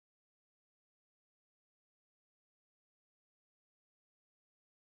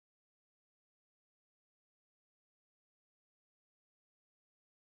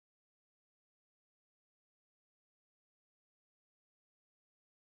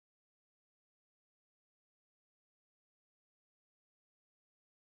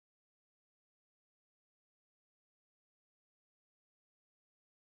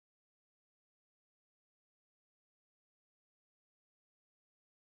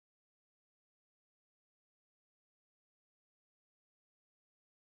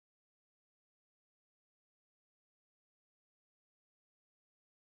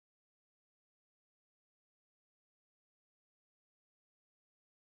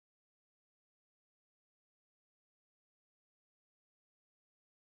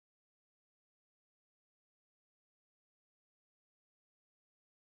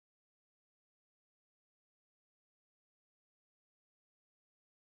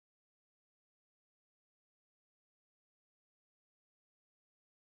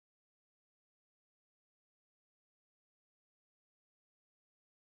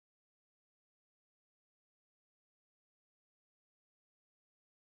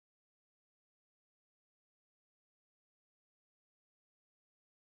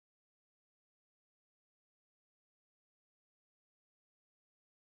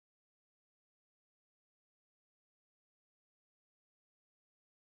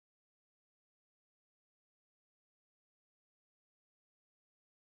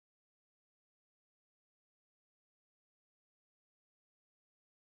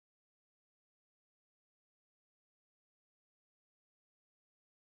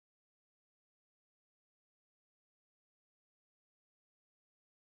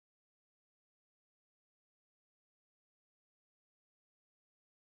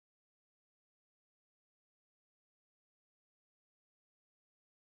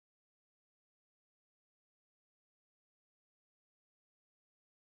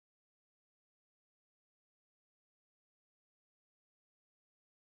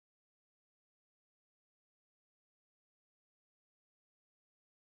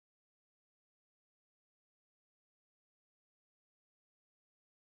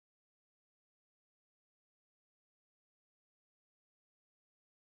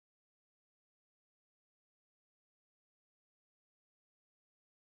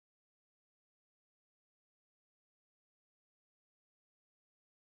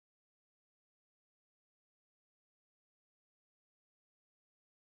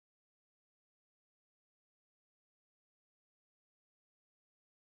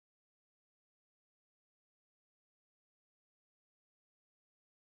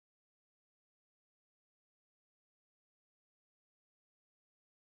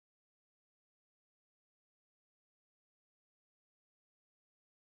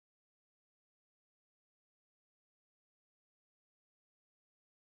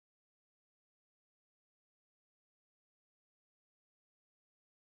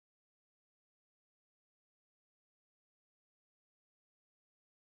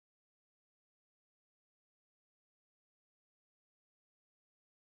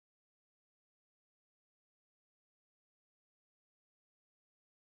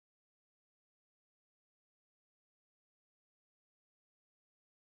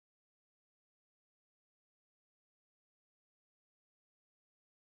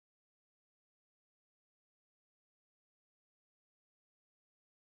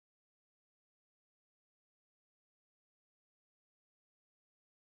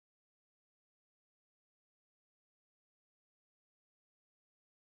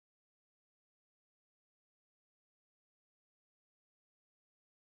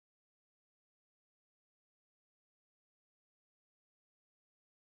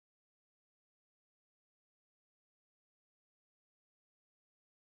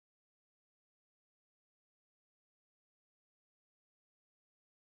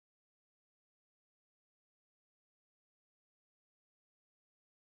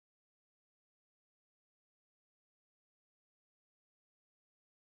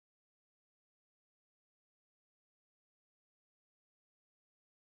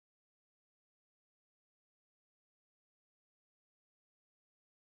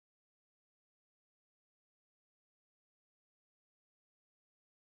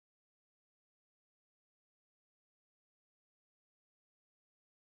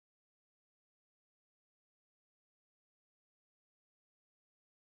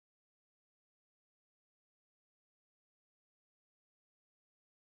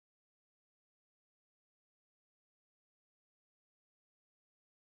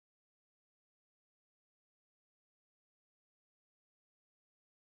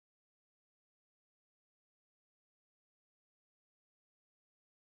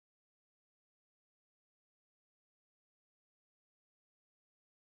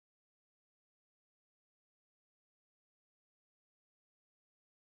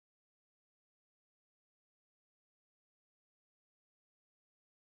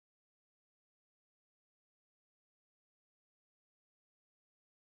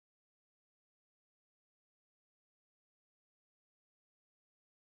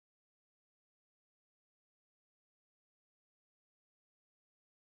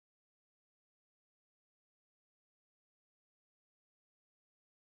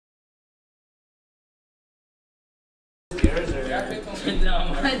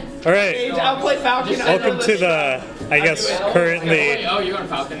All right. I'll play Falcon. Welcome to the, I guess, currently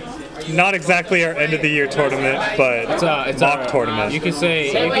not exactly our end of the year tournament, but it's mock tournament. You could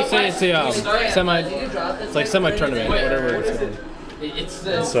say it's a semi tournament, whatever it's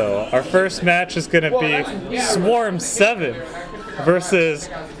called. So our first match is going to be Swarm 7 versus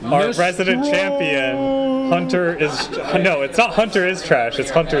our resident champion, Hunter is... No, it's not Hunter is Trash, it's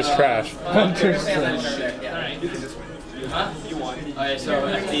Hunter's Trash. Hunter's Trash. Alright, so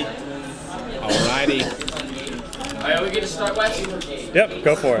FD. Alrighty. Alright, we get to start, Wes? Yep,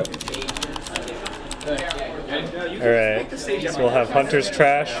 go for it. Alright, so we'll have Hunter's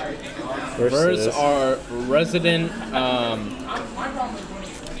Trash versus our resident, I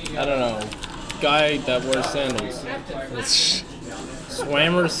don't know, guy that wears sandals.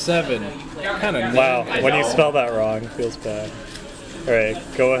 Swammer 7. Kind of. Wow, when you spell that wrong, it feels bad. Alright,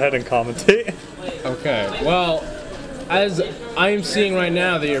 go ahead and commentate. Okay, well, as I'm seeing right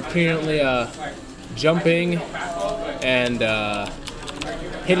now, they are apparently jumping and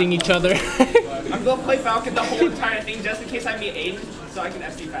hitting each other. I'm gonna play Falcon the whole entire thing just in case I meet Aiden, so I can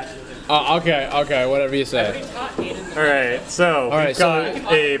SD faster with him. Okay, whatever you say. Alright, so we've got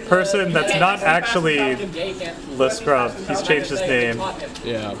a person that's not actually Lescrub. He's changed his name.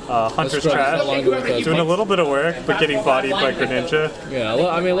 Yeah. Hunter's Trash. Doing a little bit of work, but getting bodied by Greninja. Yeah, well,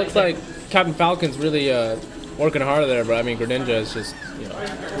 I mean, it looks like Captain Falcon's really working hard there, but I mean, Greninja is just, you know.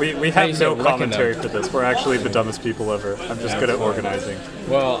 We have no commentary for this. We're actually the dumbest people ever. I'm just good at organizing.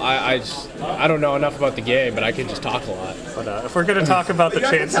 Well, I don't know enough about the game, but I can just talk a lot. But if we're going to talk about the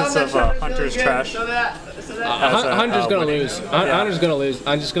chances of Hunter's Trash... Hunter's going to lose. Hunter's going to lose.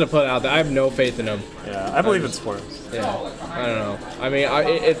 I'm just going to put it out there. I have no faith in him. Yeah, I believe in Swarms. Yeah, I don't know. I mean,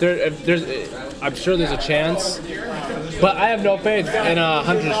 I'm sure there's a chance, but I have no faith in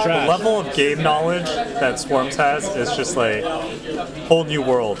Hunter's Trash. The level of game knowledge that Swarms has is just like whole new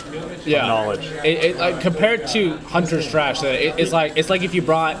world of knowledge. Like, compared to Hunter's Trash, it's like if you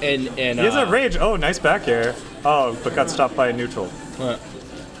brought in. He has a rage. Oh, nice back air. Oh, but got stopped by a neutral. What?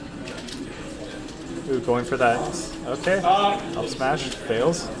 Ooh, going for that. Okay. Up smash.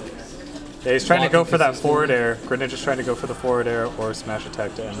 Fails. Yeah, he's trying to go for that forward air. Greninja's trying to go for the forward air or smash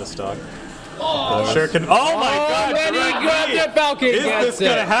attack to end the stock. Shuriken. Oh my god! Man, he grabbed that Falcon. Is this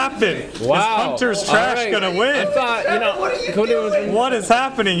gonna happen? Wow. Is Hunter's Trash gonna win? I thought, what is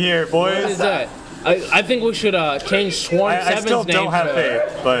happening here, boys? What is that? I think we should change Swarm 7's name. I still don't have faith,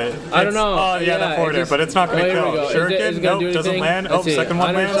 but I don't know. Oh yeah, that forward air, but it's not gonna kill. Shuriken, nope, doesn't land. Oh, second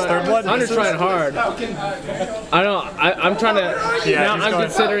one lands, third one. Hunter's trying hard. I don't know. I'm trying to. Yeah, now I'm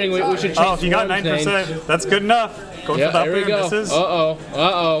considering we should change. Oh, he got 9%. That's good enough. Going for the up air, misses.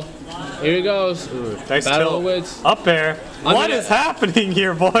 Here he goes. Ooh, nice Battle tilt. Up air. What is happening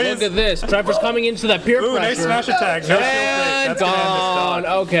here, boys? Look at this. Trevor's coming into that peer pressure. Nice smash attack. No and gone.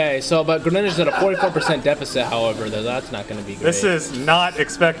 Okay, so but Greninja's at a 44% deficit, however, that's not going to be great. This is not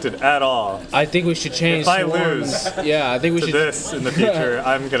expected at all. I think we should change. If I lose I think we should this in the future,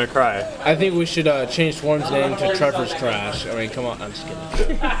 I'm going to cry. I think we should change Swarm's name to Trevor's Trash. I mean, come on. I'm just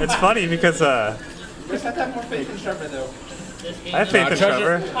kidding. It's funny because Just have to have more faith in Trevor, though. I have faith in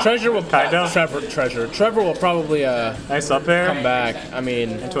Trevor. Treasure will kind of. Trevor will probably nice up air. Come back. I mean,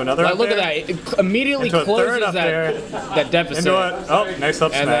 into another. Look at that! It immediately closes that deficit. Nice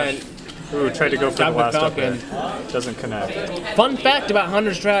up smash. Ooh, tried to go for the last up air. Doesn't connect. Fun fact about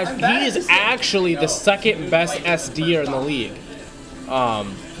Hunter's Trash: he is actually the second best SDer in the league,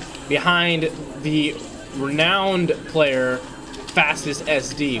 behind the renowned player Fastest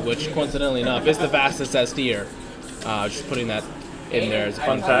SD, which coincidentally enough is the fastest SDer. Just putting that in there as a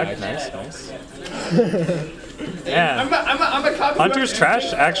fun fact. Nice. Man, Hunter's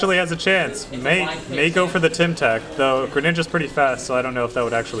Trash actually has a chance. May go for the Tim Tech, though Greninja's pretty fast, so I don't know if that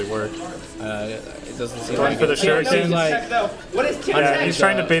would actually work. It doesn't seem going for the Shuriken. What is Tim Tech? He's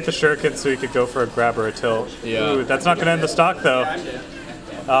trying to bait the Shuriken so he could go for a grab or a tilt. Yeah. Ooh, that's not going to end the stock, though.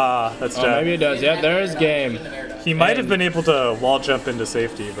 That's dead. Maybe it does. Yeah, there's game. He might have been able to wall jump into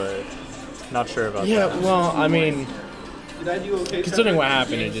safety, but not sure about that. Yeah, well, I mean, considering what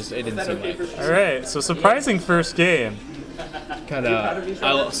happened, it didn't seem like. All right, so surprising first game. Kind of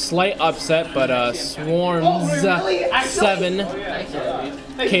a slight upset, but Swarms 7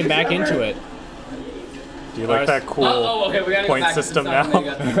 came back into it. Do you like that cool point system now?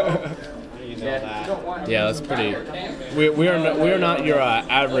 Yeah, that's pretty. We are not your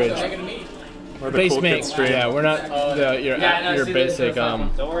average. Basement, cool yeah, we're not your basic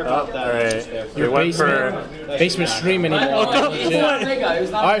alright. Your basement stream anymore.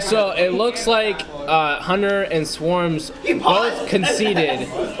 Alright, so it looks like Hunter and Swarms both conceded.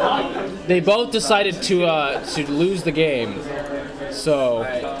 They both decided to lose the game. So,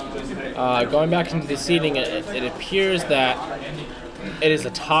 going back into the seeding, it appears that it is a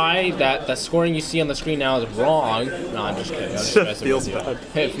tie. That the scoring you see on the screen now is wrong. No, I'm just kidding. It feels bad.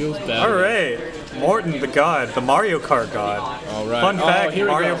 It feels bad. All right, Morton, the god, the Mario Kart god. All right. Fun fact: in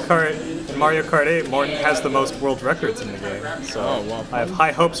Mario Kart 8, Morton has the most world records in the game. So wow. I have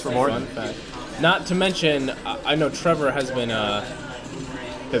high hopes for Morton. Fun fact. Not to mention, I know Trevor has been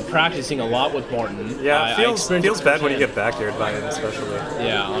practicing a lot with Morton. Yeah, it feels bad when you get backyard by him, especially.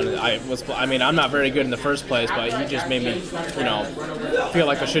 Yeah, I mean, I'm not very good in the first place, but he just made me, feel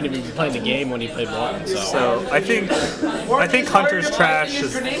like I shouldn't even be playing the game when he played Morton. So I think Hunter's trash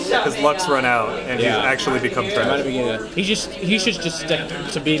his luck's run out, and he's actually become trash. He should just stick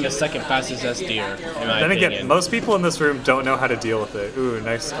to being the second fastest SDer. Then again, most people in this room don't know how to deal with it. Ooh,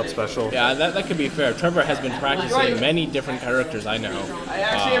 nice up special. Yeah, that could be fair. Trevor has been practicing many different characters. I know.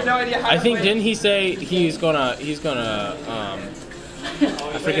 I have no idea how I think didn't he say he's gonna I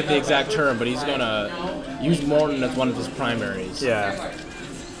forget the exact term, but he's gonna use Morton as one of his primaries. Yeah.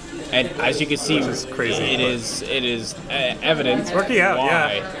 And as you can see, which is crazy, it is evident. It's working out. Why.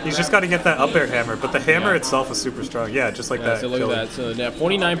 Yeah. He's just got to get that up air hammer, but the hammer itself is super strong. Yeah, just like that. So look at that. So now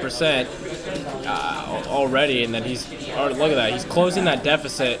 49% already, and then look at that. He's closing that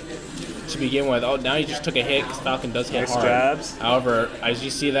deficit to begin with. Oh, now he just took a hit because Falcon does hit hard. Jabs. However, as you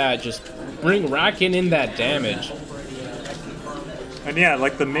see that, just racking in that damage. And yeah,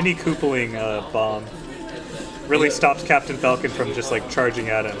 like the mini coupling bomb really stops Captain Falcon from just like charging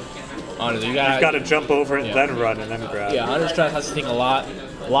at him. Honestly, you've got to jump over it, then run, and then grab. Yeah, Hunter's Trash has to think a lot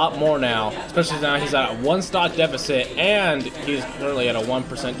more now, especially now he's at a 1 stock deficit, and he's currently at a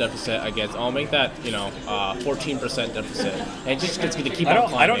 1% deficit against. I'll make that 14% deficit, and it just gets me to keep on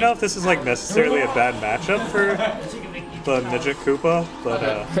climbing. I don't know if this is like necessarily a bad matchup for the Midget Koopa, but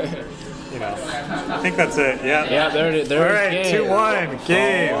I think that's it. Yeah. Yeah, there it is. All right, 2-1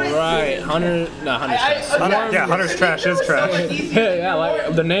 game. All right, Hunter's Trash. Hunter's Trash is trash. Yeah,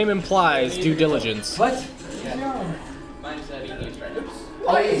 like the name implies, due diligence. What?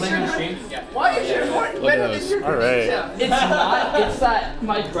 Why is your Morton better than your All right. It's not. It's that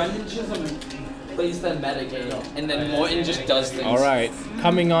my Brendan Chisholm plays the meta game, and then Morton just does things. All right,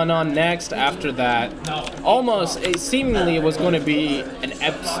 coming on next after that, seemingly it was going to be an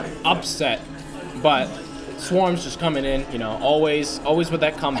upset, but Swarm's just coming in, always with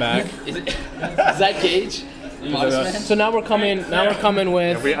that comeback. Is that Gage? So now we're coming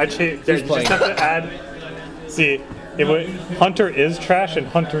with. You just have to add. See. Hunter is trash and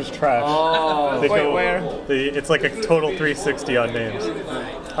Hunter's trash. Oh, where? It's like a total 360 on names.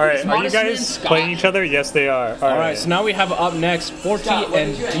 All right, are you guys playing each other? Yes, they are. All right, so now we have up next Forty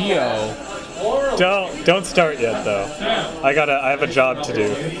and Dio. Don't start yet though. I have a job to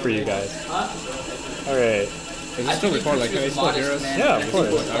do for you guys. All right. Is it still recording? Can they still hear us? Yeah, of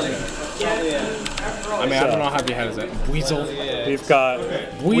course. Okay. I mean, I don't know how behind is it. Weasel. We've got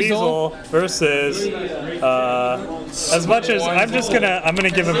Weasel versus. As much as I'm gonna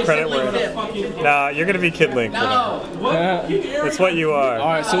give him credit where. Nah, you're gonna be Kid Link. It's what you are. All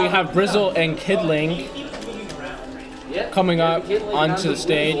right, so we have Brizzle and Kid Link coming up onto the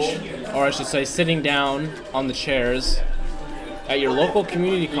stage, or I should say, sitting down on the chairs at your local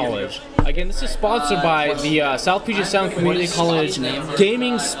community college. Again, this is sponsored by the South Puget Sound Community College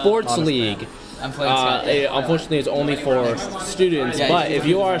Gaming Sports League. Unfortunately, it's only for students, but if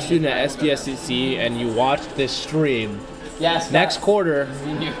you are a student at SPSCC and you watch this stream, next quarter,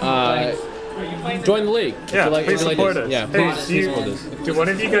 join the league. Yeah, please support us. Yeah, please support us. Do one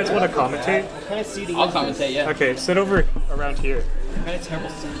of you guys want to commentate? I'll commentate, yeah. Okay, sit over around here.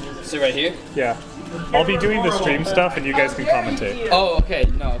 Sit right here? Yeah. I'll be doing the stream stuff and you guys can commentate. Oh, okay.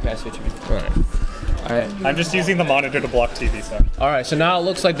 No, okay, I see what you mean. All right. I'm just using the monitor to block TV stuff. All right, so now it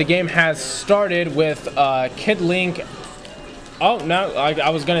looks like the game has started with Kid Link. Oh, no, I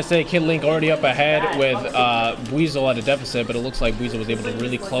was going to say Kid Link already up ahead with Weasel at a deficit, but it looks like Weasel was able to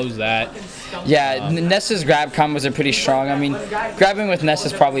really close that. Yeah, Ness's grab combos are pretty strong. I mean, grabbing with Ness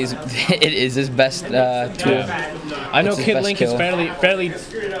is probably his best tool. Yeah. I know Kid Link is fairly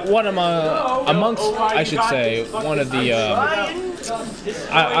one amongst, I should say, one of the.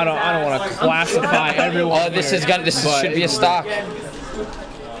 I don't want to classify everyone. Oh, this should be a stock.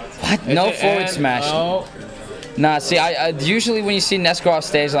 What? No forward smash. No. Nah, see, I usually when you see Ness go off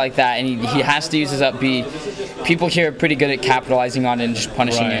stage like that and he has to use his up B, people here are pretty good at capitalizing on it and just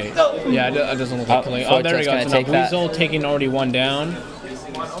punishing it. Yeah, it doesn't look like killing. Oh, there we go. So now Weasel taking already one down.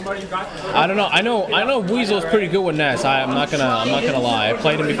 I don't know. I know Weasel's pretty good with Ness. I'm not gonna lie. I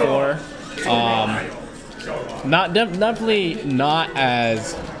played him before. Definitely not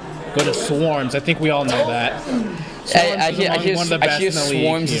as good as Swarms. I think we all know that. Swarms is among one of the I best hear in the league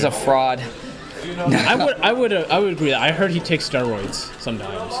Swarms is here. a fraud. I would agree with that. I heard he takes steroids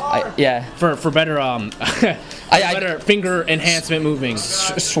sometimes. Yeah. For better better finger enhancement moving.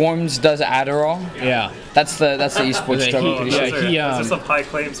 Swarms does Adderall. Yeah. That's the esports drug. Those are some high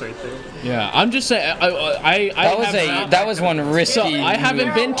claims right there. Yeah, I'm just saying. That was one risky. So I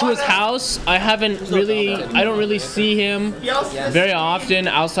haven't been to his house. I don't really see him very often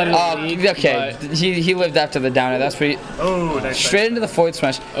outside of the league. Okay, he lived after the downer. That's pretty. Oh, nice. Straight into the forward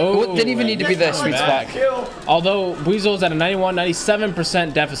smash. Oh, Didn't even need to be the sweet spot. Although Weasel's at a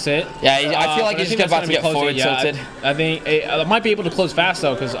 97% deficit. Yeah, I feel like he's just about to get forward tilted. I think it might be able to close fast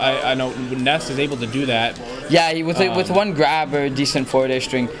though, because I know Ness is able to do that. Yeah, with one grab or a decent forward air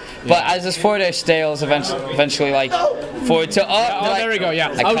string. But as his forward air stales, eventually like forward tilt. There we go. Yeah,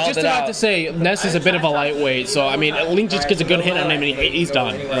 I was just about to say Ness is a bit of a lightweight, so I mean Link just gets a good hit on him and he's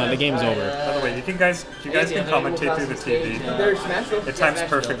done. The game's over. By the way, you guys can commentate through the TV. It times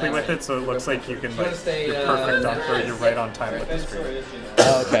perfectly with it, so it looks like you can you're perfect on, or you're right on time with the stream.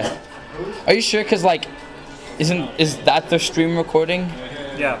 Oh, okay. Are you sure? Cause like, is that the stream recording?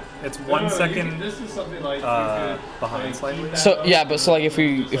 Yeah, it's 1 second behind slightly. So yeah, but so like if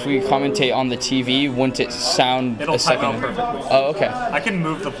we commentate on the TV, wouldn't it sound It'll a second? time out perfectly. Oh, okay. I can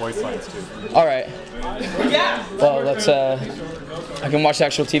move the voice lines too. All right. Well, let's. I can watch the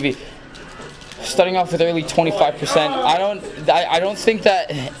actual TV. Starting off with early 25%. I don't think that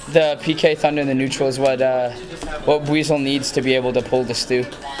the PK Thunder in the neutral is what Weasel needs to be able to pull this through.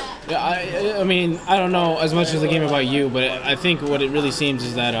 Yeah, I mean, I don't know as much as the game about you, but I think what it really seems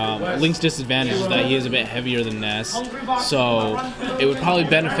is that Link's disadvantage is that he is a bit heavier than Ness, so it would probably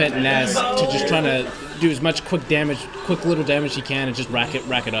benefit Ness to just trying to do as much quick little damage he can and just rack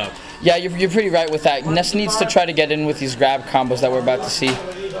it up. Yeah, you're pretty right with that. Ness needs to try to get in with these grab combos that we're about to see.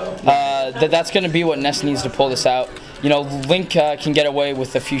 That's going to be what Ness needs to pull this out. You know, Link can get away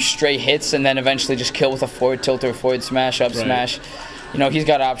with a few stray hits and then eventually just kill with a forward tilt or forward smash, up smash. You know, he's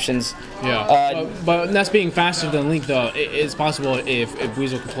got options. Yeah. But Ness being faster than Link, though, it's possible if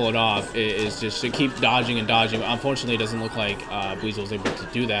Weasel can pull it off, is just to keep dodging and dodging. But unfortunately, it doesn't look like Weasel's able to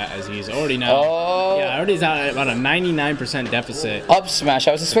do that, as he's already now. Yeah, already is at about a 99% deficit. Up smash.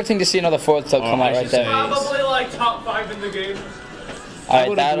 I was expecting to see another forward tilt come out right there. Probably like top 5 in the game. All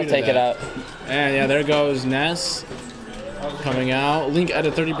right, that'll take it out. And yeah, there goes Ness coming out. Link at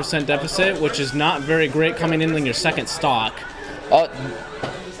a 30% deficit, which is not very great coming in your second stock. Oh,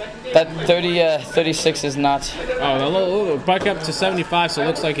 that 36 is not. Oh, back up to 75, so it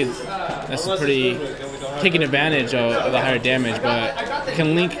looks like that's pretty taking advantage of the higher damage. But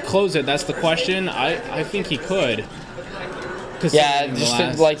can Link close it? That's the question. I think he could. Yeah,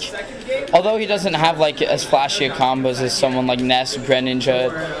 just like, although he doesn't have like as flashy combos as someone like Ness,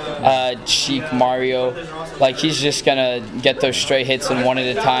 Greninja, Sheik, Mario, like he's just gonna get those stray hits in one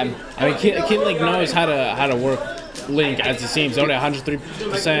at a time. I mean, Kid Link knows how to work Link, as it seems. Only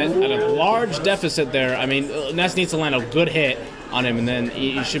 103% at a large deficit there. I mean, Ness needs to land a good hit on him, and then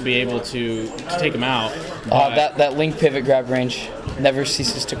he should be able to take him out. That Link pivot grab range never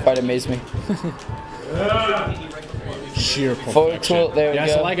ceases to quite amaze me. Sheer perfection. There we go.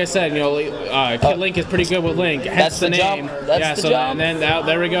 So like I said, you know, Kid Link is pretty good with Link. Hence That's the name. Jump. That's the jump. And then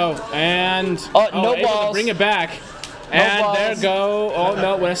there we go. And no able balls. to bring it back. And there go. Oh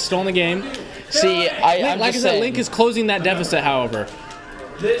no, West stolen the game. See, I'm like just I said, saying, Link is closing that deficit. However,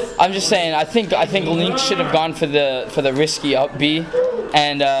 I'm just saying, I think Link should have gone for the risky up B,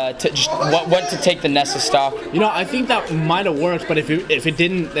 and went to take the Nessa stock. You know, I think that might have worked, but if it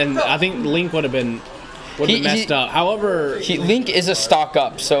didn't, then I think Link would have been messed up. However, Link is a stock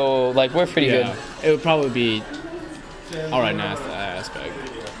up, so like we're pretty good. It would probably be all right now. That aspect.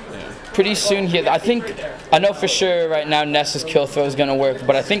 Pretty soon here, I know for sure right now Ness's kill throw is gonna work,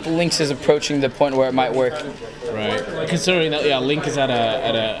 but I think Link's is approaching the point where it might work. Right. Considering that, Link is at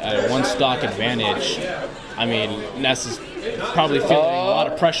a one stock advantage. I mean, Ness is probably feeling a lot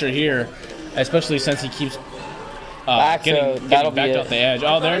of pressure here, especially since he keeps getting backed off the edge.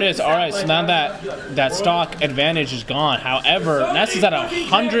 Oh, there it is. All right, so now that stock advantage is gone. However, Ness is at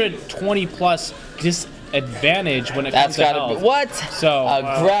 120 plus disadvantage when it comes to health. What? So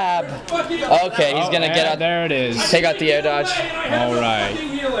grab. Okay, he's gonna get out. There it is. Take out the air dodge. All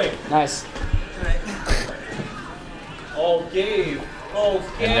right. Nice. Oh, Gabe. Oh,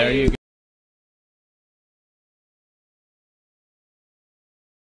 Gabe. And there you go.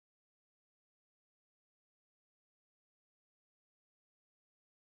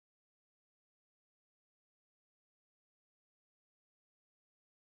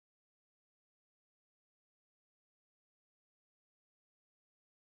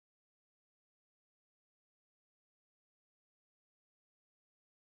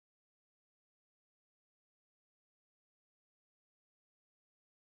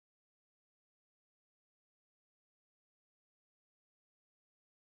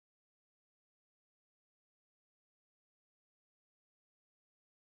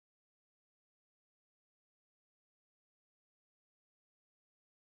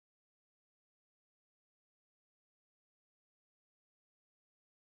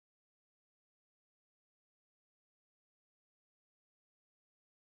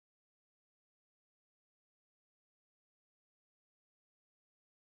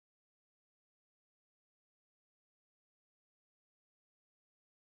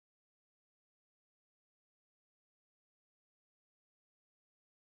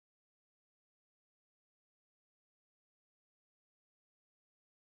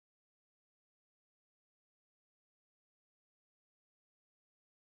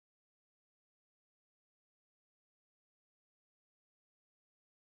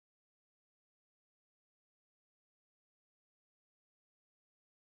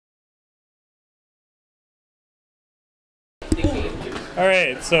 All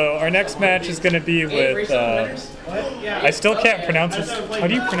right, so our next match is going to be with. I still can't pronounce it. How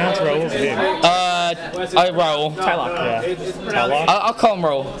do you pronounce Raul's name? Raul. Tylock. Yeah. Tylock? I'll call him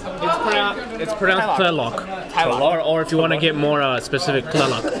Raul. It's pronounced Tylock. Or if you want to get more specific,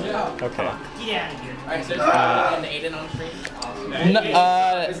 Tylock. Okay.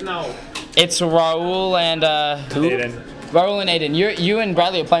 It's Raul and who? Aiden. Raul and Aiden. You and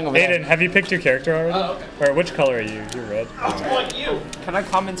Bradley are playing over there. Aiden, have you picked your character already? Or which color are you? You're red. Can I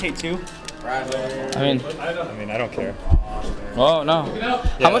commentate too? I mean, I don't care. oh no.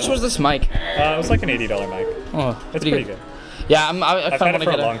 How much was this mic? It was like an $80 mic. Oh, It's pretty good. Yeah, I I've kind had of it want to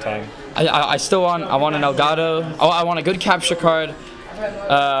for a get long time. I still want. I want an Elgato. Oh, I want a good capture card.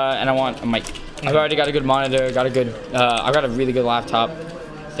 And I want a mic. I've already got a good monitor. Got a good. I got a really good laptop.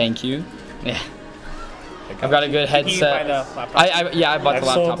 Thank you. Yeah. I've got a good headset. Yeah, I bought the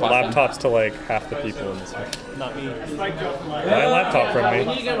I've sold laptop. laptops to like half the people in this room. Not me. Buy a laptop from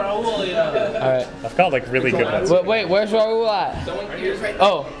me. Alright. I've got like really good ones. Wait, where's Raul at?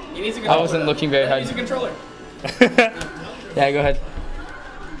 Oh, I wasn't looking very hard. Use a controller. Yeah, go ahead.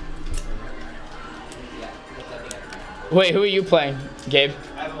 Wait, who are you playing, Gabe?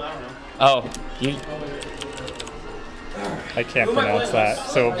 I don't know. Oh, you. I can't pronounce that,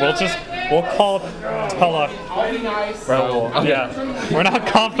 so we'll call Tylock Raul. Okay. Yeah, we're not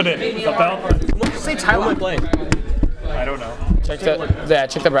confident about. Say Tylock playing. I don't know. Check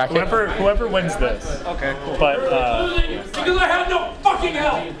the bracket. Whoever wins this. Okay, cool. But Because I have no fucking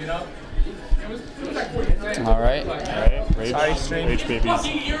help. All right. Rage, Sorry, stream. Rage babies.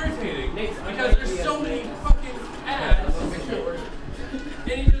 Fucking irritating because there's so many fucking ads.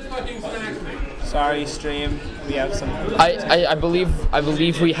 And he just fucking smacks me. Sorry, stream. We have some. I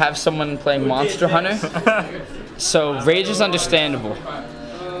believe we have someone playing Monster Hunter. So Rage is understandable.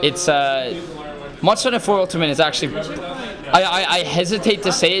 It's Monster Hunter 4 Ultimate is actually. I hesitate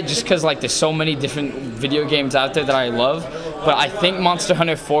to say it just because like there's so many different video games out there that I love, but I think Monster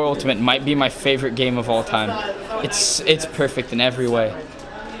Hunter 4 Ultimate might be my favorite game of all time. It's perfect in every way.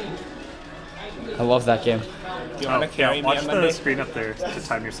 I love that game. Do you want to carry me watch on the Monday? screen up there to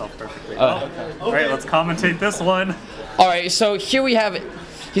time yourself perfectly. All right, let's commentate this one. All right, so here we have it.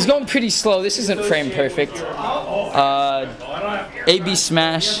 He's going pretty slow. This isn't frame perfect. AB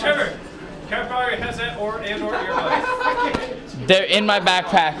Smash. Trevor, can I borrow your headset or earbuds? They're in my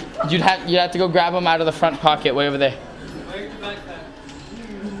backpack. You'd have to go grab them out of the front pocket way over there.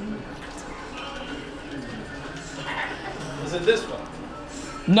 Is it this one?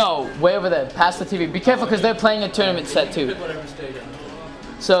 No, way over there, past the TV. Be careful because they're playing a tournament set too.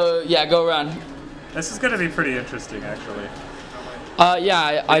 So yeah, go around. This is gonna be pretty interesting, actually.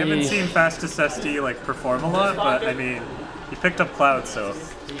 Yeah, I haven't seen Fastest SD like perform a lot, but I mean, he picked up Cloud, so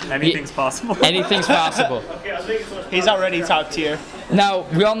anything's possible. Anything's possible. He's already top tier. Now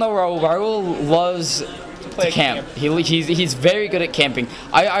we all know Raul loves to camp. He's very good at camping.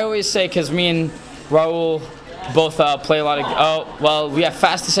 I always say because me and Raul both play a lot of. Oh well, we have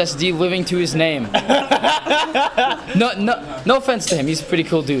Fastest SD living to his name. No offense to him. He's a pretty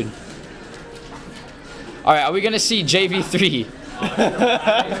cool dude. All right, are we gonna see JV3?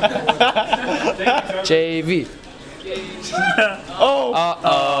 JV.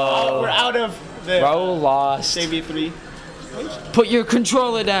 Oh, we're out of the Raul lost. JV3. Put your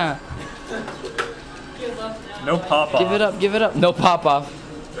controller down. No pop off. Give it up. No pop off.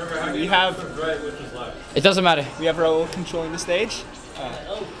 We have It doesn't matter. Raul controlling the stage.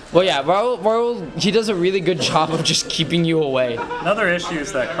 Well, yeah, Raul, he does a really good job of just keeping you away. Another issue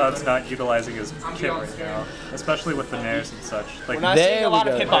is that Cloud's not utilizing his kit right now, especially with the nairs and such. Like, We're not There seeing a lot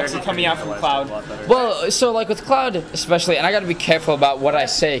we of go. hitboxes coming out from Cloud. Well, so like with Cloud especially, and I gotta be careful about what I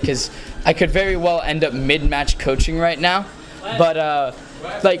say because I could very well end up mid-match coaching right now. But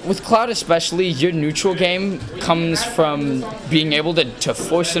like with Cloud especially, your neutral game comes from being able to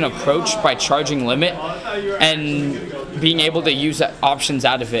force an approach by charging limit and being able to use options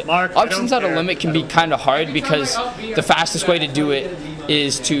out of it. Options out of limit can be kind of hard because the fastest way to do it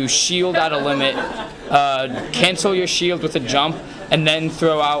is to shield out of limit, cancel your shield with a jump, and then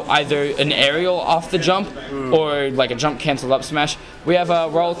throw out either an aerial off the jump or like a jump canceled up smash. We have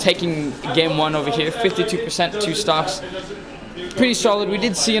Raul taking game one over here, 52%, 2 stocks. Pretty solid. We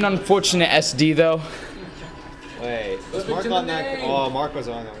did see an unfortunate SD though. Wait, was Mark on that? Oh, Mark was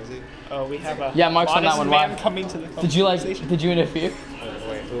on that, was he? Oh, we have a Mark's on that one. man Why? coming to the Did you interfere? Oh,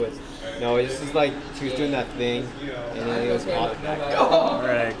 wait, who was? No, it's just like he was doing that thing, and then he was caught back.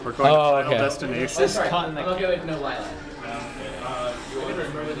 Alright, we're going to Final Destination.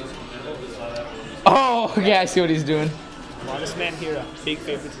 Oh, okay, I see what he's doing. Honest man here, a big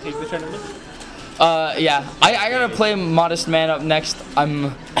favorite to take the tournament. Yeah, I gotta play Modest Man up next.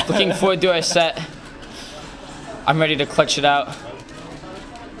 I'm looking forward to our set. I'm ready to clutch it out.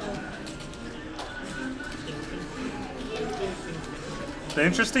 The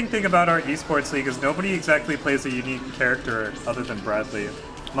interesting thing about our esports league is nobody exactly plays a unique character other than Bradley.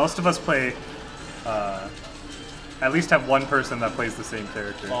 Most of us play, at least have one person that plays the same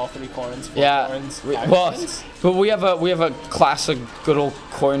character. All 3 coins. 4 Yeah, coins, but we have a classic good old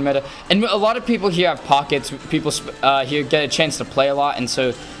coin meta, and a lot of people here have pockets. People here get a chance to play a lot, and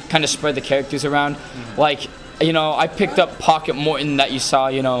so kind of spread the characters around. Like, you know, I picked up Pocket Morton that you saw,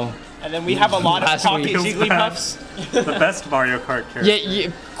 you know. And then we have a lot of Pocket Jigglypuffs. The best Mario Kart character.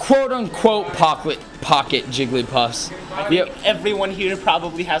 Yeah, quote unquote pocket Jigglypuffs. Everyone here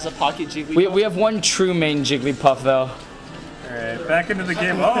probably has a Pocket Jigglypuff. We have one true main Jigglypuff though. Alright, back into the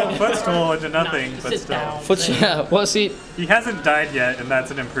game. Oh, footstool into nothing, but still. Yeah, well, see, he hasn't died yet, and that's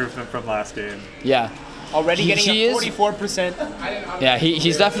an improvement from last game. Yeah. Already getting a 44%. Yeah,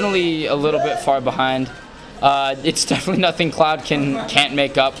 he's definitely a little bit far behind. It's definitely nothing Cloud can't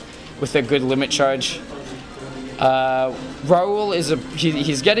make up with a good limit charge. Raul is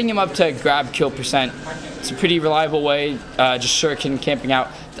he's getting him up to grab kill percent. It's a pretty reliable way, just shuriken camping out.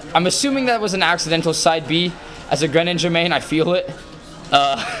 I'm assuming that was an accidental side B. As a Greninja main, I feel it.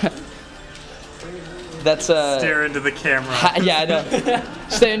 That's stare into the camera. Yeah, I know.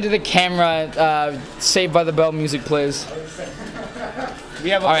 Stare into the camera. Saved by the Bell music plays. We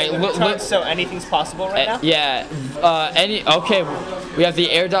have a chance, so anything's possible right now. Yeah. Okay. We have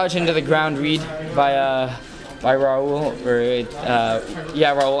the air dodge into the ground read by Raul.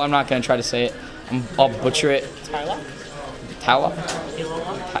 Yeah, Raul. I'm not gonna try to say it. I'll butcher it. Talok.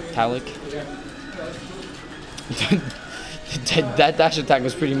 Talok. That dash attack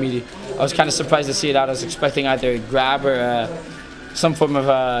was pretty meaty. I was kind of surprised to see it out. I was expecting either a grab or some form of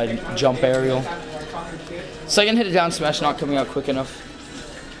a jump aerial. Second hit a down smash not coming out quick enough.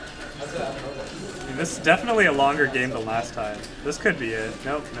 This is definitely a longer game than last time. This could be it.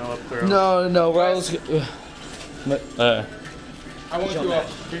 Nope, no up throw. No, Raul's... I won't do up.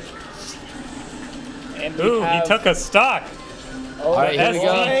 Ooh, he took a stock. All right, here we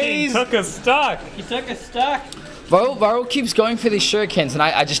go. He took a stock. He took a stock. Raul keeps going for these shurikens, and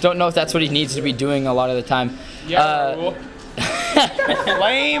I just don't know if that's what he needs to be doing a lot of the time. Yeah,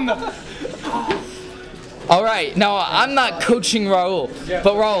 Flame. All right, now I'm not coaching Raul,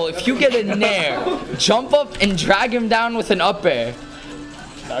 but Raul, if you get a nair, jump up and drag him down with an up air.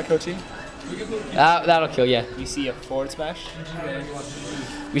 Not coaching? That'll kill, yeah. You see a forward smash?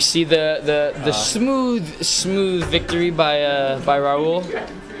 We see the smooth victory by Raul.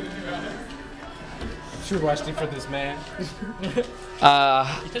 True rusty for this man.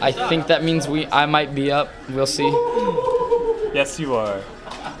 I think that means I might be up. We'll see. Yes, you are.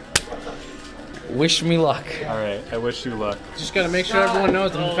 Wish me luck. Alright, I wish you luck. Just gotta make sure everyone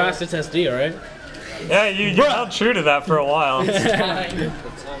knows I'm fastest SD, alright? Yeah, you held true to that for a while.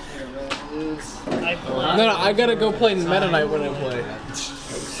 No, I gotta go play Meta Knight when I play.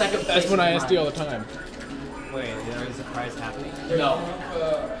 That's when I SD all the time. Wait, is the prize happening? No.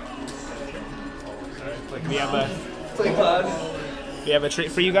 We have a treat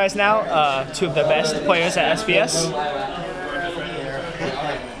for you guys now. 2 of the best players at SPS.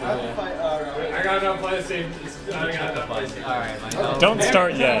 Don't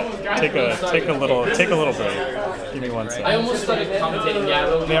start yet. Take a little break. Give me 1 second. I almost started commentating.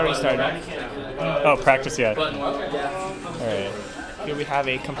 Yeah, We already started. Oh, practice yet. Alright. Here we have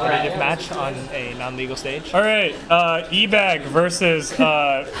a competitive match on a non-legal stage. Alright, E-Bag versus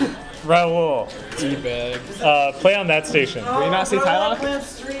Raul. D-bag. Play on that station. Do you not see Tylok?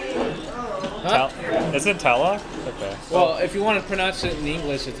 Is it Talok? Okay. Well, if you want to pronounce it in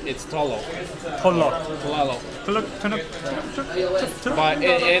English, it's Tolo. Tolok. But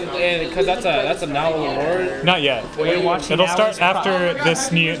because that's a novel word. Not yet. What you're watching It'll now start is after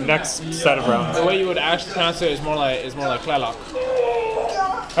this next set of rounds. The way you would actually pronounce it is more like Tlaloc.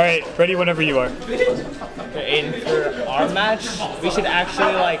 Alright, ready whenever you are. And for our match, we should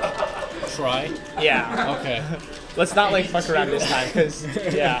actually Try. yeah. Okay. Let's not fuck around this time, cause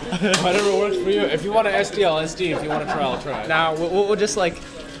yeah. Whatever works for you. If you want to SD, I'll SD. If you want to try, I'll try. Now we'll just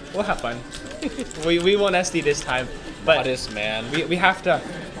we'll have fun. we won't SD this time, but This man. we have to.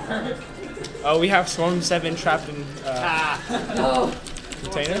 Oh, we have Swarm 7 trapped in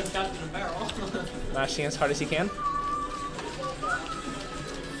container. Mashing as hard as he can.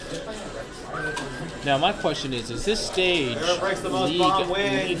 Now my question is this stage legal?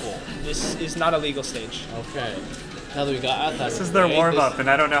 This is not a legal stage. Okay. Now that we got out that. This is their warm-up, and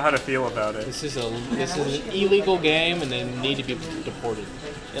I don't know how to feel about it. This is an illegal game, and they need to be deported.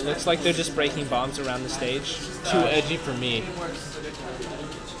 It looks like they're just breaking bombs around the stage. Too edgy for me.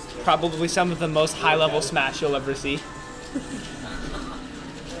 Probably some of the most high-level Smash you'll ever see.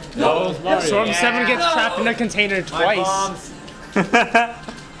 No, Storm 7 gets trapped in a container twice.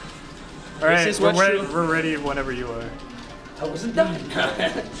 All right, we're ready whenever you are. I wasn't done.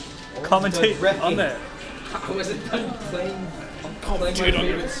 Commentate on that. I wasn't done playing. Commentate on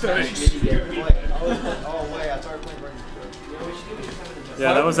your face.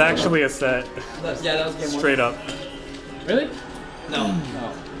 Yeah, that was actually a set. Yeah, that was game Straight up. Really? No.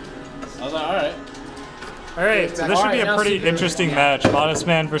 I was like, alright. Alright, so this should be a pretty interesting match. Modest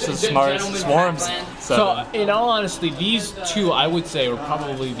Man versus Swarms. So, in all honesty, these two, I would say, are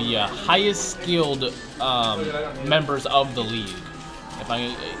probably the highest skilled members of the league. If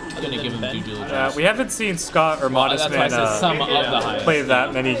I'm going to give them due diligence. Yeah, we haven't seen Scott or Modest Man play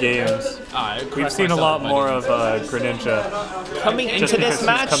that many games. We've seen a lot more of Greninja. Coming into this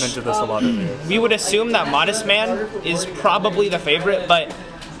match, come into this a lot earlier. we would assume that Modest Man is probably the favorite, but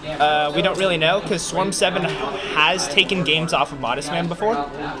we don't really know because Swarm 7 has taken games off of Modest Man before.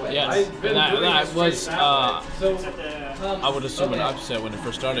 Yes, that was, I would assume, an upset when it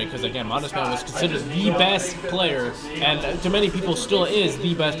first started because, again, Modest Man was considered the best player, and to many people still is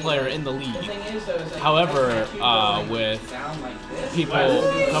the best player in the league. However, with people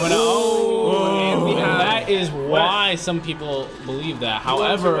coming out, and that is why some people believe that.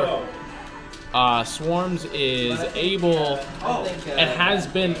 However, Swarms is able and has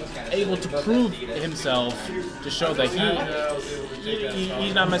been able to prove himself to show that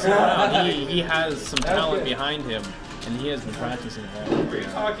he's not messing around. He has some talent behind him, and he has been practicing that.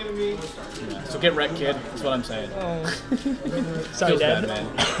 Yeah. So get wrecked, kid. That's what I'm saying. Sorry, Feels Dad. bad, man.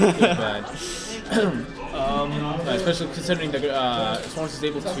 Feels bad. Especially considering that Swarms is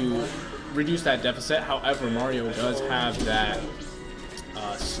able to reduce that deficit. However, Mario does have that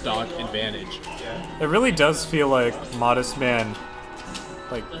stock advantage. It really does feel like Modest Man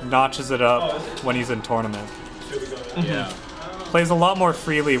notches it up when he's in tournament. Yeah. Plays a lot more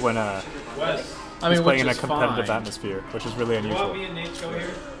freely when he's playing in a competitive fine. atmosphere, which is really unusual.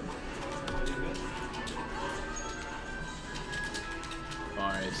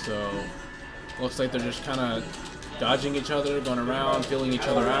 Alright, so looks like they're just kind of dodging each other, going around, feeling each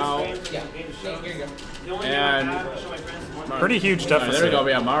other out. And pretty huge deficit. There we go.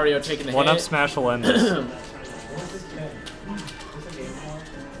 We have Mario taking the hit. One up smash will end this.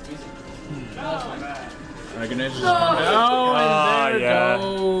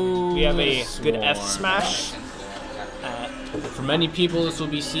 We have a good F smash. For many people, this will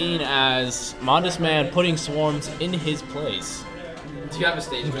be seen as Modest Man putting Swarms in his place. Do you have a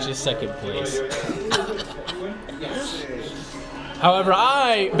stage? Which is second place. However,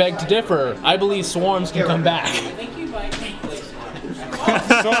 I beg to differ. I believe Swarms can come back.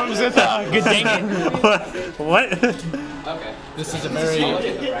 Swarms with a good dang it. What? Okay. This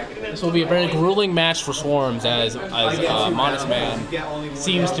will be a very grueling match for Swarms as Modest Man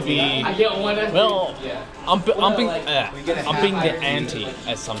seems to be, well, upping the ante,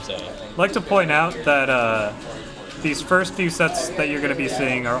 as some say. I'd like to point out that these first few sets that you're going to be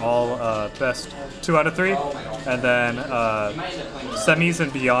seeing are all best 2 out of 3, and then semis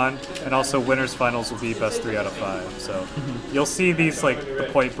and beyond, and also winners finals will be best 3 out of 5. So you'll see these the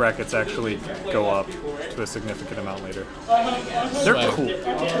point brackets actually go up to a significant amount later. They're cool.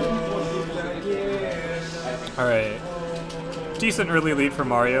 All right, decent early lead for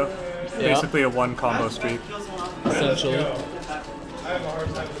Mario. Basically a 1 combo streak. Essentially.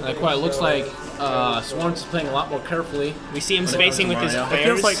 It looks like Swarms is playing a lot more carefully. We see him spacing with his It flares.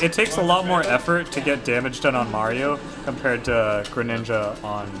 feels like it takes a lot more effort to get damage done on Mario compared to Greninja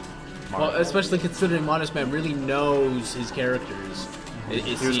on Mario. Well, especially considering Modest Man really knows his characters.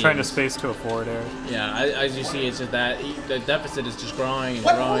 He was trying to space to a forward air. Yeah, as you see, it's just that the deficit is just growing and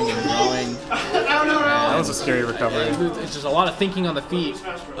growing and growing. That was a scary recovery. It's just a lot of thinking on the feet.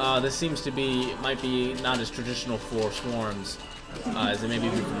 This seems to might be not as traditional for Swarms as it may be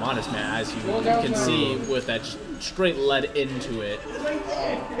for Modest Man. As you can see with that straight lead into it,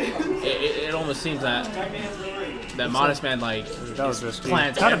 it almost seems that Modest Man that was risky.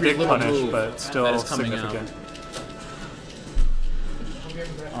 plants Not a every big little punish, move but still that is coming significant. out.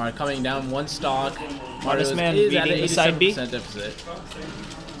 Alright, coming down 1 stock. Modest Man is at an beating the side B. 87% deficit.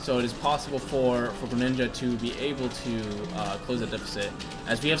 So it is possible for Greninja to be able to close that deficit.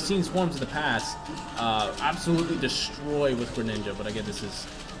 As we have seen Swarms in the past absolutely destroy with Greninja, but again, this is,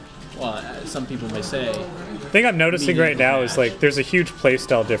 well, some people may say. The thing I'm noticing right now is there's a huge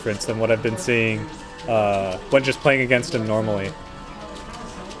playstyle difference than what I've been seeing when just playing against him normally.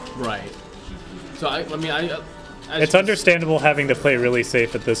 Right. So It's understandable having to play really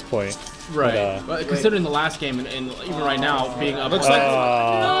safe at this point. Right. But considering the last game and even right now being up, it looks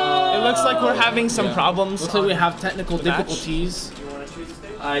like we're having some problems. Looks like we have technical difficulties.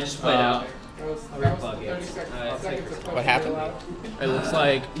 I just played out. What happened? It looks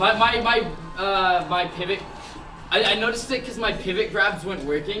like my pivot. I noticed it because my pivot grabs weren't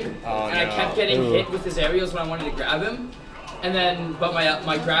working, and I kept getting hit with his aerials when I wanted to grab him, and then but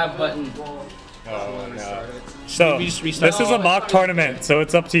my grab button. Oh no. So this is a mock tournament, so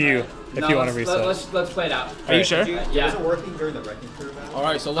it's up to you if you want to reset. Let's play it out. Are you sure? Yeah. Was it working during the wrecking crew? all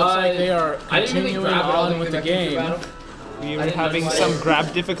right. So it looks like they are continuing on with the game. We were having some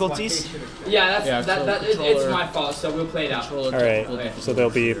grab difficulties. Yeah, it's my fault. So we'll play it out. All right. So they'll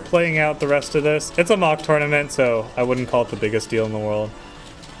be playing out the rest of this. It's a mock tournament, so I wouldn't call it the biggest deal in the world.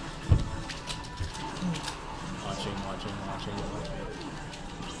 Watching.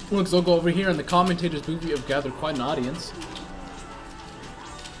 Looks, they'll go over here in the commentators booth. We have gathered quite an audience.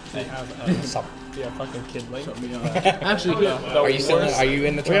 They have fucking Kid Link. Actually, Are you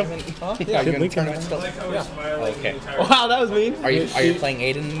in the tournament? Yeah, are you in the tournament still? Yeah. Okay. Wow, that was mean. Are you playing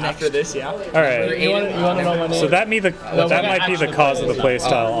Aiden After this? Yeah. All right. you want to know my name? So that might be the cause of the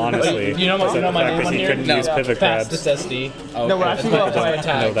playstyle, honestly. You know my the fact name that on he here? couldn't use pivot grabs. Fastest SD. No, we're actually going to play.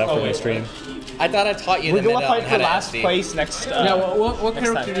 I know that from the stream. I thought I taught you. We're going to fight fight for last place next. Yeah. What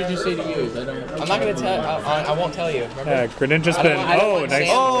character did you say to use? I don't. I'm not gonna tell. I won't tell you. Remember? Yeah, Greninja's been. Oh, nice.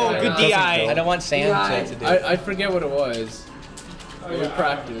 Oh, good DI. I don't want Sam to do. I forget what it was. We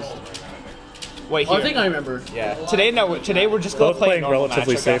practiced. Wait, Oh, here. I think I remember. Yeah. Today we're just going Both to play playing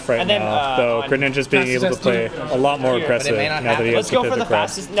relatively safe right now, though Greninja's being able to play a lot more aggressive now that he has Let's the go for pivot the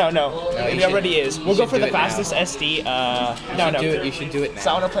grabs. fastest. No, it already is. We'll go for the fastest SD. No. You should do it now.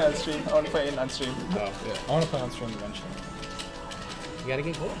 So I want to play on stream. I want to play it on stream. Oh, yeah. I want to play on stream eventually. You gotta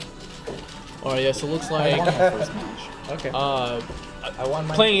get going. Alright, yeah, so it looks like Okay.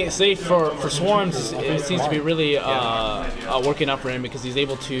 playing it safe for Swarms, it seems to be really working out for him because he's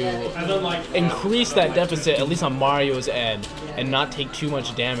able to increase that deficit, at least on Mario's end, and not take too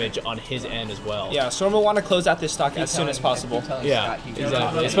much damage on his end as well. Yeah, Storm will want to close out this stock as soon as possible. Yeah,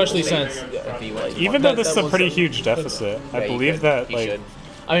 exactly. Especially since, Even though this is a pretty huge deficit, I believe that like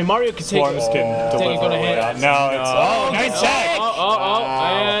I mean, Mario could take Swarms can take deliver. it go to hand. No, it's nice check.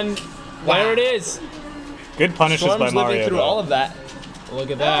 And there it is. Good punishes by Storm's Mario. living through all of that. Look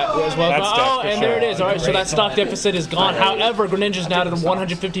at that as well. That's Oh, death for and there it sure. is. All right, so that stock deficit is gone. However, Greninja's now at a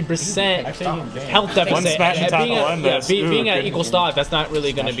 150% health deficit. One smash And attack being will at, end yeah, this. being Ooh, at good. equal stock, that's not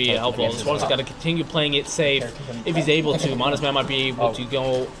really going to be helpful. Swarm's got to continue playing it safe if he's able to. Modest Man might be able to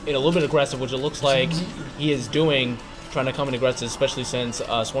go in a little bit aggressive, which it looks like he is doing, trying to come in aggressive, especially since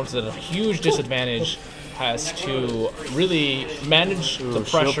Swarm's at a huge disadvantage. Has to really manage the Shield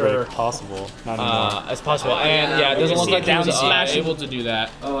pressure break possible. Not anymore. as possible, and yeah, it doesn't look like he was smash able to do that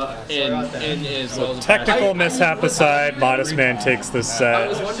in as well as Technical mishap aside, Modest Man takes this I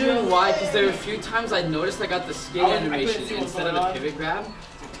was set. wondering why, because there were a few times I noticed I got the skate animation instead of the pivot grab.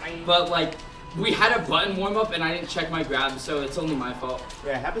 But like, we had a button warm up and I didn't check my grab, so it's only my fault.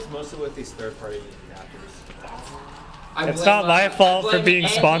 Yeah, it happens mostly with these third-party adapters. It's not my fault for being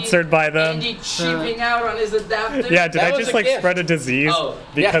sponsored by them. Andy cheaping out on his adapter. Yeah, did That I was just a like gift. spread a disease Oh,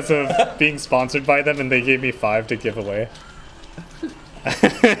 because of being sponsored by them and they gave me 5 to give away?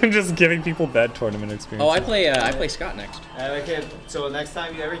 I'm just giving people bad tournament experience. Oh, I play Scott next. Okay, so next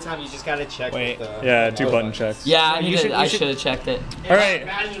time, every time you just gotta check. Wait. With the, Yeah, do button checks. Yeah, I should- should have checked it. All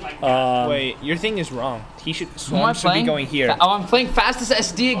right. Wait, your thing is wrong. He should. Who am I Swarm should be playing? going here. Oh, I'm playing fastest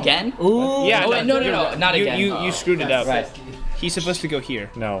SD again? Ooh. Yeah. Oh, wait, no, not you, again. You screwed it up. Right. He's supposed to go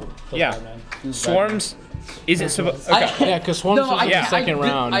here. No. Yeah. Swarms isn't supposed. Okay. Yeah, because Swarms was in the second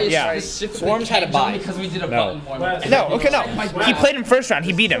round. Yeah. Swarms had a bye. because we did a No. button warm up. No. Okay. No. He played him first round.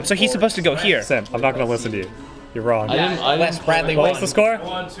 He beat him, so he's supposed to go here. Sam, I'm not going to listen to you. You're wrong. Unless Bradley What won. was the score?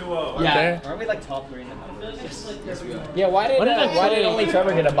 1-2-0. Okay. Yeah. Aren't we like top 3 in the numbers? Yeah, why did only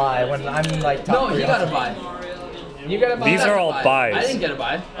Trevor get a bye when I'm like No, top he 3? got a bye. You got a bye. These are all I buys. didn't get a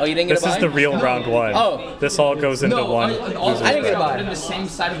bye. Oh, you didn't get This a bye? is the real round 1. Oh. This all goes into No, one. also I didn't get a put bye. in the same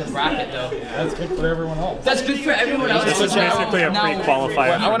side of the bracket though. That's good for everyone else. That's good for everyone else. This is basically a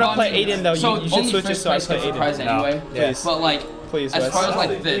pre-qualifier. I want to play Aiden though. So You should only switch it first so I place play gets the Aiden. prize anyway. Yes. But like, Please, as Wes. far as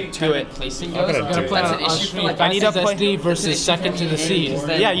like the tournament placing goes, I'm gonna play that's on an issue for stream. like I need to Fastest play- SD versus second to the seed.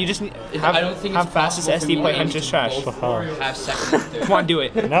 Yeah, you just need I don't think have it's fastest possible for SD me play and him Andy just to trash. both have second and third. Come on, do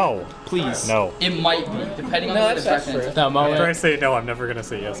it, No. please. No. It might be, depending on No, where the that's bracket true. is. No, After I moment. say no, I'm never going to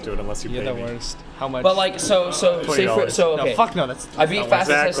say yes to it unless you You're pay the me. worst. How much? But like, so say for $20. so no, okay. fuck no. That's I beat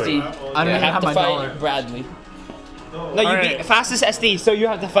fastest Exactly. SD. I don't even have have to my fight dollar. Bradley. No, you beat fastest SD, so you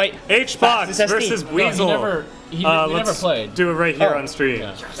have to fight H-Box versus Weasel. No, he never played. Do it right here on stream.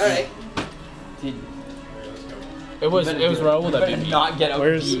 All right. It was Raul that beat me. Not get over.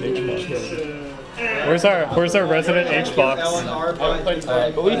 Where's H-Box? Where's our resident H-Box?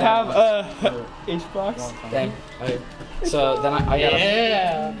 We have H-Box. Dang. So then I gotta.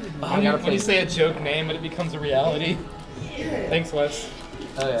 Yeah. I gotta When you say a joke name and it becomes a reality. Thanks, Wes.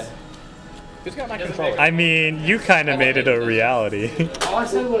 Okay. Who's got my controller? I mean, you kind of made it a reality. Oh, I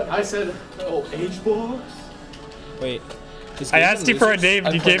said what? I said, oh, H-Box? Wait. I asked you for a name,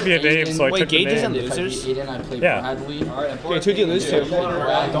 you gave me a name, so I took the Gage isn't name. losers? Aiden, I play Yeah. Bradley. Wait, who'd you lose to? I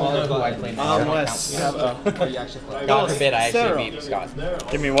don't know who I played. Wes. God forbid I actually beat Scott.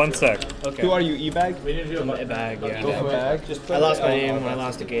 Give me 1 sec. Okay. Who are you, E-Bag? Bag, yeah. E-Bag. I lost my name when I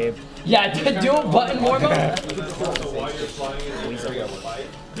lost to Gabe. Yeah, do a button warm up.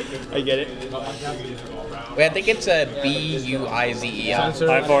 I get it. Wait, I think it's a B-U-I-Z-E-L.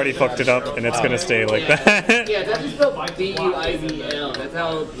 I've already fucked it up, and it's gonna stay like that. Yeah, that's just spelled B-U-I-Z-L. That's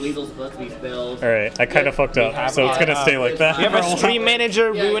how Weasel's supposed to be spelled. Alright, I kind of fucked up, so it's gonna stay like that. You have a stream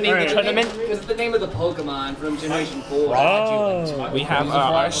manager ruining the tournament? It's the name of the Pokemon from Generation 4. Oh, We have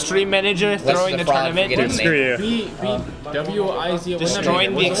our stream manager throwing the tournament. dude, screw you. BWIZ.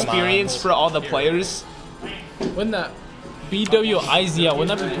 Destroying the experience for all the players. Wouldn't that BWIZ,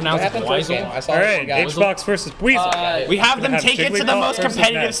 wouldn't that be pronounced Weisel? Alright, H-Box versus Weasel. We have them take it to the most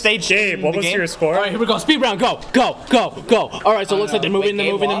competitive stage. Gabe, what was your score? Alright, here we go. Speed round, go. Alright, so it looks like they're moving.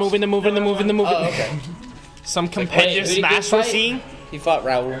 Okay. Some competitive smash we're seeing. He fought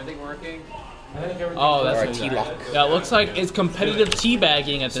Raul. Oh, that's Or a what T-lock. Yeah, it looks like it's competitive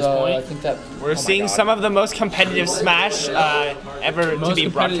teabagging at this I point. think that We're seeing some of the most competitive smash ever to be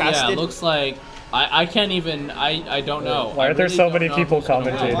broadcasted. Yeah, it looks like I can't even. I don't know. Why are there so many people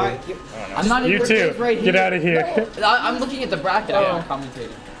commentating? I'm not in You your too. face right Get here. out of here. No, I'm looking at the bracket. I'm not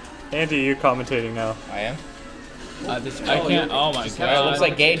commentating. Andy, you're commentating now. I am. I can't. Oh my It god. looks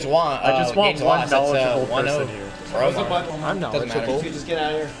like Gage won. I just want Gage one lost. That's, knowledgeable 1-0 person here. for Omar. I'm knowledgeable. Just get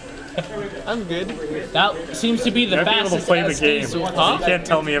out of here. I'm good. That seems to be the You have to be able to fastest play the SD game. so You far. can't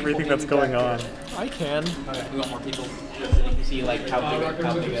tell me everything that's going on. I can. We want more people. See like how big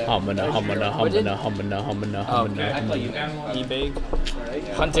Humana. I play you. E-Big.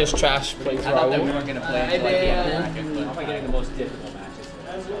 Hunter's trash plays I thought that we Raul. weren't gonna play until like the end of the bracket, but I'm getting the most difficult matches.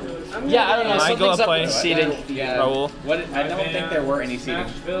 Yeah, I don't know. I Something's go up play. with seating. Yeah. Raul. I don't think there were any seeding.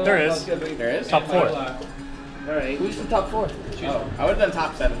 There is. There is? Top 4. Alright. Who's the top 4? Oh, I would have done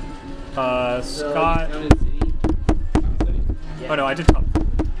top 7. Scott. Oh no, I did top 4.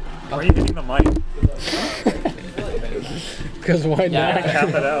 Why are you hitting the mic? Because why not? Cap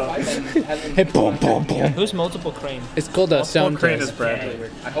it out. Hey, boom. Who's multiple crane? It's called a sound Crane test. is Bradley.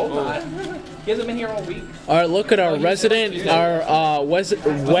 I hope not. He hasn't been here all week. All right, look at our resident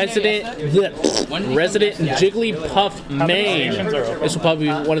Jigglypuff main. This will probably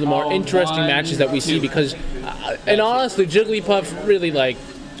be one of the more interesting matches that we see because, and honestly, Jigglypuff really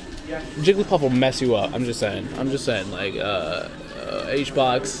Jigglypuff will mess you up. I'm just saying. Like,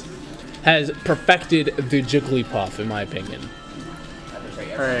 H-Box has perfected the Jigglypuff, in my opinion.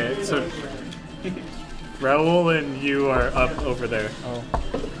 Alright, so Raul and you are up over there. Oh.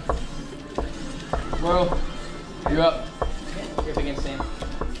 Bro, you're up. Here's against Sam. Are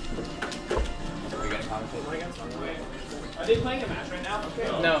you gonna commentate? Are they playing a match right now? Okay.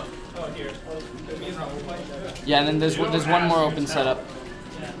 No. Oh, here. Yeah, and then there's one more open setup.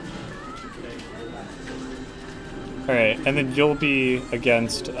 Alright, and then you'll be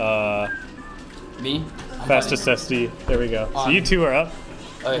against Me? Fastest SD. There we go. So you two are up.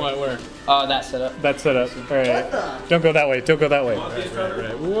 Where? That setup. That's set up. Alright. Don't go that way. Don't go that way.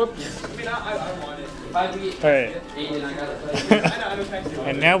 Whoops. Alright.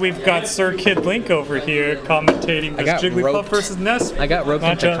 And now we've got Sir Kid Link over here commentating this got Jigglypuff roped. versus Ness. I got roped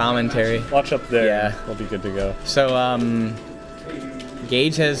into Matchup. commentary. Watch up there. Yeah. We'll be good to go. So,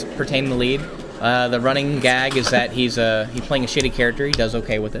 Gage has pertained the lead. The running gag is that he's playing a shitty character. He does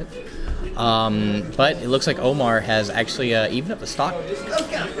okay with it. But it looks like Omar has actually evened up the stock.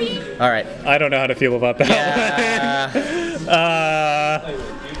 All right. I don't know how to feel about that.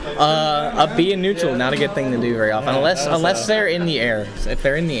 Up B and neutral, not a good thing to do very often, unless they're in the air. If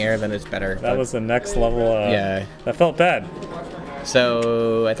they're in the air, then it's better. That was the next level. Yeah. That felt bad.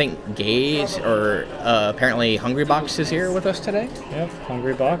 So I think Gage or apparently Hungry Box is here with us today. Yep,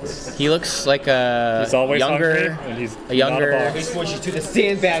 Hungry Box. He looks like he's always younger, hungry, and he's a younger, to the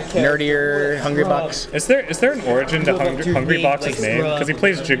sandbag nerdier Hungry Box. Is there an origin to Hungry Box's name? Because he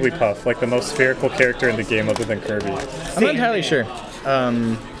plays Jigglypuff, like the most spherical character in the game other than Kirby. I'm not entirely sure.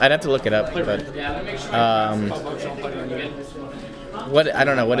 I'd have to look it up, but what I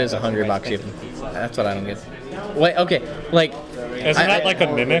don't know. What is a Hungry Box even? That's what I don't get. Wait, okay, like. Isn't that like a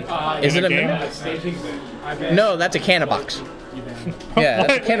mimic? Is it a game? mimic? No, that's a canna box. Yeah,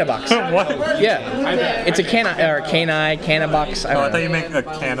 that's a canna box. What? Yeah, it's a canna box. I thought you meant a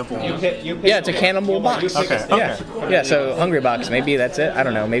cannibal. Yeah, it's a cannibal box. Okay. Yeah, so Hungry Box. Maybe that's it. I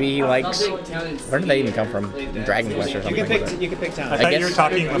don't know. Maybe he likes. Where did they even come from? Dragon Quest or something. You can pick town. I thought you were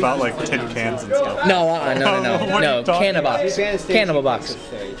talking about like tin cans and stuff. No. Canna box. Cannibal box.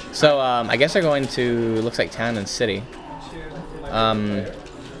 So I guess they're going to looks like town and city.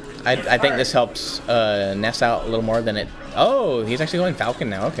 I think this helps Ness out a little more than it. Oh, he's actually going Falcon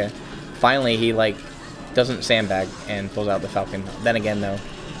now. Okay, finally he like doesn't sandbag and pulls out the Falcon. Then again, though,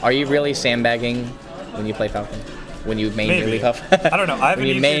 are you really sandbagging when you play Falcon? When you main Jigglypuff? I don't know. I haven't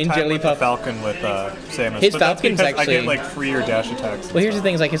used main time with the Falcon with Samus. His but Falcon's that's actually I get like freer dash attacks. Well, here's the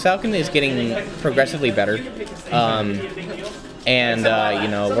thing: is like his Falcon is getting progressively better. And you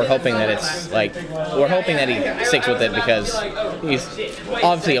know, we're hoping that he sticks with it because he's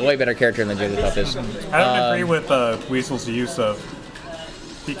obviously a way better character than Jigglypuff is. I don't agree with Weasel's use of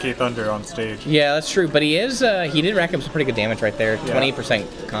PK Thunder on stage. Yeah, that's true, but he did rack up some pretty good damage right there,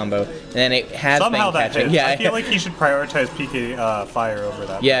 20% combo, and then it has somehow been that catching. hits. Yeah, I feel like he should prioritize PK Fire over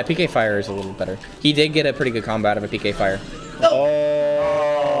that. Yeah, PK Fire is a little better. He did get a pretty good combo out of a PK Fire.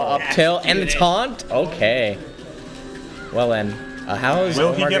 Oh, up tilt and the taunt. Okay. Well then, how is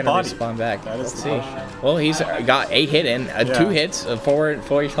Omar going to respond back? Let's see. Well, he's got 8 hit in, 2 hits, a forward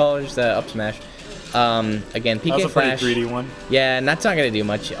 $40 up smash. Again, PK that was a Flash. pretty greedy one. Yeah, and that's not going to do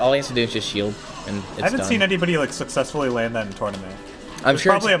much. All he has to do is just shield, and it's I haven't done. seen anybody like successfully land that in tournament. I'm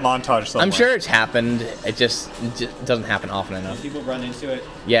sure probably a montage somewhere. I'm sure it's happened. It just doesn't happen often enough. People run into it.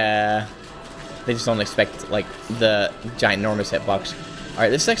 Yeah, they just don't expect like the giant enormous hitbox. All right,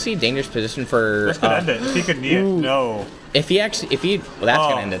 this is actually a dangerous position for. This could end it. If he could knee it, no. Well, that's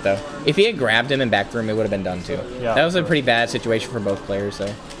gonna end it though. If he had grabbed him and back through him, it would have been done too. Yeah. That was a pretty bad situation for both players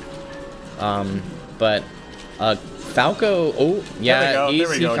though. But Falco, oh yeah,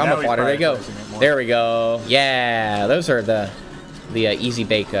 easy combo fodder. There we go. There we go. Yeah, those are the easy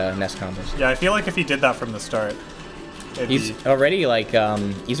bake Ness combos. Yeah, I feel like if he did that from the start, he's already like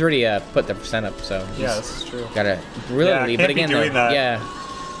he's already put the percent up. So yeah, this is true. Gotta really leave it again though. That. Yeah.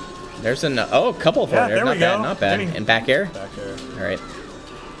 There's a couple for there. Not bad. And back air. Back air.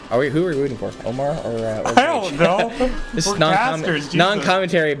 All right. Who are we rooting for? Omar or I don't know. This is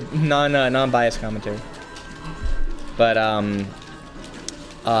non-commentary, non-biased commentary. But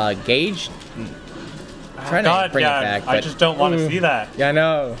Gage, trying to bring it back. I just don't want to see that. Yeah, I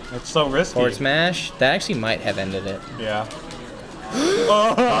know. It's so risky. Forward smash. That actually might have ended it. Yeah.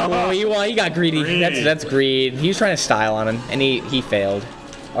 He got greedy. That's greed. He was trying to style on him, and he failed.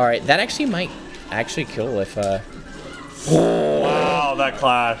 All right, that actually might kill if. Wow, that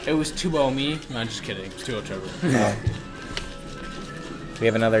clash. It was 2-0 me. No, just kidding. It's 2-0 Trevor. We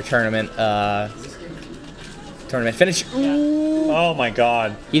have another tournament. Tournament finish. Ooh. Oh my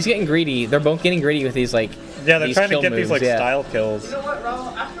God. He's getting greedy. They're both getting greedy with these like. Yeah, they're trying to get moves. these like style kills. You know what,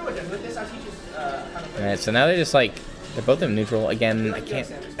 Raul? After we're done with this, I'll teach us All right, so now they're just like they're both in neutral again.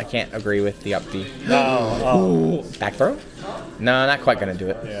 I can't agree with the up B. No. Back throw? No, not quite gonna do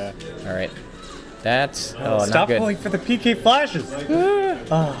it. Yeah. All right. That's not Stop good. going for the PK flashes.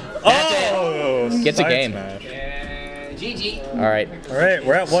 Gets a game. GG. All right. All right,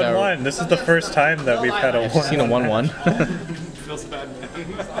 we're at 1-1. This is the first time that we've had a 1-1. Seen a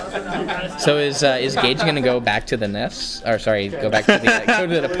 1-1. So is Gage gonna go back to the Ness? Or sorry, go back to the go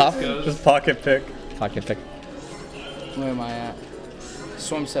to the Puff? Just pocket pick. Pocket pick. Where am I at?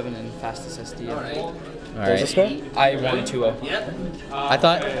 Swarm 7 and fastest SD. All right. I won 2-0. I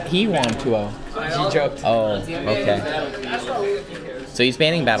thought he won 2-0. He joked. Oh, okay. So he's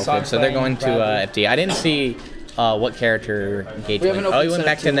banning Battlefield, so they're going to FD. I didn't see what character Gage went. Oh, he went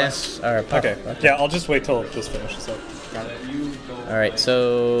back to Ness. Okay. Yeah, I'll just wait till this finishes up. All right,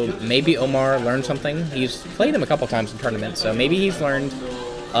 so maybe Omar learned something. He's played him a couple times in tournaments, so maybe he's learned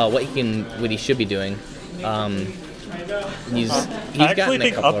what he should be doing. He's I actually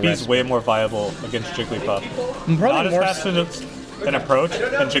think up B's way more viable against Jigglypuff. Not as fast as an approach,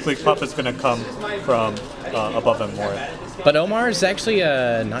 and Jigglypuff is going to come from above him more. But Omar is actually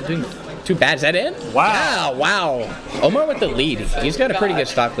not doing Too bad. Is that it? Wow. Yeah, wow. Omar with the lead. He's got a pretty good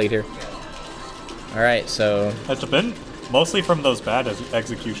stock lead here. All right, so. That's been mostly from those bad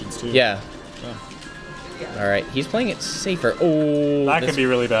executions too. Yeah. All right, he's playing it safer. Oh, that could be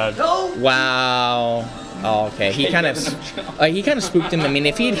really bad. Wow. Oh, okay. He kind of spooked him. I mean,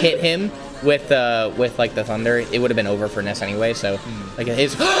 if he had hit him with like the thunder, it would have been over for Ness anyway. So, like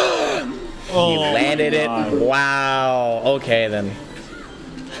his. He landed it. Wow. Okay then.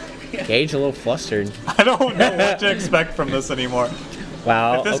 Gage a little flustered. I don't know what to expect from this anymore.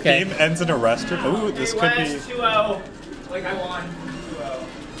 Wow. If this game ends in a restaurant, ooh, this could be. 2-0. Like I won.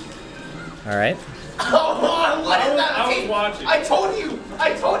 2-0. All right. Oh, what is that? I was watching. I told you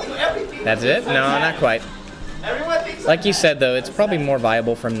everything. That's it? No, not quite. Everyone thinks like you said, though, it's probably more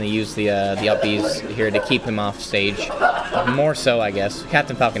viable for him to use the up Bs here to keep him off stage. More so, I guess.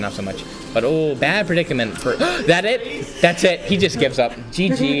 Captain Falcon, not so much. But, oh, bad predicament for... That it? That's it. He just gives up.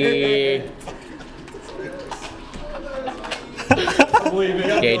 GG.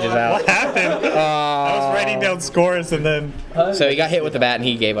 Gage is out. What happened? I was writing down scores and then... So he got hit with the bat and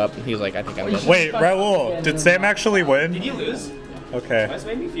he gave up. He was like, I think I'm done. Wait, Raul, did Sam actually win? Did you lose? Okay. This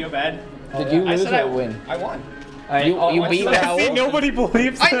made me feel bad. Did you lose or win? I won. You beat Raul? See, nobody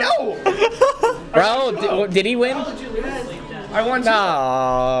believes him. I know! Raul, did he win? I won.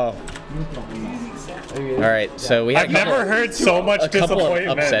 No. All right, so we have. I've never heard so much disappointment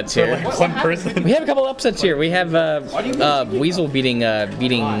of upsets here. For like one person. We have a couple of upsets here. We have Weasel beating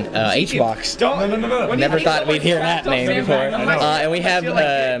H-Box. No. Never thought we'd hear that name before. And we have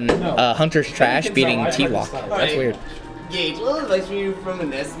Hunter's Trash beating T-Walk. That's weird. Gage, a little advice from you from the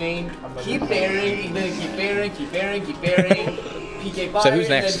Nest name. Keep bearing, keep bearing. PK Fire. So who's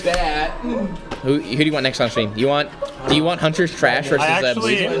next? Who do you want next on stream? Do you want Hunter's Trash versus I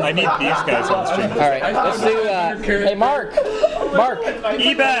Weasel? need these guys on stream. All right, let's do. Hey, Mark,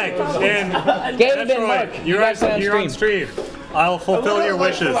 E-Bag and Gabe and Mark, you're on stream. I'll fulfill your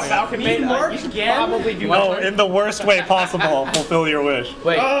wishes. No, in the worst way possible, I'll fulfill your wish.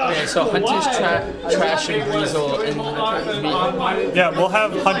 Wait, okay, so Hunter's Trash and Weasel and yeah, we'll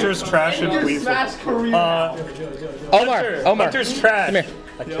have Hunter's Trash and Weasel. Omar. Hunter's Trash. Come here.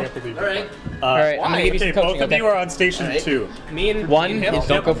 I can't believe it. All right, I'm gonna give you some coaching. Both of you are on station 2. One is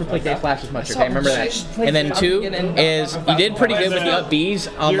don't go for play day flash as much. Okay, remember that. And then 2 is you did pretty good with the up Bs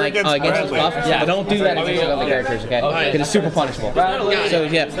on like against his buff. Yeah, but don't do that against other characters, okay? Because it's super punishable. So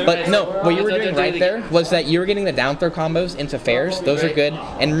yeah, but no, what you were doing right there was that you were getting the down throw combos into fairs. Those are good.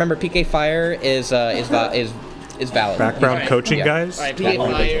 And remember, PK Fire is valid. Background coaching, guys. Alright, PK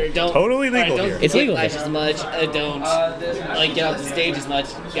Fire, don't... Totally legal here. It's legal flash as much, don't like get off the stage as much.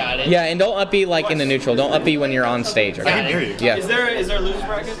 Got it. Yeah, and don't up B like in the neutral. Don't up B when you're on stage. Okay? I can hear you. Yeah. Is there a loser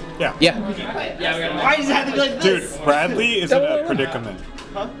bracket? Yeah. Yeah. Why does it have to be like this? Dude, Bradley is in a predicament.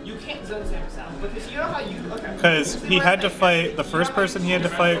 Huh? You can't zone Sam sound. Because you know how you... Okay. Because he had to fight, the first person he had to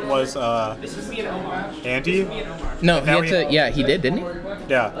fight was Andy. No, he had to, yeah, he did, didn't he?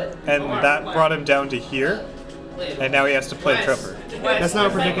 Yeah, and that brought him down to here, and now he has to play Tripper. That's not a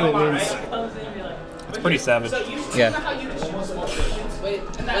predicament means. It's pretty savage. Yeah.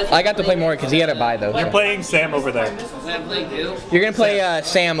 I got to play more because he had a bye though. You're playing Sam over there. You're gonna play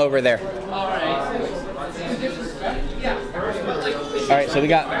Sam over there. Alright, so we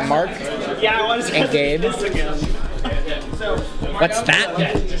got Mark and Gabe. What's that?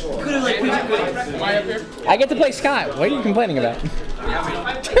 I get to play Scott. What are you complaining about? You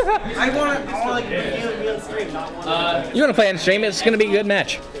want to play on stream? It's going to be a good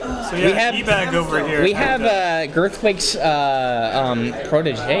match. So we have E-Bag over here. We have Girthquake's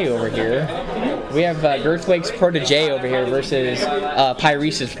protege over here. We have Girthquake's protege over here versus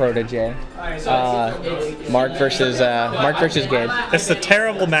Pyrese's protege. Mark versus Gabe. It's a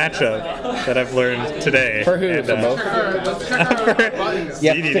terrible matchup that I've learned today. For who? And, for both?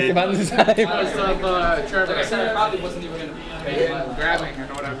 Yeah, click the button this time.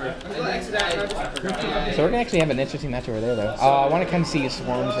 So we're gonna actually have an interesting match over there, though. I want to kind of see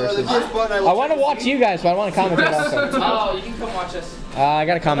Swarms versus. I want to watch you guys, but I want to commentate also. Oh, you can come watch us. I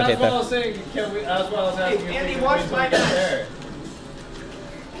gotta commentate though. Andy, watch my match.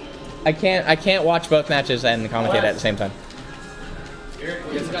 I can't watch both matches and commentate at the same time.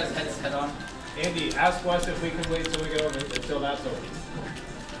 This guy's headset on. Andy, ask Wes if we can wait until we go until that's over.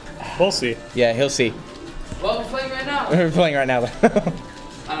 We'll see. Yeah, he'll see. Well, we're playing right now. We're playing right now. I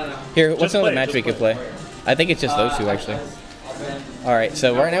don't know. Here, what's another match we could play? I think it's just those two actually. All right,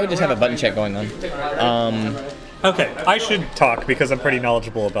 so right now we just have a button check going on. Okay, I should talk because I'm pretty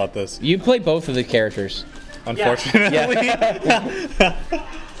knowledgeable about this. You play both of the characters. Unfortunately. Yeah.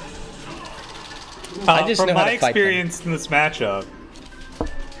 I just from know how my to fight experience in this matchup,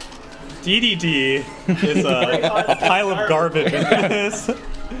 DDD is a pile of garbage in this.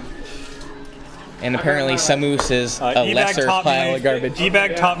 And apparently Samus is a lesser pile of garbage.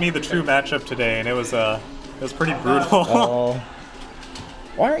 E-Bag taught me the true matchup today, and it was pretty brutal. Oh.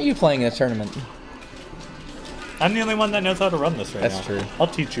 Why aren't you playing in a tournament? I'm the only one that knows how to run this right now. That's true. I'll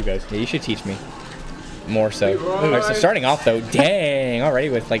teach you guys. Yeah, you should teach me. More so. Alright, so starting off though, dang, already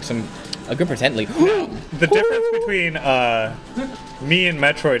with like a good percent lead. The difference between me and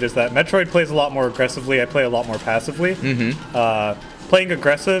Metroid is that Metroid plays a lot more aggressively, I play a lot more passively. Playing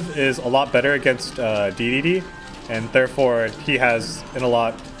aggressive is a lot better against DDD, and therefore he has a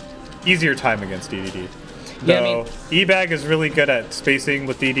lot easier time against DDD. Yeah, Though E-Bag is really good at spacing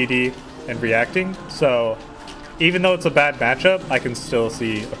with DDD and reacting, so even though it's a bad matchup, I can still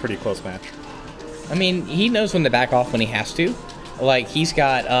see a pretty close match. I mean, he knows when to back off when he has to. Like he's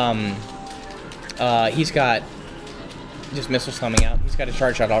got just missiles coming out. He's got a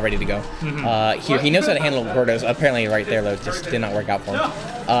charge shot all ready to go. Here, he knows how to handle Gordos. Apparently, right there, though, just did not work out for him.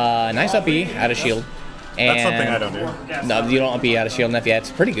 Nice up B out of shield. And that's something I don't do. No, you don't be out of shield enough yet.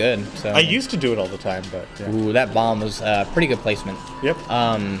 It's pretty good. So. I used to do it all the time, but yeah. Ooh, that bomb was pretty good placement. Yep.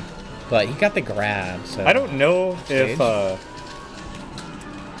 But he got the grab. So. I don't know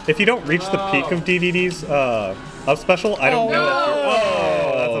if you don't reach the peak of DDD's up special. I don't know.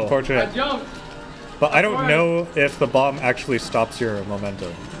 Oh, that's unfortunate. But I don't know if the bomb actually stops your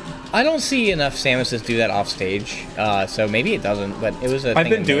momentum. I don't see enough Samuses do that off stage, so maybe it doesn't. But it was a. I've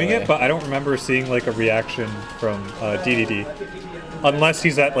been doing it, but I don't remember seeing like a reaction from DDD, unless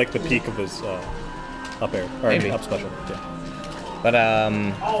he's at like the peak of his up air or maybe. Up special. Yeah. But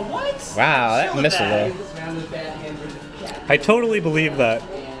wow, that missile though. I totally believe that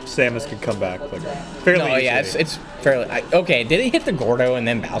Samus can come back like fairly easily. Yeah, it's fairly okay. Did it hit the Gordo and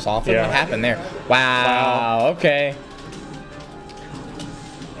then bounce off? Yeah. What happened there? Wow. Okay.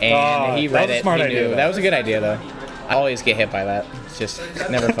 And he read it. Smart he knew. idea, That was a good idea though. I always get hit by that. It's just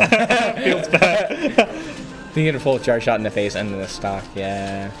never fun. Feels bad. You get a full charge shot in the face and then the stock.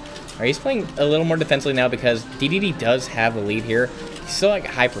 Yeah. Alright, he's playing a little more defensively now because DDD does have the lead here. He's still like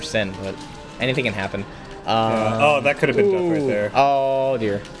high percent, but anything can happen. Oh, that could have been death right there. Oh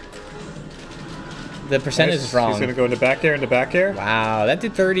dear. The percentage is wrong. He's gonna go into back air, Wow, that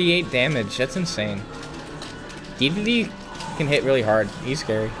did 38 damage. That's insane. DDD can hit really hard. He's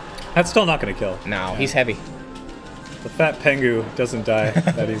scary. That's still not gonna kill. No, he's heavy. The fat Pengu doesn't die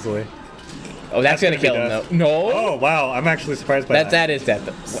that easily. Oh, that's gonna kill him though. No. Oh wow, I'm actually surprised by that. That is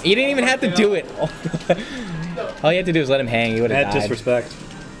death. He didn't even have to do it. All you had to do was let him hang. He would have died. Disrespect.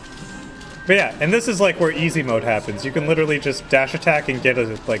 But yeah, and this is like where easy mode happens. You can literally just dash attack and get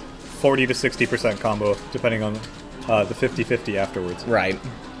a like 40 to 60% combo, depending on the 50-50 afterwards. Right.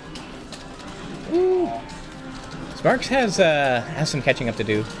 Sparks has some catching up to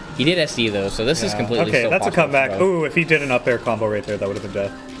do. He did SD though, so this is completely okay. Still That's a comeback. Bro. Ooh, if he did an up air combo right there, that would have been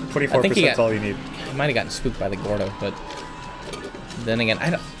death. 24% is all you need. He might have gotten spooked by the Gordo, but then again,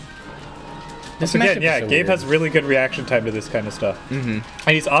 I don't. This again, yeah, so Gabe has really good reaction time to this kind of stuff. And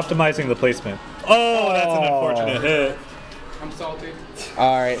he's optimizing the placement. Oh, that's an unfortunate hit. I'm salty.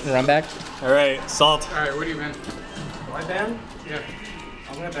 Alright, run back. Alright, Salt. Alright, what do you ban? Do I ban? Yeah.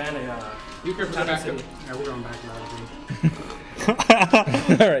 I'm gonna ban a. You can go back. Yeah, we're going back now.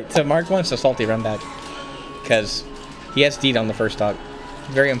 Alright, so Mark wants a salty run back. Because he has D'd on the first stock.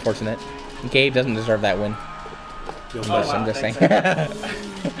 Very unfortunate. Gabe doesn't deserve that win. I'm just saying.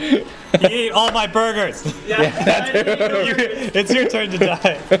 He ate all my burgers! Yeah, that too. It's your turn to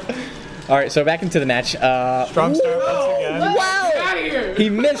die. Alright, so back into the match. Strong start once again. Wow! He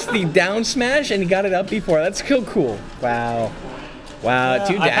missed the down smash and he got it up before. That's still cool. Wow. Wow,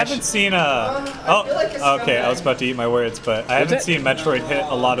 two dash. I haven't seen okay, I was about to eat my words, but I haven't seen Metroid hit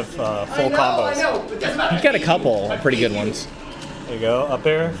a lot of full combos. He's got a couple pretty good ones. There you go, up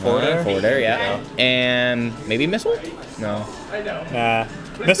air, forward air. Forward air, yeah. And maybe missile? No. Nah.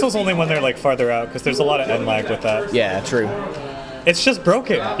 Missile's only when they're like farther out, because there's a lot of end lag with that. Yeah, true. It's just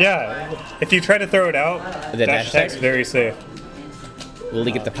broken, yeah. If you try to throw it out, the dash attack's very safe. Will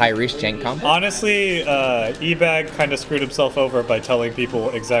he get the Pyrese jank combo? Honestly, E-Bag kind of screwed himself over by telling people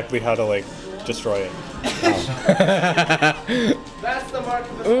exactly how to like destroy it. That's the mark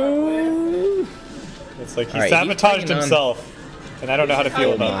of the Ooh. It's like he sabotaged himself, and I don't know how to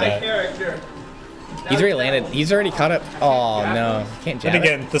feel about that. He's already landed. He's already caught up. Oh no, can't jab. And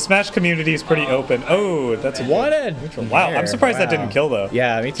again, the Smash community is pretty open. Oh, that's a what a neutral. Wow, I'm surprised that didn't kill though.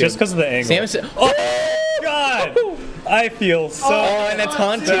 Yeah, me too. Just because of the angle. Samus. Oh God! I feel so. Oh, and it's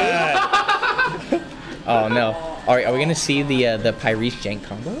taunt too. Oh no. All right, are we gonna see the Pyrese jank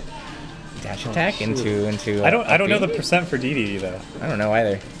combo? Dash attack into. I don't know the percent for DDD though. I don't know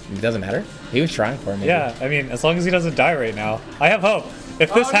either. It doesn't matter. He was trying for me. Yeah, I mean, as long as he doesn't die right now, I have hope.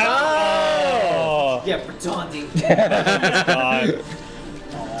 If this happens, Yeah, for taunting.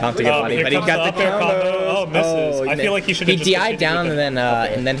 Taunting body, but he got the combo. Oh, misses. I feel like he should. He DI'd down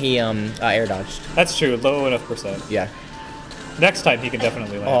and then he air dodged. That's true. Low enough percent. Yeah. Next time he can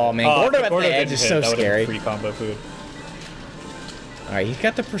definitely land. Oh man, Gordo at the edge is so scary. Free combo food. All right, he's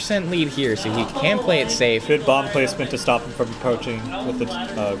got the percent lead here, so he can play it safe. Good bomb placement to stop him from approaching with the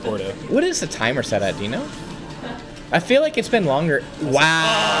Gordo. What is the timer set at? Do you know? I feel like it's been longer. Wow.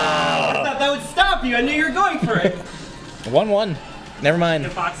 I thought that would stop you. I knew you were going for it. 1-1. Never mind.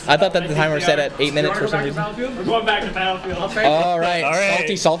 I thought that the timer was set at 8 minutes for some reason. We're going back to Battlefield. All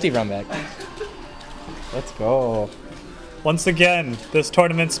right. Salty run back. Let's go. Once again, this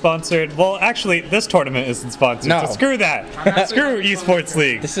tournament sponsored. Well, actually, this tournament isn't sponsored. No. So screw that. Screw Esports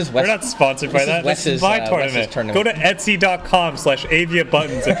League. This is We're not sponsored by that. This is my tournament. Go to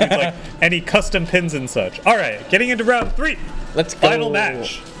Etsy.com/AviaButtons if you'd like any custom pins and such. All right, getting into round 3. Let's go. Final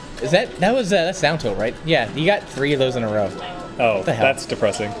match. Is that's down tilt, right? Yeah, you got 3 of those in a row. Oh, that's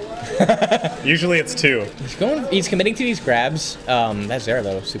depressing. Usually it's 2. He's committing to these grabs. That Zera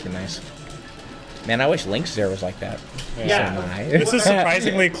though, super nice. Man, I wish Link's Zera was like that. Yeah. So nice. This is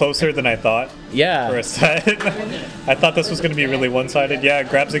surprisingly closer than I thought. Yeah. For a set. I thought this was going to be really one-sided. Yeah,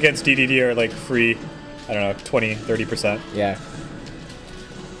 grabs against DDD are like free, I don't know, 20, 30%. Yeah.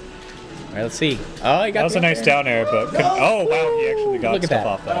 All right, let's see. Oh, he got that was a nice down air, but oh wow, he actually got stuff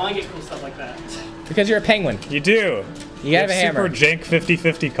off that. I want to get cool stuff like that. Because you're a penguin. You do. You have a hammer. Super jank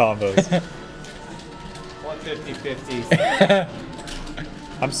 50-50 combos. 150-50.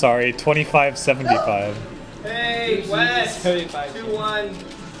 I'm sorry, 25-75. Hey, Wes! 2-1.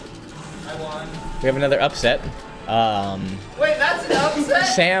 I won. We have another upset. Wait, that's an upset?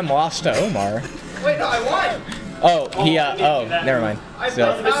 Sam lost to Omar. Wait, no, I won! Oh, never mind. I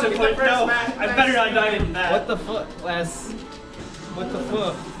better not die than that. What the fuck, Wes? What the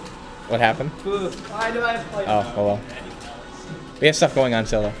fuck? What happened? Why do I play? Oh, well. We have stuff going on,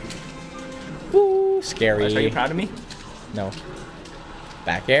 Solo. Ooh, scary. Are you proud of me? No.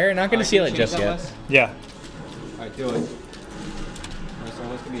 Back air, not gonna seal it just yet. Yeah. Alright, do it. It's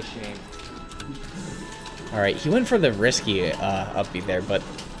almost gonna be a shame. Alright, he went for the risky up B there, but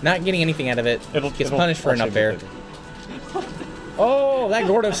not getting anything out of it. Gets punished for an up air. Oh, that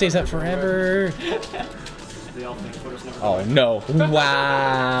Gordo stays up forever. Oh no!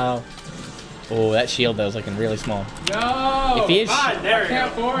 Wow. Oh, that shield though is looking really small. No! If he is, God, there I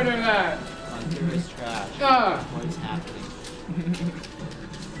can't forward him that. Hunter is trash. What is happening?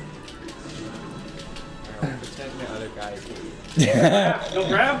 Protect my other guys. No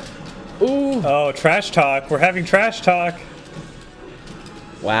grab? Ooh. Oh, trash talk. We're having trash talk.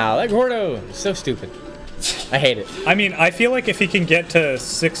 Wow, that Gordo is so stupid. I hate it. I mean, I feel like if he can get to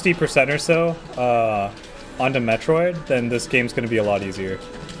 60% or so onto Metroid, then this game's going to be a lot easier.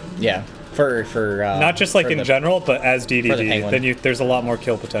 Yeah, for not just like in general, but as DDD, then there's a lot more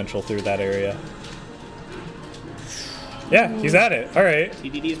kill potential through that area. Yeah, he's at it. All right.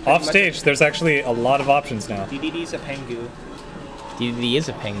 Off stage, there's actually a lot of options now. DDD's a Pengu. DDD is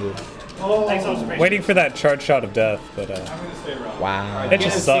a Pengu. Oh. Waiting for that charge shot of death, but wow, it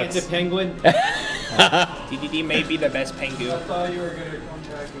just sucks. It's a penguin. DDD may be the best Pengu. I thought you were gonna come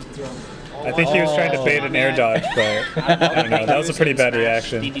back and jump. I think he was trying to bait an air dodge, but I don't know. That was a pretty bad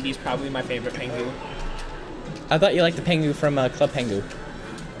reaction. DDD's probably my favorite Pengu. I thought you liked the Pengu from Club Pengu.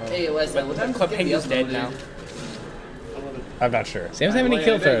 Hey, Wesley, Club Pengu's dead now. I'm not sure. Sam's having any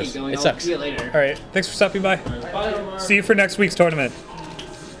kill throws. It sucks. See you later. All right, thanks for stopping by. See you for next week's tournament.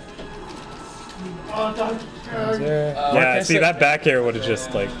 Yeah, see, that back air would have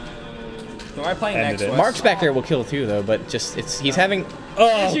just like. Who am I playing next? Mark's back air will kill too, though, but just he's having.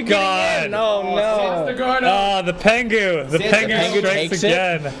 Oh God! Oh no! Oh, the Pengu! The Pengu strikes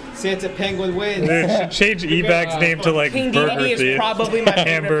again. Santa Penguin wins. They should change E-Bag's name to like Burger Thief. is probably my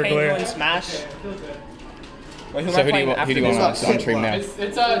favorite Hamburglar. Pengu in Smash. Wait, So who do you want on stream now?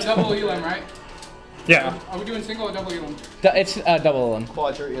 It's a double elim, right? Yeah. Are we doing single or double elim? It's double elim.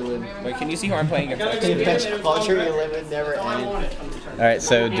 Quadra elim. Wait, can you see who I'm playing against? Quadra elim never ended. All right,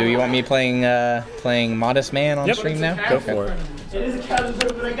 so do you want me playing Modest Man on stream now? Go for it. It is a casual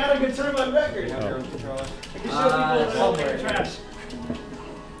tournament, but I got a good term on record. I can show people they're trash.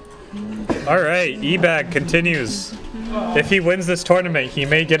 All right, E-Bag continues. If he wins this tournament, he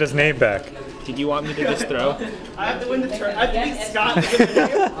may get his name back. Did you want me to just throw? I have to win the turn. I have to beat Scott to win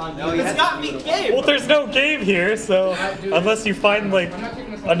the game. Scott beat Gabe. Well, there's no Gabe here, so unless you find like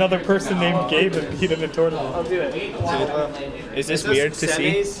another person named Gabe and beat him in a tournament. I'll do it. Is this weird to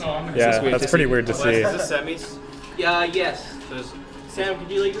see? Yeah, that's pretty weird to see. Is this semis? Yes. Sam,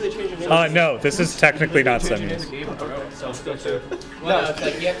 could you legally change your name? No, this is technically not semis. No, it's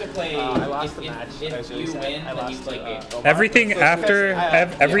like you have to play. If you win, then you play game. Everything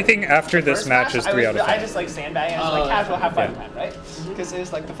after this match is 3 out of 5. I just like sandbag and it's like casual have fun time, right? Because it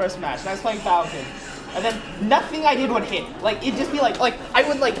was like the first match and I was playing Falcon. And then nothing I did would hit. Like it'd just be like I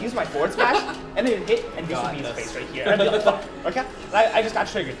would like use my forward smash and then it'd hit and this would be his face right here. And I'd be like, fuck. Okay? And I just got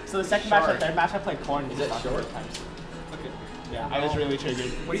triggered. So the second match, the third match I played corn. Is it short times? Yeah, I was really triggered.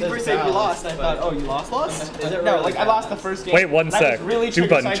 When you first said you lost, I thought, oh, you lost? No, like I lost the first game. Wait 1 sec. Really Do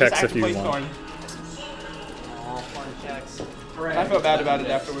button checks if you want. I felt bad about it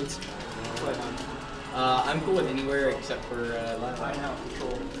afterwards. I'm cool with anywhere except for last.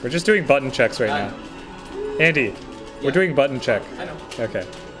 We're just doing button checks right now. Andy, we're doing button check. I know. Okay.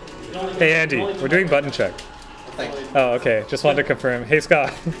 Hey Andy, we're doing button check. Thanks. Oh, okay. Just wanted to confirm. Hey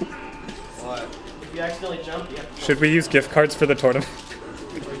Scott. What? If you accidentally jump, you have to Should we use gift cards for the tournament?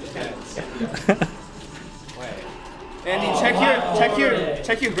 Andy,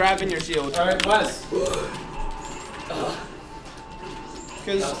 check your grab and your shield. All right, Wes.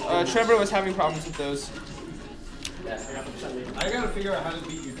 Because Trevor was having problems with those. I gotta figure out how to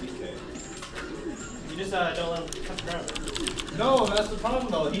beat you, DK. You just don't let him cut the ground. No, that's the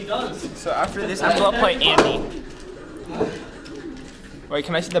problem though. He does. So after this, I'm gonna play Andy. Wait,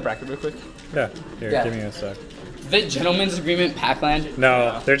 can I see the bracket real quick? Yeah. Here, give me a sec. The gentleman's agreement Pac-Land?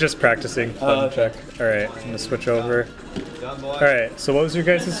 No, they're just practicing button check. All right, I'm gonna switch over. All right. So what was your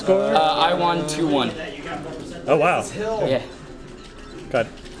guys' score? I won 2-1. Oh wow. Yeah. God.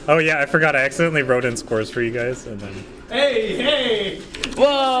 Oh yeah, I forgot. I accidentally wrote in scores for you guys, and then. Hey!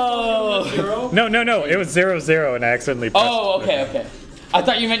 Whoa! No. It was 0-0, and I accidentally pressed. Oh, okay. I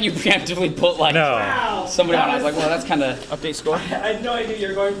thought you meant you preemptively put like somebody on. I was like, well, that's kind of update score. I had no idea you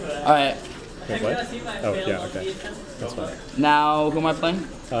were going for that. All right. Wait, what? Oh yeah, okay. That's fine. Now, who am I playing?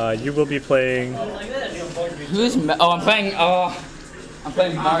 You will be playing. Who's? I'm playing. I'm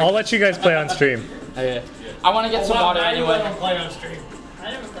playing Mario. I'll let you guys play on stream. Okay. I want to get some water anyway. Play on stream.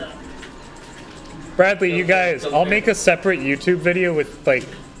 Bradley, you guys, I'll make a separate YouTube video with like,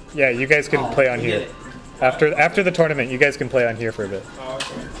 yeah, you guys can play on here. After the tournament, you guys can play on here for a bit. Oh,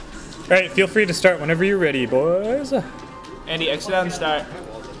 okay. All right, feel free to start whenever you're ready, boys. Andy, exit out and start.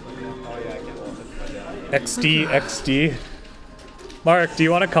 XD. Mark, do you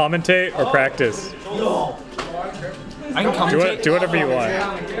want to commentate or practice? No. I can commentate. Do whatever you want.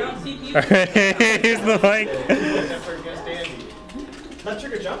 All right, here's the mic. Let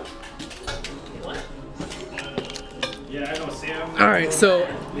trigger jump. Yeah, I know, Sam. All right, so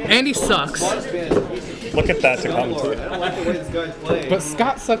Andy sucks, Look at that to commentate. I don't like the way this guy's playing. but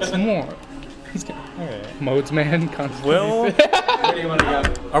Scott sucks more. He's got modes, man. Will,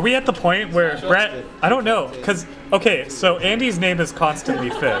 are we at the point where Brett? I don't know, cause okay, so Andy's name is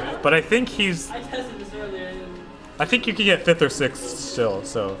constantly 5th, but I think he's. I think you can get 5th or 6th still.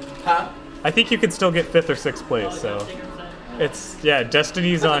 So. Huh? I think you can still get 5th or 6th place. So. It's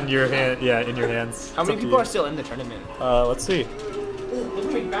destiny's on your hand. Yeah, in your hands. How many people are still in the tournament? Let's see.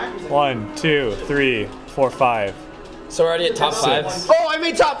 1, 2, 3, 4, 5. So we're already at top 5. Oh, I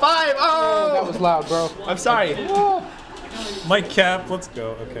made top 5! Oh! That was loud, bro. I'm sorry. Mike Cap, let's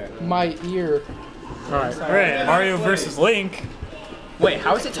go. Okay. My ear. All right, Mario versus Link. Wait,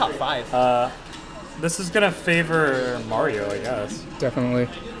 how is it top 5? This is gonna favor Mario, I guess. Definitely.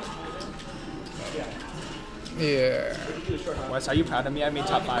 Yeah. Wes, are you proud of me? I made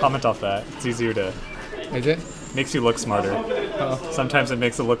top 5. Comment off that. It's easier to. Is it? Makes you look smarter. Oh. Sometimes it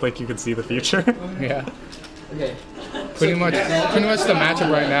makes it look like you can see the future. Yeah. Okay. Pretty much the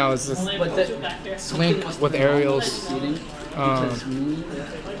matchup right now is just Link with aerials,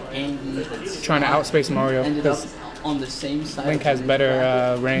 trying to outspace Mario because on the same side. Link has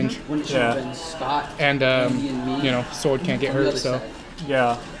better range. Yeah. And Sword can't get hurt, so.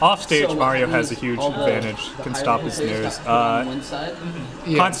 Yeah, off stage Mario has a huge advantage. Can stop his snares.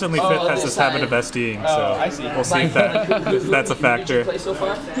 Constantly 5th has this habit of SDing, so I see. We'll see if that's a factor.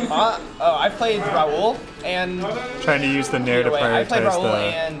 I played Raul and trying to use the Nair to prioritize I played Raul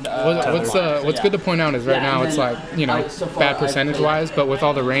and what's good to point out is right now it's like bad percentage wise, but with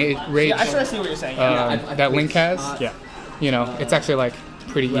all the rage I sort of see what you're saying. that Link has, it's actually like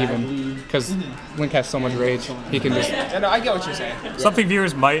pretty even because Link has so much rage. He can just. No, I get what you're saying. Something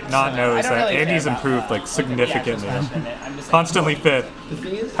viewers might not know is that Andy's improved like significantly. Constantly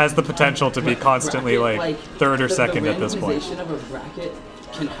 5th has the potential to be constantly like 3rd or 2nd at this point.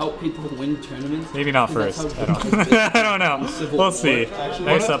 Can help people win tournaments. Maybe not first. I don't. I don't know. We'll see.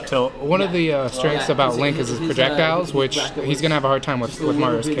 Nice up tilt. One of the strengths about Link is his projectiles, which he's gonna have a hard time with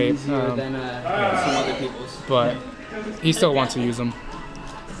Mario's cape. But he still wants to use them.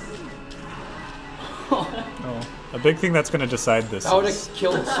 A big thing that's going to decide this is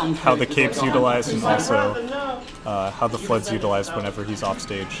how the cape's utilized and also how the flood's utilized whenever he's off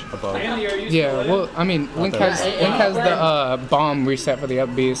stage above. Yeah, well, I mean, Link has the bomb reset for the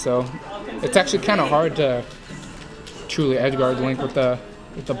up B, so it's actually kind of hard to truly edgeguard Link with the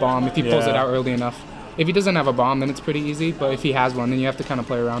bomb if he pulls it out early enough. If he doesn't have a bomb, then it's pretty easy, but if he has one, then you have to kind of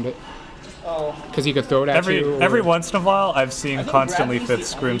play around it. Because he could throw it at you. Every once in a while, I've seen Constantly 5th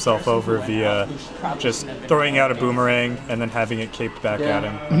screw himself over via just throwing out a boomerang and then having it caped back at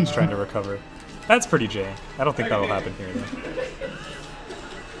him when he's trying to recover. That's pretty jank. I don't think that'll happen here, though.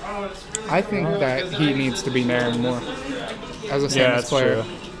 I think that he needs to be Nairn more as a Samus player.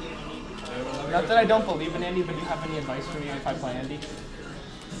 True. Not that I don't believe in Andy, but do you have any advice for me if I play Andy?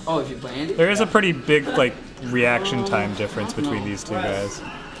 Oh, if you play Andy? There is a pretty big like reaction time difference between these two guys.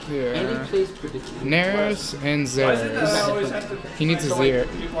 Yeah. Nair's and Zero's. He needs a Zero.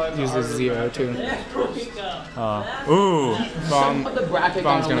 Use a Zero too. Ooh.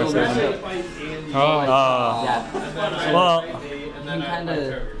 Bomb's gonna save him. Well,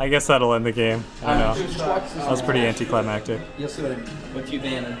 I guess that'll end the game. I don't know. That was pretty anticlimactic. You'll see what I mean. What you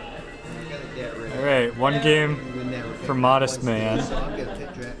banning? Alright, 1 game for Modest Man.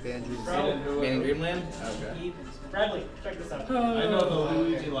 Banning Dreamland? Okay. Bradley, check this out.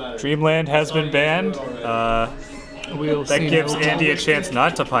 Dreamland has been banned. That gives Andy a chance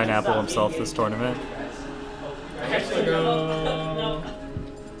not to pineapple himself this tournament.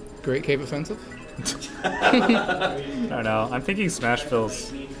 Great cave offensive. I don't know. I'm thinking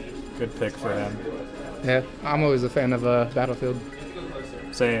Smashville's good pick for him. Yeah, I'm always a fan of Battlefield.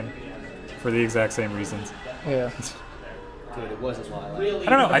 Same. For the exact same reasons. Yeah. Dude, it wasn't Lilac. I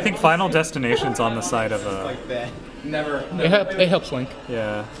don't know. I think Final Destination's on the side of It helps Link.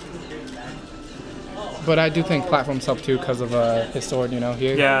 Yeah. But I do think platforms help too because of his sword, you know.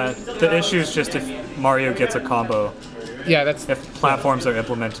 Yeah, the issue is just if Mario gets a combo. Yeah, that's... If platforms are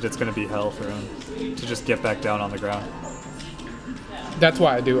implemented, it's going to be hell for him to just get back down on the ground. That's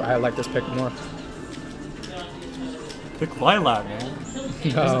why I like this pick more. Pick Lilac, man.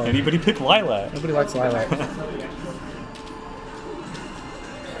 No. Anybody pick Lilac? Nobody likes Lilac.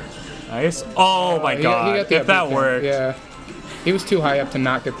 Nice. Oh my god, if that worked. Yeah. He was too high up to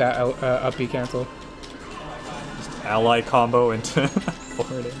not get that up B cancel. Just ally combo into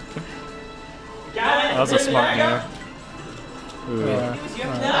forwarding. That was a smart move. Yeah.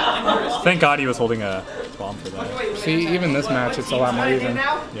 Thank god he was holding a bomb for that. See, even this match, it's a lot more even.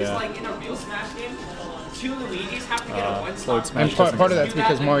 Yeah. Slowed smash. And part of that's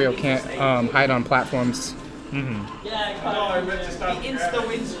because Mario can't hide on platforms. Mm-hmm. Yeah.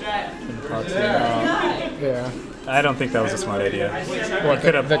 I don't think that was a smart idea. What, he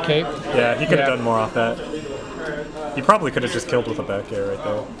could have the cape? Yeah, he could have done more off that. He probably could have just killed with a back air right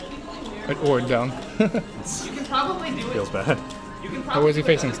there. Or down. Feels bad. Or was he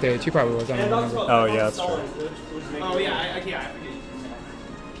facing stage? He probably was. I don't remember. Oh yeah, that's true. Oh yeah, I can't.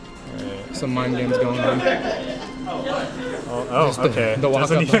 Right. Some mind games going on. Oh, okay. The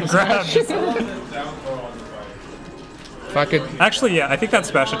doesn't even grab. If I could... Actually, yeah, I think that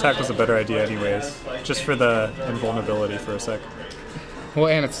smash attack was a better idea anyways. Just for the invulnerability for a sec. Well,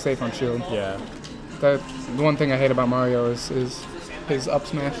 and it's safe on shield. Yeah. The one thing I hate about Mario is his up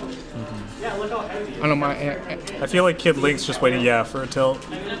smash. Yeah, look how heavy. I don't mind. I feel like Kid Link's just waiting, yeah, for a tilt.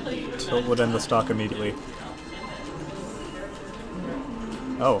 Tilt would end the stock immediately.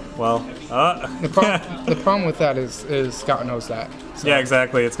 Oh, well. The problem with that is Scott knows that. So. Yeah,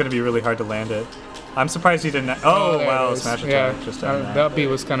 exactly. It's going to be really hard to land it. I'm surprised he didn't... Oh, wow, smash attack. Yeah, just that B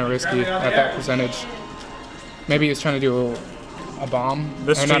was kind of risky at that percentage. Maybe he was trying to do a bomb.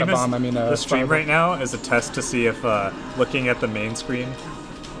 The stream, the stream right now is a test to see if looking at the main screen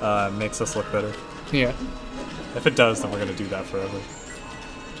makes us look better. Yeah. If it does, then we're going to do that forever.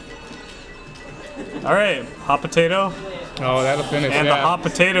 Alright, hot potato. Oh, that'll finish. And the hot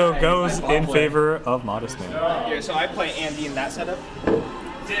potato goes in favor of Modest Man. Yeah, so I play Andy in that setup.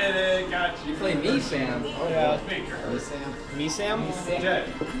 Did it, got you. You play me, Sam. Oh, yeah. Me, Sam?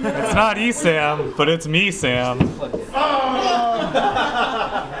 It's not E-Sam, but it's me, Sam. Yeah,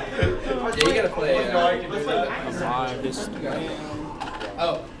 you gotta play.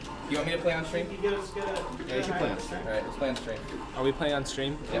 Oh, you want me to play on stream? Yeah, you can play on stream. Alright, let's play on stream. Are we playing on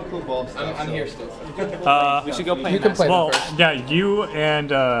stream? Yeah, Cool ball. I'm here still. We should go play. You can play Well, them first. yeah, you and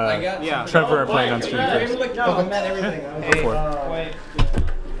Trevor are playing on stream first. I meant everything. Go for it.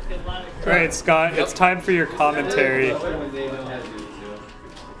 Alright, Scott, it's time for your commentary.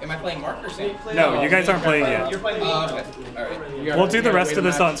 Am I playing Mark or Sam? No, you guys aren't playing yet. Okay. Alright. We'll do the rest of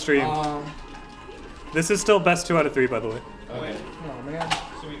this on stream. This is still best 2 out of 3, by the way. Okay. Oh man.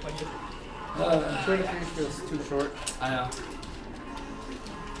 2 out of 3 feels too short. I know.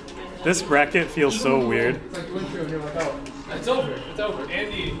 This bracket feels so weird. It's like going through and you're like, oh. It's over. It's over.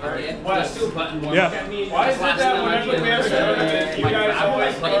 Andy, West. Button one. Yeah. Why is it that whenever we have tournament, you guys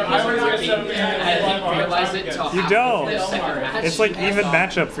always, I always get 7 I didn't realize it till You after don't. the second match. It's like even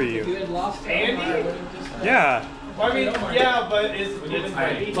matchup for you. Andy? Yeah. I mean, yeah, but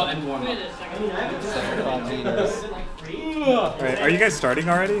it's Button one. Alright, are you guys starting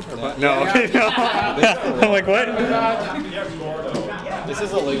already? Or no, okay, no. I'm like, what? This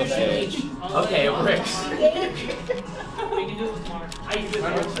is a legal stage. Okay, it works.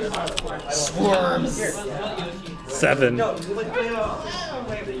 Swarms. 7.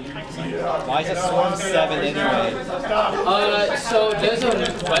 Why is it Swarm 7 anyway? So there's a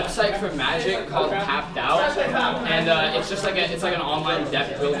website for Magic called Tapped Out, and it's just like it's like an online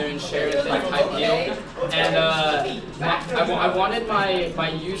deck builder and share thing type deal. And I wanted my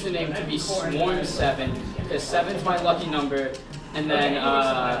username to be Swarm7 because 7's my lucky number, and then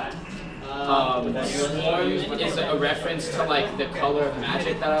Swarm is a reference to like the color of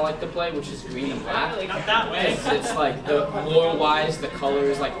Magic that I like to play, which is green and black. It's like the lore-wise, the color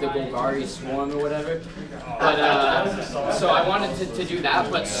is like the Golgari Swarm or whatever. But so I wanted to do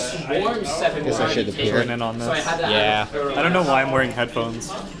that, but Swarm 7 was already taken, in on this. so I had to Yeah. add a I don't know why I'm wearing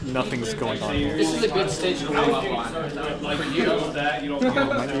headphones. Nothing's going on here. This is a good stage to warm up on. For you.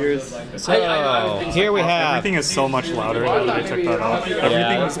 My ears. So Here we have. Everything is so much louder now that I took that off.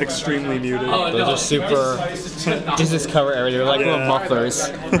 Everything is extremely muted. Those are super. Just cover area. They're like little mufflers.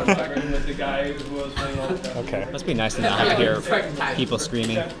 Okay. Must be nice to not have to hear people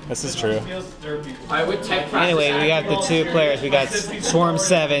screaming. This is true. I would tech Anyway, we got the 2 players. We got Swarm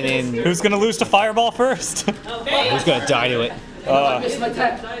 7 and Who's gonna lose to Fireball first? who's gonna die to it? miss my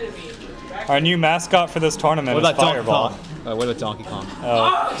tech. Our new mascot for this tournament What is about Donkey Fireball. Kong? What about Donkey Kong?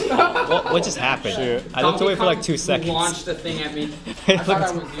 What just happened? Shoot. I looked away for like 2 seconds. Launched the thing at me. I I thought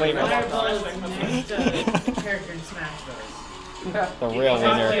I was The real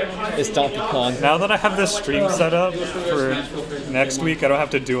winner is Donkey Kong. Now that I have this stream set up for next week, I don't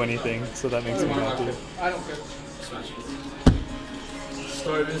have to do anything, so that makes me happy.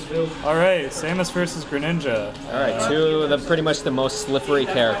 Alright, Samus versus Greninja. Alright, 2 of the pretty much the most slippery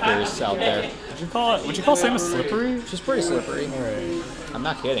characters out there. Would you call Samus slippery? She's pretty slippery. Alright. I'm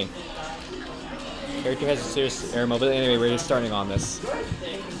not kidding. Character has a serious air mobility. Anyway, we're just starting on this.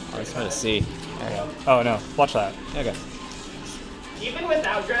 I just want to see. Oh no, watch that. Okay. Even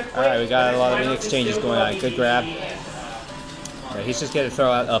without Drift. Alright, we got a lot of exchanges going on. Good grab. Alright, he's just gonna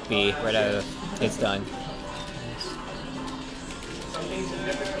throw out up B right out of the. It's done.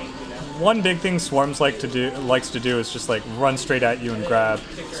 One big thing Swarms likes to do is just like run straight at you and grab.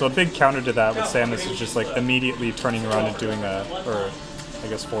 So a big counter to that with Samus is just like immediately turning around and doing I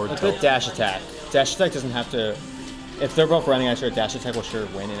guess forward A tilt. good dash attack. Dash attack doesn't have to. If they're both running, I'm sure dash attack will sure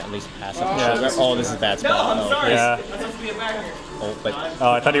win and at least pass up the shoulder. Oh, this is a bad spot. Yeah. Oh, but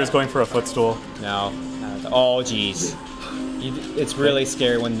I thought he was going for a footstool. no. Oh, jeez. It's really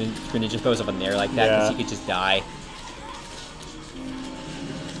scary when the Greninja throws up in the air like that because Yeah. he could just die.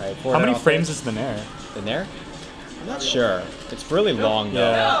 Right, How many frames is the Nair? The Nair? I'm not sure. It's really long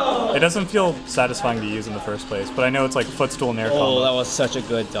though. Yeah. It doesn't feel satisfying to use in the first place, but I know it's like footstool Nair combo. Oh, that was such a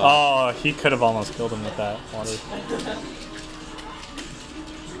good dodge. Oh, he could have almost killed him with that water.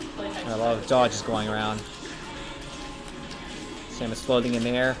 A lot of dodges going around. Samus floating in the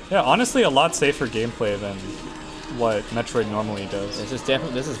air. Yeah, honestly, a lot safer gameplay than what Metroid normally does.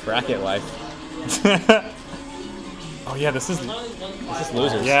 This is bracket life. Oh yeah, this is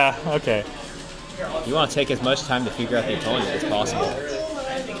losers. Yeah, okay. You want to take as much time to figure out the opponent as possible.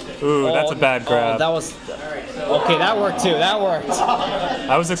 Ooh, that's a bad grab. Oh, that was okay. That worked too. That worked.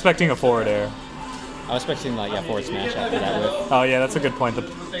 I was expecting a forward air. I was expecting like forward smash after that whip. Oh yeah, that's a good point. The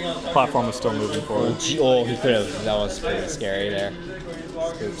platform was still moving forward. Oh, he could have. That was pretty scary there.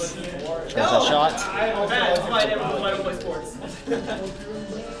 Oops. There's a shot.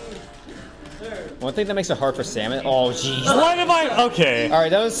 One thing that makes it hard for Samus. Oh, jeez. What am I? Okay. All right,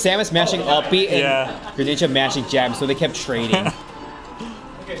 that was Samus mashing up B and Yeah. Greninja mashing jab, so they kept trading.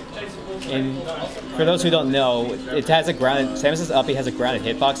 And for those who don't know, it has a grounded. Samus's uppy has a grounded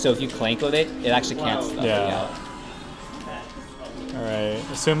hitbox, so if you clank with it, it actually cancels the uppy out. All right.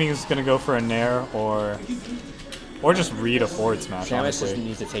 Assuming he's gonna go for a nair or just read a forward smash. Samus honestly. just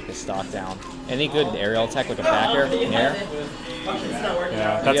needs to take the stock down. Any good aerial attack like a back air, nair?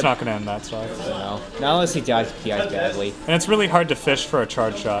 Yeah, that's not gonna end that stock. No. Not unless he dies badly. And it's really hard to fish for a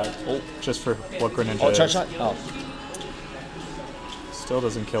charge shot, just for what Greninja is. Charge shot? Oh. Still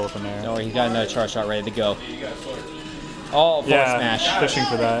doesn't kill with an air. No, he's got another charge shot ready to go. Oh, forward smash. Fishing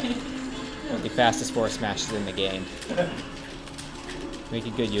for that. One of the fastest forward smashes in the game.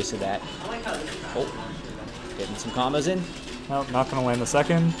 Making good use of that. Oh, getting some combos in. Nope, not gonna land the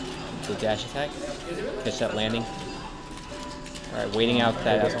second. Good dash attack. Catch that landing. Alright, waiting out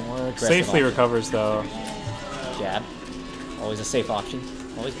that doesn't work. Safely recovers though. Jab. Always a safe option.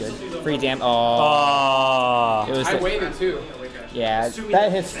 Always good. Free dam. Oh. It was I waited too. Yeah,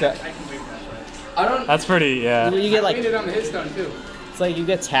 that hits the. I don't. That's pretty. Yeah. You get like. I waited on the hit stun too. It's like you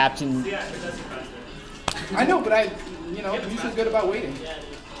get tapped and. I know, but you know, you should good about waiting.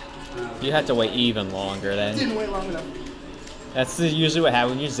 You have to wait even longer then. Didn't wait long enough. That's usually what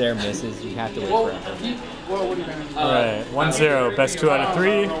happens when your Zero misses. You have to wait forever. Well, what are you gonna do? Alright, 1-0. Best 2 out of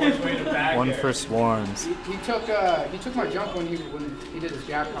 3. One for Swarms. He took my jump when he did his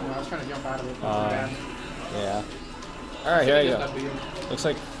jab combo. I was trying to jump out of it. Yeah. Alright, here we go. Looks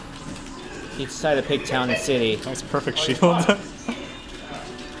like he decided to pick Town and City. Nice perfect shield. No.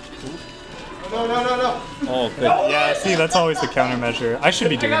 Oh, good. Yeah, see, that's always the countermeasure. I should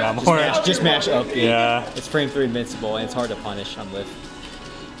be doing that more. Just mash up. Yeah. It's frame 3 invincible, and it's hard to punish on lift.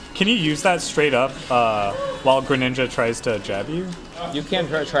 Can you use that straight up while Greninja tries to jab you? You can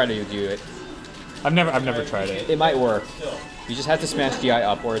try to do it. I've never tried it. It might work. You just have to smash DI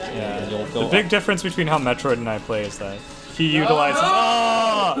upwards, and you'll go. The big difference between how Metroid and I play is that he utilizes.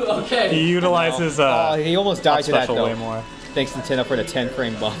 Okay. He utilizes. He almost died to that though. Way more. Thanks Nintendo for the 10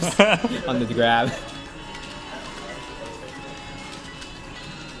 frame buffs on the grab.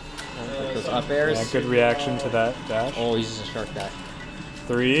 Those up airs. Yeah, good reaction to that dash. Oh, he's just a shark guy.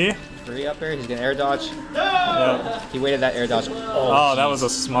 3 up air. He's gonna air dodge. Yep. He waited that air dodge. Oh, that was a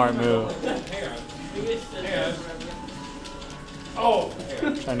smart move.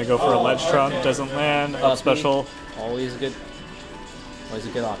 Trying to go for a ledge trump, doesn't land. Up special. Always a good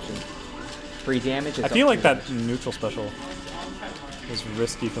option. Free damage. I feel like that neutral special was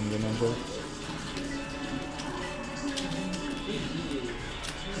risky from the ninja.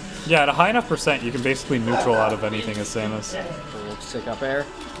 Yeah, at a high enough percent, you can basically neutral out of anything as Samus. Sick up air.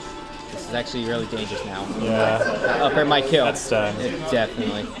 This is actually really dangerous now. Yeah. That up air might kill. That's done.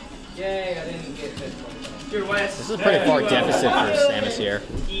 Definitely. Yay, I didn't get it. This is a pretty far deficit for Samus here.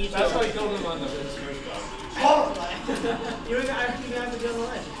 That's why I killed him on the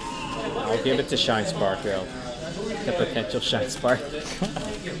I'll give it to Shine Spark though. The potential Shine Spark.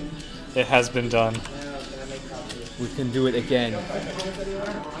 It has been done. We can do it again.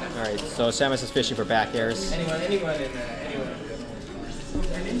 Alright, so Samus is fishing for back airs.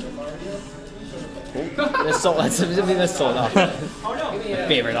 Missile, that's a missile. My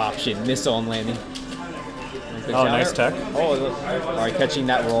favorite option, missile and landing. Oh, nice tech. Oh, alright, catching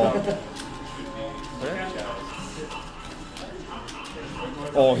that roll.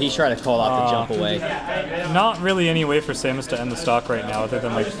 Oh, he's trying to call out the jump away. Not really any way for Samus to end the stock right now, other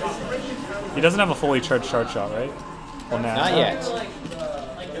than like he doesn't have a fully charged charge shot, right? Well, now. Not yet.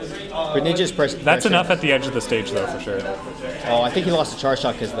 Greninja's pressure. That's enough at the edge of the stage, though, for sure. Oh, I think he lost the charge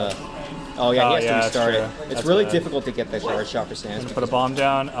shot because the. Oh yeah, he has to restart it. It's That's really bad. difficult to get the charge shot for Samus. Put a bomb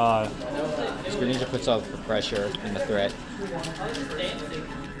down. Greninja puts out the pressure and the threat.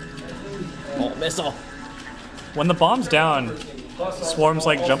 Oh, missile! When the bomb's down, Swarms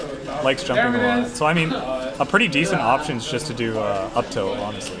likes jumping a lot. So I mean, a pretty decent option is just to do up tilt,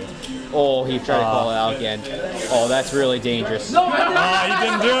 honestly. Oh, he tried to call it out again. Oh, that's really dangerous. No, I he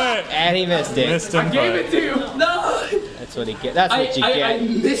didn't do it. And he missed it. Missed him, I gave it to you. No. That's what he get. That's what you get. I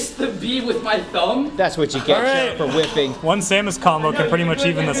missed the B with my thumb. That's what you get Right. for whipping. One Samus combo can pretty much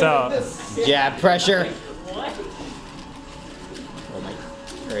even this out. Jab pressure. Oh my.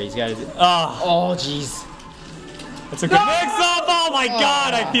 Alright, he's got to. Oh, jeez. It's a good mix-up! Oh my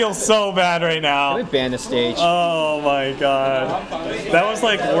god, I feel so bad right now. Let me ban the stage. Oh my god. That was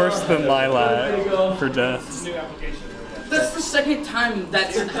like worse than my lat for deaths. That's the second time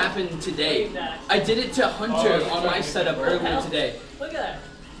that's happened today. I did it to Hunter on my setup earlier today. Look at that.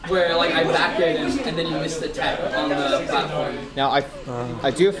 Where like I back aired him and then he missed the tech on the platform. Now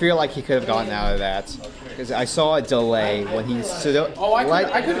I do feel like he could have gotten out of that because I saw a delay when he stood up. Oh, I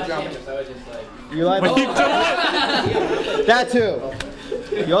could have jumped. You like When he jumped. that too.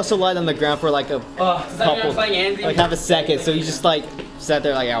 You also lied on the ground for like a couple, like half a second. So you just like sat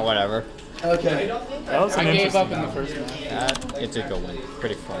there like, yeah, whatever. Okay. That was an I gave up interesting in the first one. It took a win.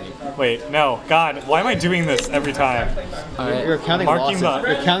 Pretty funny. Wait, no, God, why am I doing this every time? You're counting losses.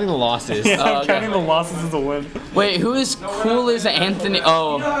 You're counting the losses. Yeah, I'm counting the losses as a win. Wait, who is cool as Anthony?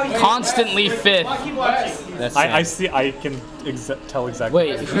 Oh, constantly 5th. That's I see. I can tell exactly.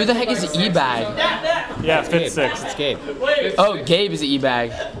 Wait, who the heck is E-Bag? Yeah, 5th, 6th. It's Gabe. Oh, Gabe is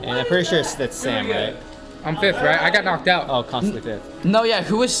E-Bag. And I'm pretty sure that's Sam, right? I'm 5th, right? I got knocked out. Oh, constantly 5th. No, yeah,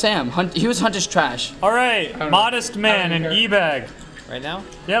 who was Sam? He was Hunter's trash. All right, modest man and E-Bag. Right now?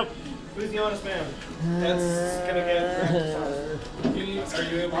 Yep. Who's the honest man? That's gonna get. Are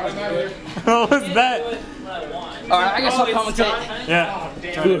you able to do it? What was that? Alright, I guess I'll commentate. Yeah,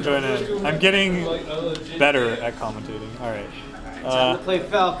 trying to join in. I'm getting better at commentating. All right. Time to play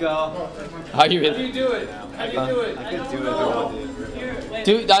Falco. How you really? How do you do it? How do you do it? I could do it.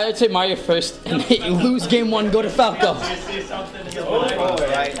 Dude, I'd say Mario first, and you lose game 1, go to Falco. Right.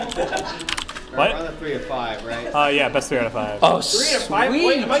 What? We're on the 3 of 5, right? Yeah, best 3 out of 5. Oh, 3 of 5.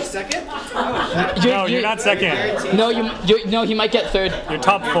 Wait, am I second? No, you're not second. No, you might get 3rd. You're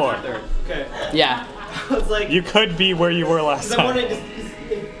top 4. Okay. Yeah. I was like, You could be where you were last I'm time. wondering,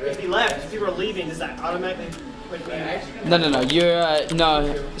 if he left, if people are leaving, does that automatically put me next? No, you're,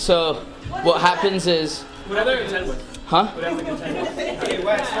 no. So, what happens is... What have I contend with? Huh? What have I contend with?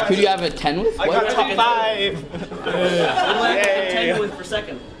 Who do you have a 10 with? I got top 5. What do I Yay. contend with for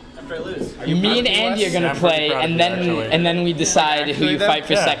second after I lose? Me and Andy are gonna play, and then we decide who you fight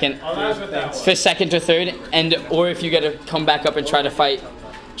for second, or 3rd, and or if you gotta come back up and try to fight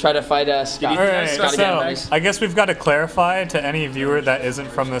Scott. All right, so I guess we've got to clarify to any viewer that isn't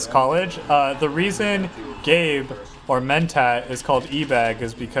from this college. The reason Gabe or Mentat is called E-Bag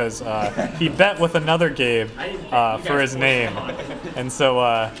is because he bet with another Gabe for his name, and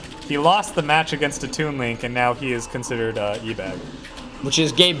so he lost the match against a Toon Link, and now he is considered E-Bag. Which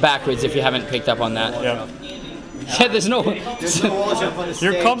is Gabe backwards, if you haven't picked up on that. Yep. Yeah, there's no wall jump on the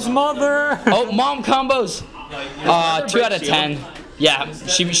stage. Here comes Mother! Oh, mom combos! 2 out of 10. Yeah,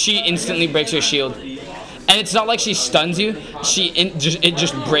 she instantly breaks her shield. And it's not like she stuns you, it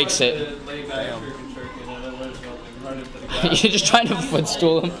just breaks it. You're just trying to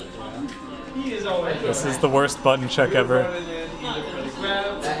footstool him. This is the worst button check ever.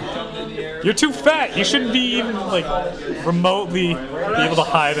 You're too fat! You shouldn't be even, like, remotely be able to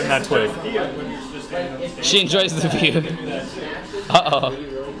hide in that twig. She enjoys the view. Uh-oh.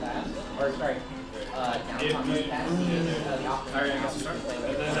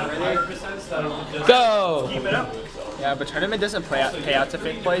 Go! Yeah, but tournament doesn't pay out to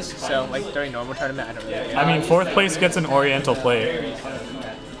 5th place, so like during normal tournament, I don't really care. I mean, 4th place gets an Oriental plate.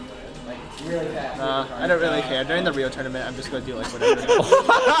 I don't really care. During the real tournament, I'm just gonna do like whatever.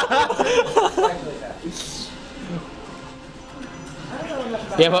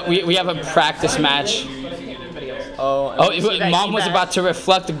 Yeah, but we have a practice match. Oh, Mom was about to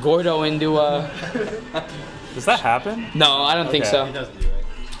reflect Gordo into Does that happen? No, I don't think so. It doesn't do it.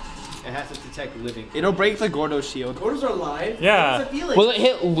 It has to detect living. It'll break the Gordo shield. Gordos are alive? Yeah. Will it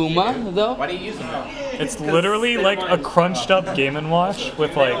hit Luma though? Why do you use them? It's literally like a crunched up Game & Watch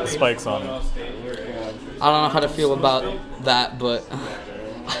with like spikes on it. I don't know how to feel about that, but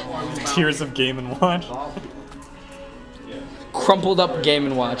Tears of Game & Watch. crumpled up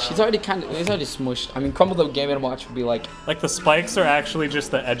Game & Watch. He's already smushed. I mean, crumpled up Game & Watch would be like. Like the spikes are actually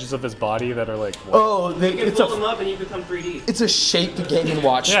just the edges of his body that are like. Oh, You can fold them up and you become 3D. It's a shaped Game &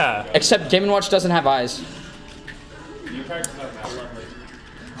 Watch. Yeah. Except Game & Watch doesn't have eyes.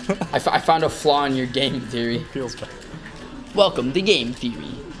 I found a flaw in your game theory. Feels bad. Welcome to Game Theory.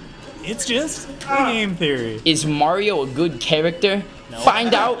 It's just game theory. Is Mario a good character? No.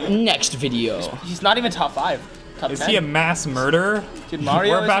 Find out next video. He's not even top 5. Top Is 10. he a mass murderer? Dude,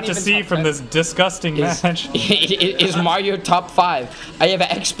 Mario We're about to isn't see even from top this disgusting match. Is Mario top 5? I have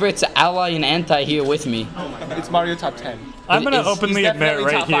experts, ally, and anti here with me. It's Mario top 10. I'm gonna openly he's admit definitely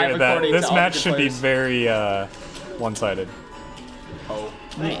right top 5 here that according this to all match the should be players. very one-sided.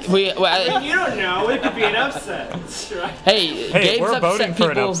 We, You don't know. It could be an upset. hey, Hey, Gabe's we're upset voting for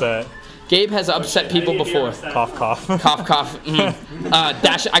an people. upset. Gabe has upset people before. Cough, cough. Cough, cough.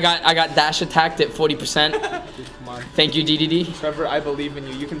 Dash. I got dash attacked at 40%. Thank you, DDD. Trevor, I believe in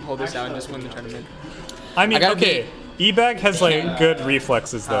you. You can pull this out and just win the tournament. I mean, gotta okay. E-Bag has like good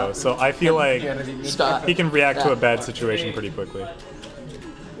reflexes though, so I feel like Stop. he can react to a bad situation pretty quickly.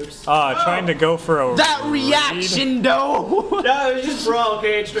 Trying to go for a That reaction, though. No, it was just brawl,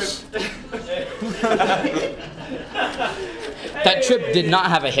 okay, it's That trip did not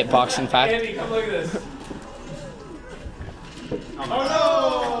have a hitbox, in fact. Andy, come look at this.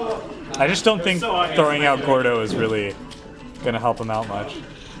 I just don't think throwing out Gordo is really gonna help him out much.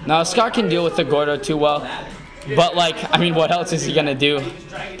 No, Scott can deal with the Gordo too well. But like, I mean, what else is he gonna do?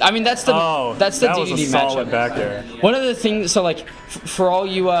 I mean, that's the DDD matchup. Back there. One of the things, so like, for all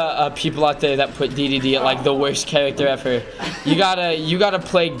you people out there that put DDD at like the worst character ever, you gotta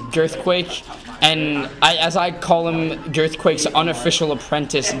play Girthquake, and as I call him, Girthquake's unofficial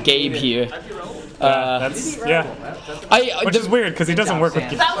apprentice, Gabe here. Which is weird because he doesn't work with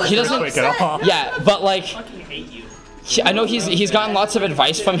Girthquake at all. Yeah, but like. I know he's gotten lots of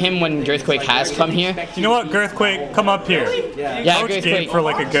advice from him when Girthquake has come here. You know what, Girthquake, come up here. Yeah, Coach Girthquake for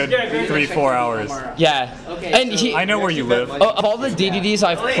like a good 3-4 hours. Yeah, and I know where you live. Of all the DDDs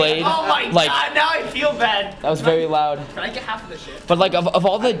I've played, like now I feel bad. That was very loud. Can I get half of this shit? But like of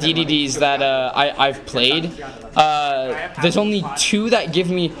all the DDDs that I've played, there's only 2 that give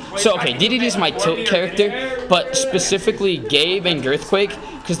me. So okay, DDD is my tilt character, but specifically Gabe and Girthquake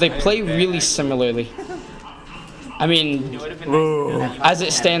because they play really similarly. I mean, as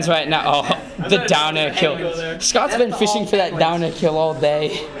it stands right now, the down air kill. Scott's been fishing for that down air kill all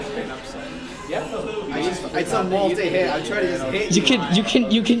day. It's a multi-hit. I'm trying to just hit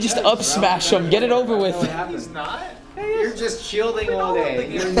you can just up smash him. Get it over with. He's not. You're just shielding all day.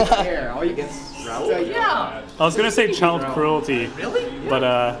 You're in the air. All you get is yeah. I was gonna say child cruelty, but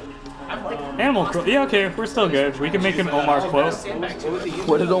animal cruelty. Yeah, okay, we're still good. We can make an Omar quote.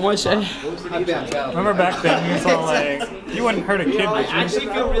 What did Omar say? Remember back then he was all like, "You wouldn't hurt a kid, would you?" I actually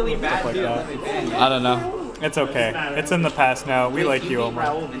feel really bad. Like that. I don't know. It's okay. It's in the past now. We like you,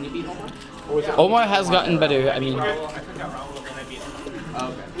 Omar. Omar has gotten better. I mean,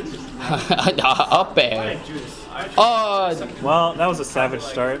 up air. Well, that was a savage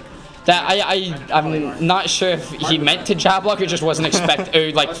start. That I'm not sure if he meant to jab block or just wasn't expect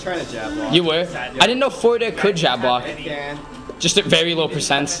or like. You were. I didn't know forward air could jab block. Just at very low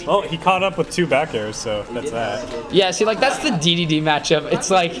percents. Well, he caught up with 2 back airs, so that's that. Yeah, see, like that's the DDD matchup.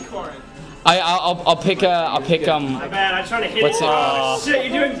 It's like. I'll pick My bad, I'm trying to hit what's it. it?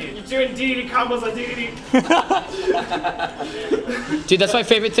 Shit, you're doing DDD combos on DDD. Dude, that's my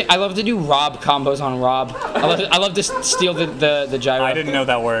favorite thing. I love to do Rob combos on Rob. I love to steal the gyro. I didn't know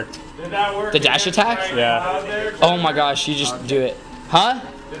that worked. Did that work? The dash attack? Yeah. Oh my gosh, you just do it. Huh?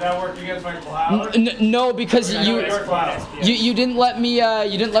 Did that work against my cloud? No, because you didn't let me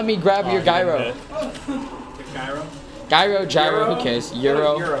grab your gyro. Gyro, who cares?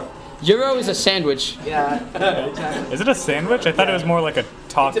 Euro is a sandwich. Yeah. Is it a sandwich? I thought it was more like a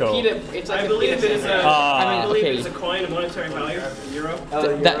taco. It's like I believe it is a. I believe it's a coin of monetary value. Euro.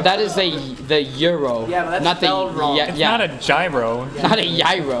 That is the euro. Yeah, but that's not spelled wrong. It's not a gyro. Not a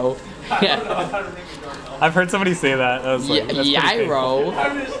gyro. Yeah. I've heard somebody say that. I was like, that's gyro.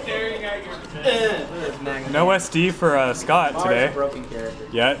 I'm just staring at your. No SD for Scott today.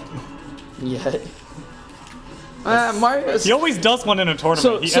 Yet. Mario's. He always does one in a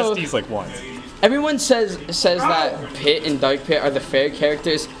tournament. He SDs like once. Everyone says that Pit and Dark Pit are the fair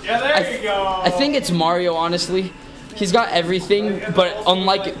characters. Yeah, there you go. I think it's Mario, honestly. He's got everything, but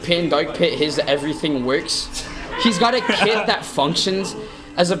unlike Pit and Dark Pit, his everything works. He's got a kit that functions,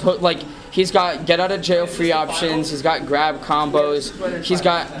 as opposed like he's got get out of jail free options. He's got grab combos. He's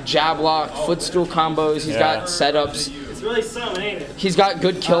got jab lock, footstool combos. He's got setups. Really some, ain't it? He's got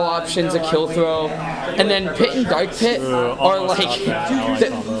good kill options, a kill throw, and then Pit and Dark Pit are like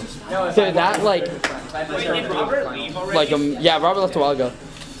they're that like Robert left a while ago.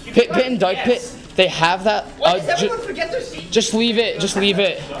 Pit and Dark Pit, they have that. Just leave it.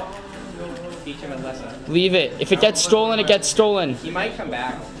 Leave it. If it gets stolen, it gets stolen. He might come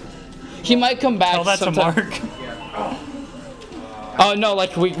back. Tell that to Mark. Oh no,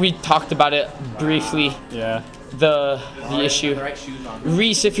 like we talked about it briefly. Yeah. The issue.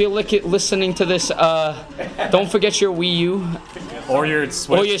 Reese, if you're listening to this, don't forget your Wii U. Or your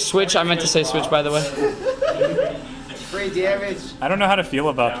Switch. Or your Switch. I meant to say Switch, by the way. Free damage. I don't know how to feel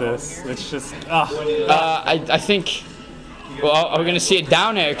about this. It's just. I think. Well, are we gonna see a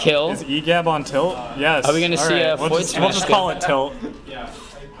down air kill? Is EGAB on tilt? Yes. Are we gonna see a forward smash? We'll just call it tilt.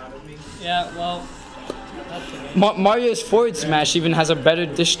 Yeah, well. Mario's forward smash even has a better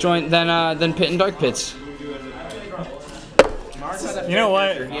disjoint than Pit and Dark Pit's. You know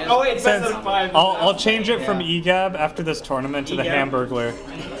what? Oh wait, it's best out of 5. I'll change it from EGAB after this tournament to the Hamburglar.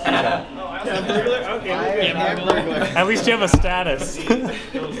 Okay. At least you have a status.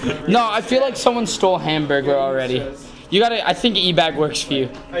 No, I feel like someone stole Hamburglar already. You gotta. I think E-Bag works for you.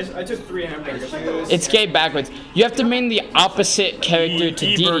 I took 3 hamburgers. It's gay backwards. You have to main the opposite character to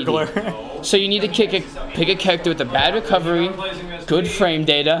DDD. So you need to pick a character with a bad recovery, good frame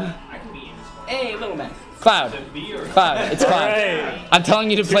data. Hey, little man. Cloud. Cloud. It's Cloud. Right. I'm telling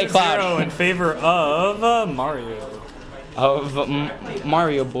you to play 2-0 Cloud. in favor of Mario. Of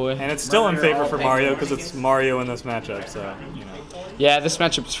Mario boy. And it's still in favor for Mario because it's Mario in this matchup, so, you know. Yeah, this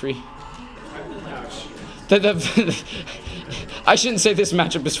matchup is free. I shouldn't say this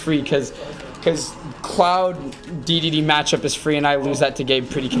matchup is free because Cloud DDD matchup is free and I lose that to Gabe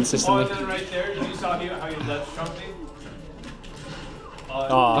pretty consistently. Oh, and then right there, you saw how you left Trumpy?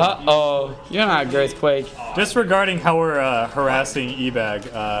 Uh-oh. You're not Girthquake. Disregarding how we're harassing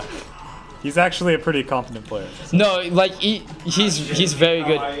Ebag, he's actually a pretty competent player. No, like he's very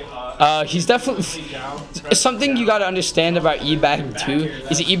good. He's definitely something you gotta understand about Ebag too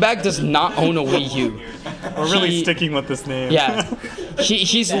is that Ebag does not own a Wii U. We're really sticking with this name. Yeah,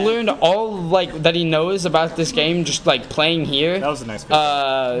 he's learned all like that he knows about this game just like playing here. That was a nice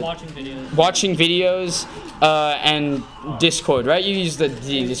video. Watching videos, and Discord, right? You use the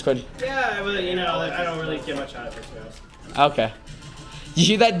Discord. Yeah, but you know, like, I don't really get much out of it, to be honest. Okay. You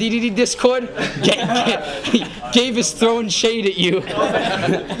hear that, DDD Discord? Gabe is throwing shade at you.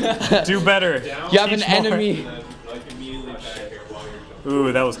 Do better. You have an enemy.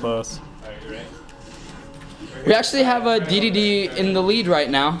 Ooh, that was close. We actually have a DDD in the lead right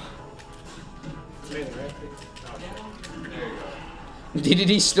now.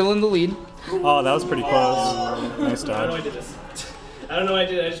 DDD's still in the lead. Oh, that was pretty close. Nice I don't know dodge. I did this. I don't know what I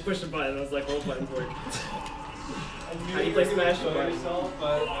did. I just pushed a button. I was like, all buttons work. How do you play Smash?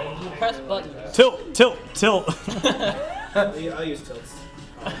 Press buttons. Tilt. I'll use tilts.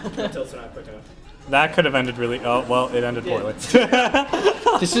 Tilts are not quick enough. That could have ended really. Oh, well, it ended poorly.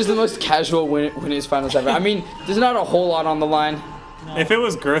 This is the most casual winners finals ever. I mean, there's not a whole lot on the line. If it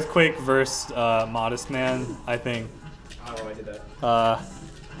was Girthquake versus Modest Man, I think. I don't know why I did that.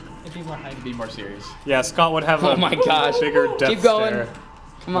 It'd be more hype to be more serious. Yeah, Scott would have a bigger depth Keep going. stare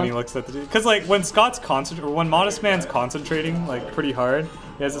when he looks at the dude. Because like when Scott's when Modest Man's concentrating like pretty hard,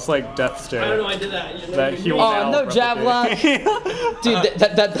 he has this like depth stare. I don't know why I did that. That he will now no jab lock. replicate. Dude,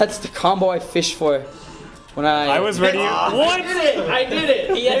 that's the combo I fished for. When I was ready. What? I did it.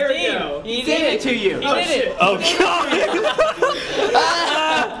 There we go. He did it to you. He did it. Oh god!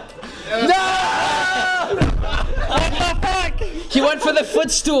 No! What the fuck? He went for the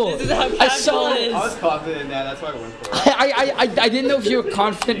footstool. This is how I saw it. I was confident in that. That's why I went for it. I didn't know if you were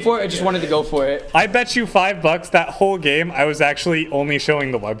confident for it. I just wanted to go for it. I bet you $5 that whole game I was actually only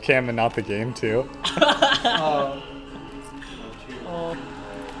showing the webcam and not the game too.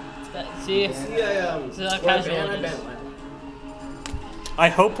 See? This is how casual it is. I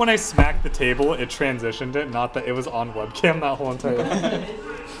hope when I smacked the table, it transitioned it, not that it was on webcam that whole entire time.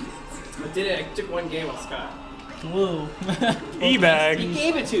 I did it. I took one game on Scott. Woo. E-bag. He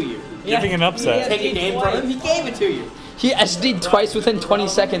gave it to you. Giving an upset. Take a game from him. He gave it to you. He SD'd twice within 20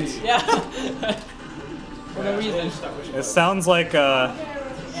 seconds. Yeah. For no reason. It sounds like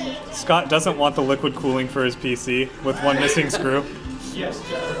Scott doesn't want the liquid cooling for his PC with one missing screw.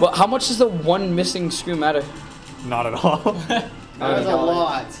 Well, how much does the one missing screw matter? Not at all. That was a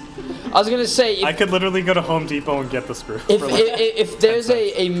lot. I was gonna say I could literally go to Home Depot and get the screw. if there's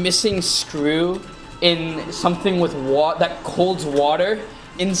a missing screw in something with that holds water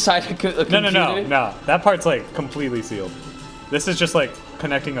inside a computer. No. That part's like completely sealed. This is just like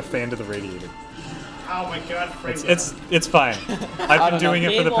connecting a fan to the radiator. Oh my god, It's fine. I've been doing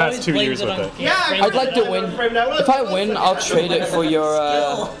it for the past 2 years with it. Yeah, I'd like to win. If I win, I'll trade it for your.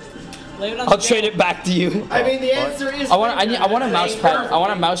 I'll trade it back to you. I mean, the answer is. I want a mouse pad. I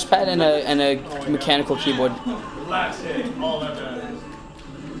want a mouse pad and a mechanical keyboard.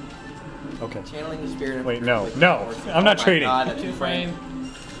 Okay. Channeling the spirit. Wait, no, I'm not trading. Two-frame.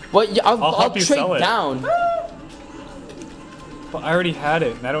 Well, yeah, I'll help you trade sell it. down. But I already had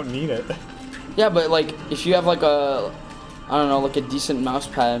it, and I don't need it. Yeah, but like if you have like a, I don't know, like a decent mouse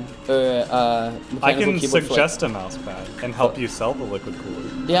pad or mechanical I can keyboard suggest a mouse pad and help you sell the liquid cooler.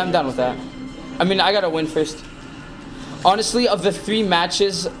 Yeah, I'm down with that. I mean, I gotta win first. Honestly, of the 3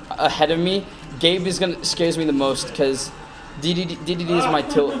 matches ahead of me, Gabe scares me the most because DDD is my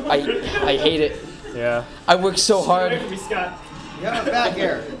tilt. I hate it. Yeah. I work so hard. Yeah, back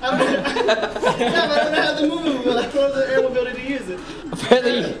here. I don't know how the movement will. I don't have the air mobility to use it.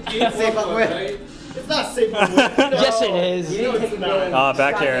 Apparently, it's safe on win. It's not safe on win. Yes, it is. You know it's not.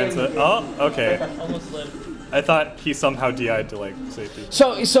 Back air into oh, okay. Almost lit. I thought he somehow DI'd to like safety.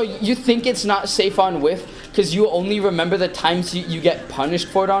 So you think it's not safe on whiff because you only remember the times you get punished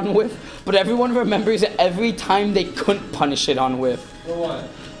for it on whiff, but everyone remembers every time they couldn't punish it on whiff. For what?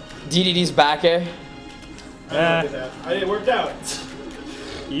 DDD's back air. It worked out.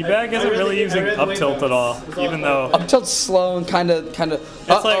 E-Bag isn't really using up tilt at all, even though Up tilt's slow and kind of. it's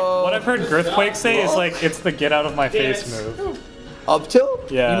like what I've heard Girthquake say is like it's the get out of my face move. Up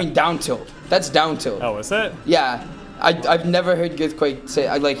tilt? Yeah. You mean down tilt? That's down tilt. Oh, is it? Yeah. I've never heard Girthquake say.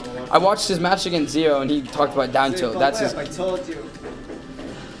 I watched his match against Zero and he talked about down tilt. That's his. I told you.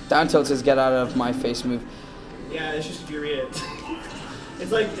 Down tilt's his get out of my face move. Yeah, it's just if you read it.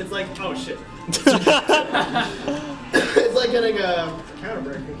 It's like oh shit. It's like getting a counter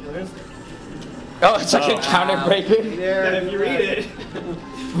breaker killer instinct. Oh, it's like a counter breaker. Yeah, if you read it.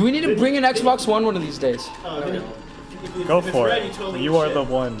 We need to bring an Xbox One of these days. Go for it. You are the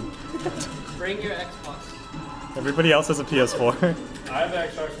one. Bring your Xbox. Everybody else has a PS4. I have the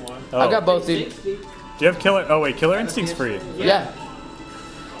Xbox One. I got both, dude. Do you have Killer? Oh wait, Killer Instinct's free. Yeah.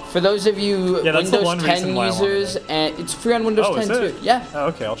 For those of you that's the one Windows 10 reason why I wanted users, and it's free on Windows 10 too. Yeah. Oh,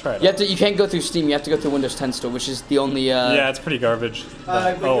 okay, I'll try it. You can't go through Steam. You have to go through Windows 10 store, which is the only. Yeah, it's pretty garbage.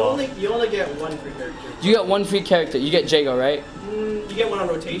 But you only get one free character. You get one free character. You get Jago, right? You get one on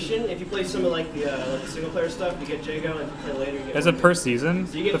rotation. If you play some of like the single player stuff, you get Jago, and if you play later, you get. Is it per season?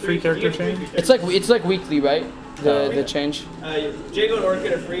 So you get the free character change? It's like weekly, right? The change. Jago and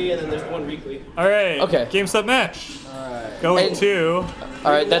Orchid are free, and then there's one weekly. All right. Okay. Game set match. Going to.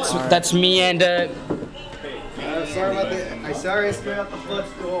 All right, that's me and. Sorry about the. I screwed up the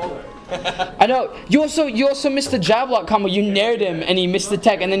footstool. I know. You also missed the jab lock combo. You nared him, and he missed the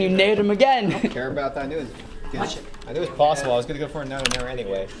tech, and then you nared him again. I don't care about that. I knew it was possible. I was gonna go for another nair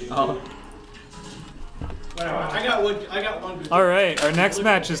anyway. Oh. I got one. All right, our next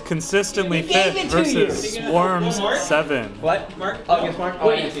match is consistently fit versus Swarms 7. What? Mark? Oh, against Mark?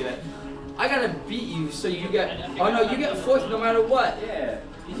 Oh, I didn't see that. I gotta beat you, so you get. Oh no, you get fourth no matter what. Yeah.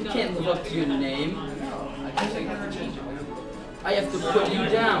 You can't live up to your name. I have to put you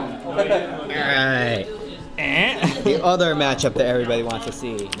down. Alright. The other matchup that everybody wants to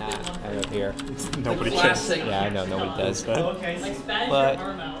see. Nah, I don't here. Nobody cares. Yeah, I know nobody does. Okay. But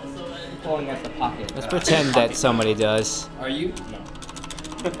Pulling at the pocket. let's pretend that somebody does. Are you? No.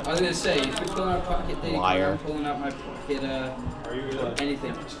 I was gonna say, if you're pulling out a pocket thing, Liar. I'm pulling out my pocket,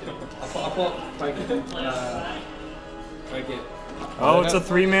 anything. I'll pull pocket. Oh, it's a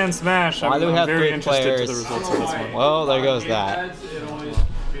 3-man smash. Why do we I'm have very 3 interested players? to the results of this one. Well, there goes that.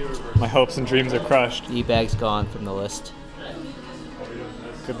 My hopes and dreams are crushed. E-Bag's gone from the list.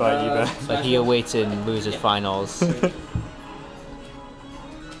 Goodbye, E-Bag. But he awaits in losers finals.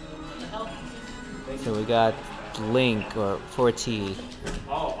 So we got Link or 4T.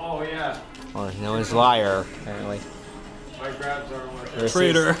 Oh yeah. Or known as Liar, apparently. My grabs are Versus,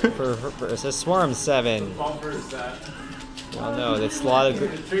 Traitor. Versus Swarm 7. bumper is that. Well, no, that's a lot of.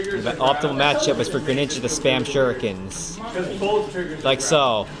 The optimal matchup is for Greninja to spam shurikens. Like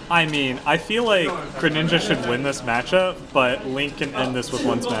so. I mean, I feel like Greninja should win this matchup, but Link can end this with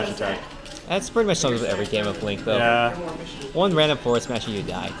one smash attack. That's pretty much something with every game of Link, though. Yeah. One random forward smash and you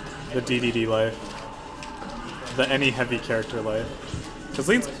die. The DDD life. The any heavy character life. Because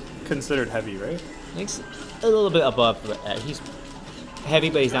Link's considered heavy, right? Link's a little bit above. He's heavy,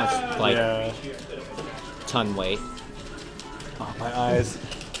 but he's not like ton weight. Oh, my eyes.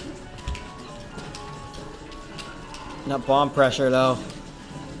 Not bomb pressure, though.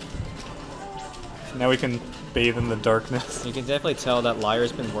 Now we can bathe in the darkness. You can definitely tell that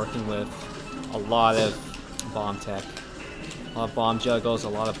Liar's been working with a lot of bomb tech. A lot of bomb juggles, a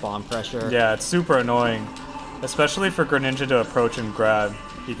lot of bomb pressure. Yeah, it's super annoying. Especially for Greninja to approach and grab.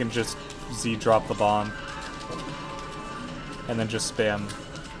 He can just Z-drop the bomb. And then just spam.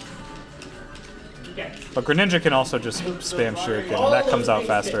 But Greninja can also just spam Shuriken, and that comes out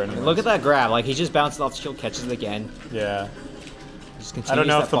faster anyway. Look at that grab, like he just bounced off the shield, catches it again. Yeah. Just I don't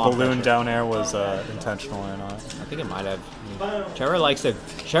know if the balloon pressure. down air was intentional or not. I think it might have. Trevor likes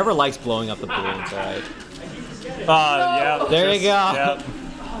blowing up the balloons, alright. Yeah. There you go. Yeah.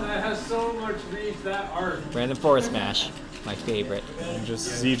 Oh, that has so much reach, that art. Random forward smash, my favorite. And just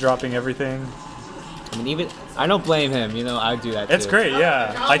Z-dropping everything. I mean, even I don't blame him. You know, I would do that too. It's great,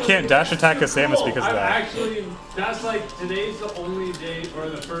 yeah. I can't dash attack a Samus because of that. Actually, that's like today's the only day or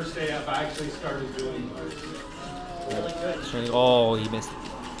the first day I've actually started doing it. Oh, he missed.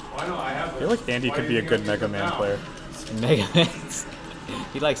 I know I have. I feel like Andy could be a good Mega Man player. Mega Man.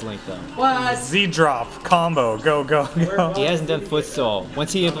 He likes Link though. What? Z-drop, combo, go, go, go. He hasn't done footstool.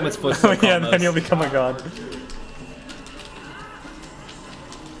 Once he implements footstool, yeah, then he'll become a god.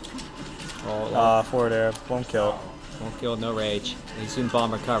 Forward air, won't kill. Won't kill, no rage. He soon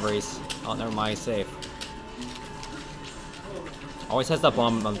bomb recoveries. Oh, never mind, he's safe. Always has that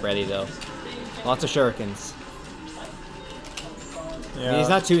bomb ready though. Lots of shurikens. Yeah. I mean, he's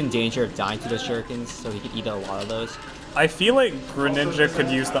not too in danger of dying to the shurikens, so he can eat a lot of those. I feel like Greninja could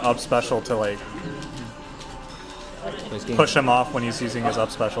use the up special to like push him off when he's using his up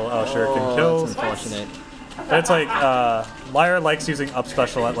special. Oh, Shuriken kills. That's unfortunate. It's like Liar likes using up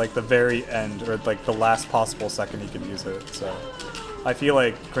special at like the very end or like the last possible second he can use it. So I feel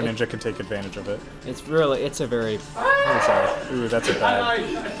like Greninja can take advantage of it. It's a very. Ooh, that's a bad.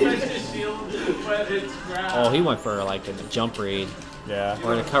 Oh, he went for like a jump read. Yeah.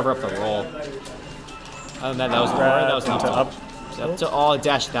 Or to cover up the roll. Other than that, that was an up. Oh,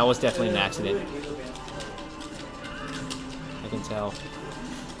 dash. That was definitely an accident. I can tell.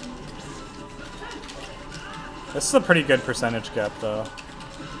 This is a pretty good percentage gap, though.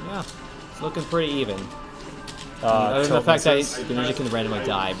 Yeah, it's looking pretty even. Other than the fact that Greninja can randomly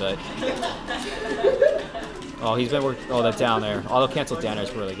die, but oh, he's been working. Oh, that down there, auto cancel down there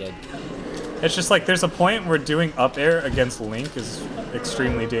is really good. It's just like there's a point where doing up air against Link is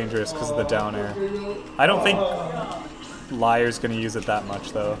extremely dangerous because of the down air. I don't think Liar's gonna use it that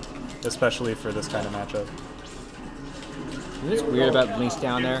much though, especially for this kind of matchup. You know what's weird about Link's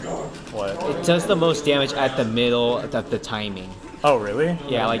down there? What? It does the most damage at the middle of the timing. Oh, really?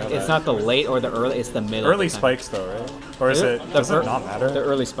 Yeah, like it's not the late or the early, it's the middle. Early spikes though, right? Or is it, does it not matter? The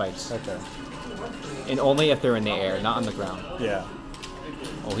early spikes. Okay. And only if they're in the air, not on the ground. Yeah.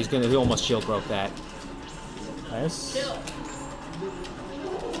 Oh, he almost shield broke that. Nice. Tether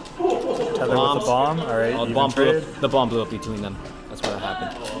with the bomb. Alright, oh, the bomb blew up between them. That's what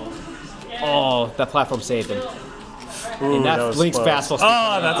happened. Oh, that platform saved him. Ooh, and that's Link's fastball.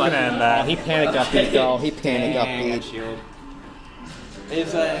 Oh, that's gonna end that. Oh, he panicked up beat though. He panicked up beat. Shield.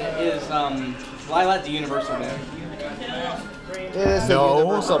 Is Lilat the universal ban? It is the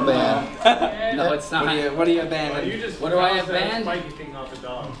universal ban. No, it's not. What are you banning? What do I have banned?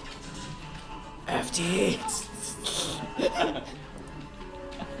 FT.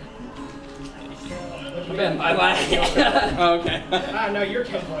 Ben, Lilat. Oh, okay. No, you're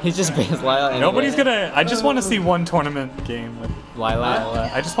killing. He just bans Lilat. Nobody's gonna. I just want to see one tournament game with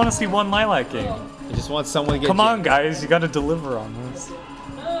Lilat. I just want to see one Lilac game. I just want someone to get. Come on, guys, you got to deliver on this.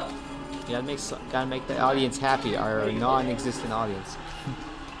 You gotta make the audience happy, our non-existent audience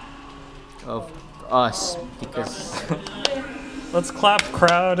of us, because. Let's clap,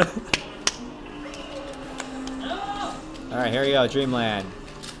 crowd. All right, here we go, Dreamland.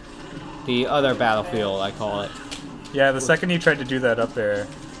 The other battlefield, I call it. Yeah, the second he tried to do that up there,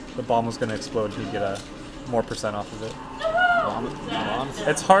 the bomb was gonna explode. He'd get a more % off of it. Bombs?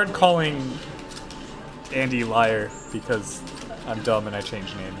 It's hard calling Andy liar because I'm dumb and I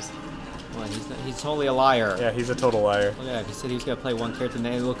change names. Well, he's totally a liar. Yeah, he's a total liar. Look at that. He said he was gonna play one character,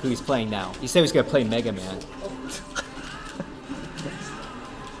 and look who he's playing now. He said he was gonna play Mega Man.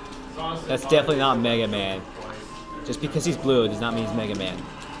 That's definitely not Mega Man. Just because he's blue does not mean he's Mega Man.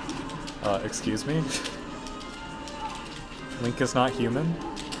 Excuse me? Link is not human?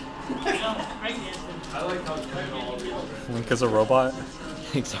 Link is a robot?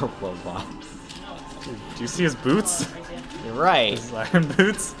 Link's a robot. Dude, do you see his boots? You're right. His iron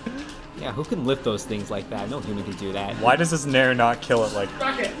boots? Yeah, who can lift those things like that? No human can do that. Why does his Nair not kill it like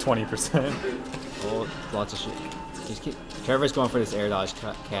 20%? Oh, lots of shit. Trevor's going for this air dodge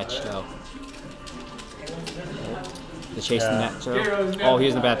catch, though. The chase in that throw. Oh,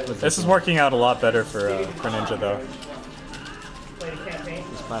 he's in the bad position. This is working out a lot better for Ninja, though.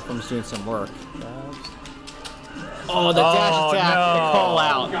 This platform's doing some work. Oh, the dash attack! No. The call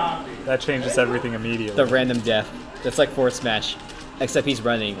out. That changes everything immediately. The random death. That's like forward smash. Except he's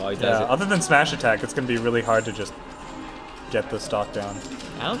running while he does it. Other than smash attack, it's going to be really hard to just get the stock down.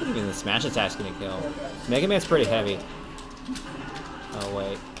 I don't think even the smash attack's going to kill. Mega Man's pretty heavy. Oh,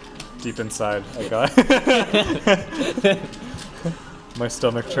 wait. Deep inside, I got my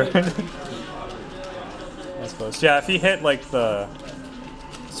stomach turned. That's close. Yeah, if he hit like the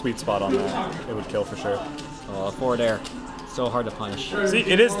sweet spot on that, it would kill for sure. Oh, forward air. So hard to punish. See,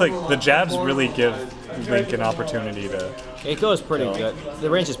 it is like the jabs really give Link an opportunity to. It goes pretty good. The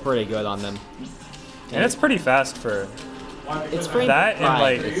range is pretty good on them. And it's pretty fast for. It's pretty that and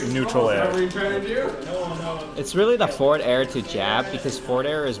like neutral air. It's really the forward air to jab because forward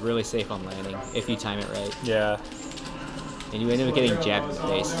air is really safe on landing if you time it right. Yeah. And you end up getting jabbed in the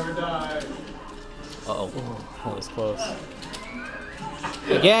face. Uh-oh. That was close.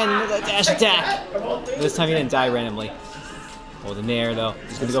 Again, the dash attack! This time he didn't die randomly. Oh, the nair though.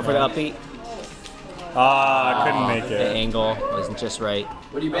 He's gonna go for the upbeat. Ah, I couldn't make it. The angle wasn't just right.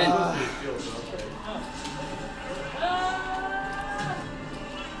 What do you been?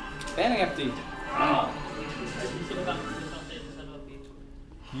 Banning FD.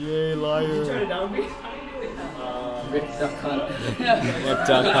 Yay, liar. Rip Duck Hunt. Rip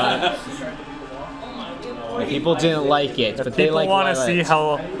Duck Hunt. People didn't like it, but they like want to see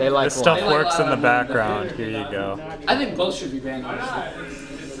how this stuff Lilac. works in the background. Here you go. I think both should be banned.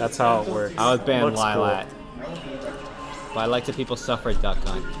 That's how it works. I would ban Looks Lilac. But I like the people suffer duck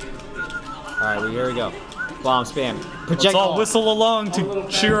hunt. Alright, well, here we go. Bomb spam. Let's all whistle along to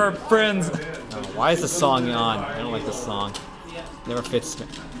cheer our friends. Why is the song on? I don't like the song. Never fits the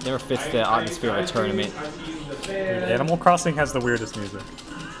atmosphere of a tournament. Animal Crossing has the weirdest music.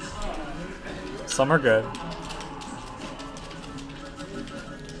 Some are good.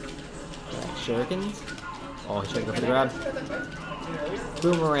 Shurikens? Oh, he's trying to go for the grab.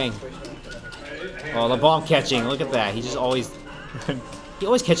 Boomerang. Oh, the bomb catching. Look at that. He just always... he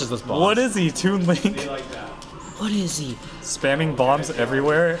always catches those bombs. What is he, Toon Link? What is he? Spamming bombs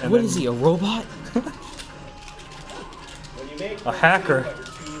everywhere. And What is he, a robot? A hacker.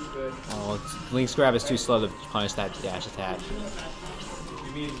 Oh, Link's grab is too slow to punish that dash attack.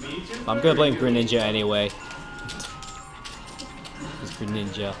 I'm gonna blame Greninja anyway. He's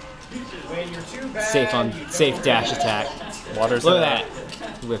Greninja. Safe dash attack. Water's Look at that.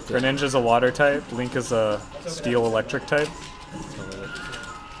 Greninja's a water type. Link is a steel electric type.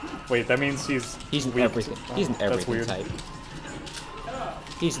 Wait, that means he's weak. everything. He's an That's everything weird. type.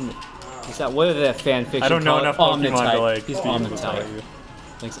 He's that. What is that fan fiction? I don't know enough Pokemon Omnitype. to like. He's speak Omnitype. about you.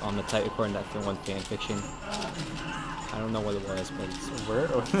 Link's Omnitype according to that one fan fiction. I don't know what it was, but it's where?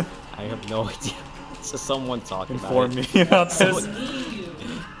 I have no idea. It's just someone talking about Inform it. me about this.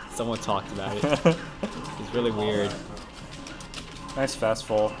 Someone talked about it. It's really weird. Nice fast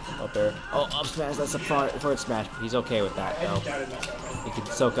fall up there. Oh, up smash. That's a forward smash. He's okay with that though. He can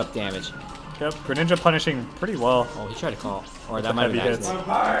soak up damage. Yep, Greninja punishing pretty well. Oh, he tried to call. Or With that the might have been heavy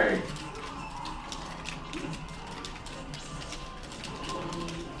accident.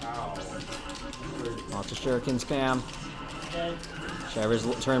 Lots of shuriken spam. Trevor's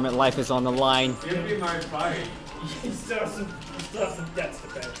tournament life is on the line. Give me my fight. You still have some debts to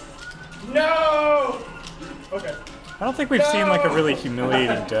pay. No! Okay. I don't think we've seen like a really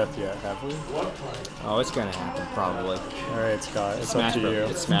humiliating death yet, have we? Oh, it's gonna happen probably. All right, Scott, it's Smash up to you.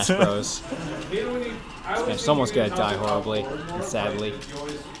 It's Smash Bros. Someone's gonna die horribly and sadly.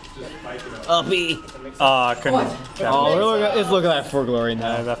 Uppy. Couldn't. Oh, look at that for glory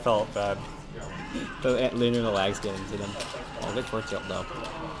now. Yeah, that felt bad. The lunar lag's getting to them. Oh, good for tilt though.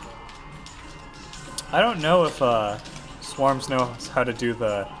 I don't know if Swarms knows how to do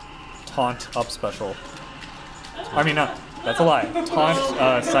the taunt up special. I mean, no, that's a lie.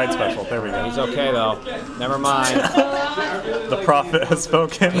 Taunt side special. There we go. He's okay though. Never mind. The prophet has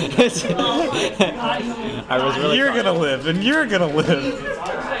spoken. I was really. You're gonna live, and you're gonna live.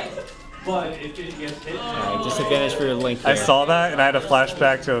 But if it gets hit, disadvantage for your Link. I saw that, and I had a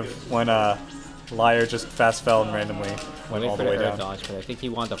flashback to when Liar just fast fell and randomly went all the way air down. dodge, but I think he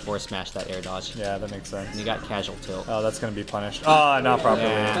wanted to force smash that air dodge. Yeah, that makes sense. And he got casual tilt. Oh, that's gonna be punished. Oh, not properly.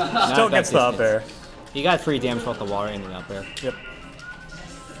 Yeah, Still not gets that the up air. He got free damage off the water in and up air. Yep.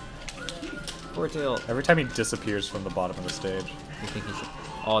 Poor tilt. Every time he disappears from the bottom of the stage. I think he's.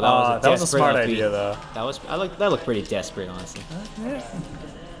 Oh, that was a smart upbeat. idea, though. That looked pretty desperate, honestly.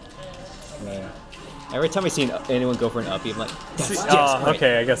 Man. Every time I see anyone go for an uppy, I'm like, that's desperate.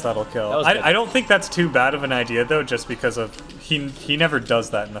 Okay, I guess that'll kill. I don't think that's too bad of an idea, though, just because of he never does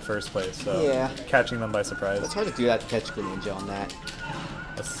that in the first place. So Yeah. catching them by surprise. It's hard to do that to catch Greninja on that.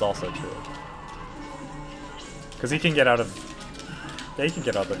 That's also true. Because he can get out of. Yeah, he can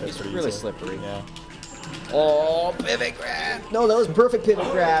get out of the hit pretty really easily. slippery. Yeah. Oh, pivot grab! No, that was perfect pivot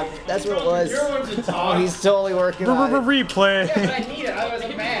grab. That's what it was. Oh, he's totally working on it. Replay. I need it, otherwise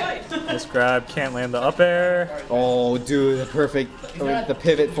I'm mad. Nice grab, can't land the up air. Oh, dude, the perfect, the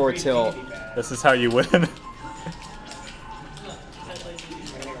pivot for tilt. This is how you win.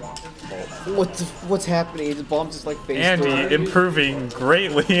 What's happening? The bomb just like face Andy through. improving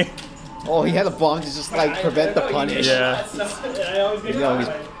greatly. Oh, he had a bomb to just like prevent the punish. Yeah. You know, he's,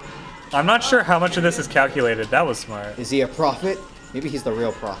 I'm not sure how much of this is calculated. That was smart. is he a prophet? Maybe he's the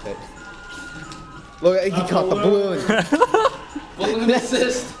real prophet. Look, he caught the balloon. Balloon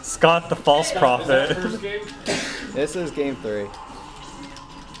assist. Scott the false prophet. This is game 3.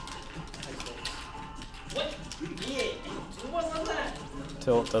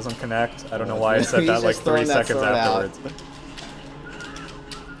 Tilt doesn't connect. I don't know why I said that He's like just 3 throwing that seconds sword out. afterwards.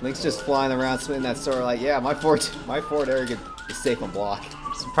 Link's just flying around swinging that sword like, yeah, my forward air is safe on block.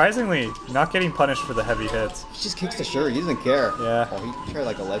 Surprisingly, not getting punished for the heavy hits. He just kicks the shirt. He doesn't care. Yeah. Oh, he tried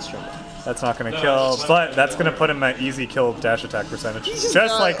like a ledge jump. That's not going to kill, but that's going to put him at easy kill dash attack percentage. Just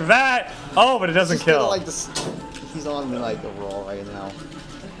not- like that! Oh, but it doesn't He's kinda kill. like this. He's on like a roll right now.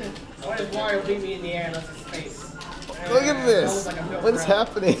 Why is Mario beating me in the air unless it's face? Look at this. What's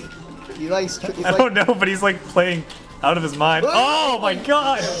happening? I don't know, but he's like playing out of his mind. Oh my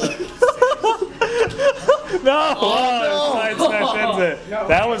god! No! Oh, side smash ends it.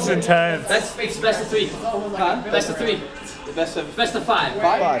 That was intense. It's best of 3. Huh? Best of 3. Best of 5. 5?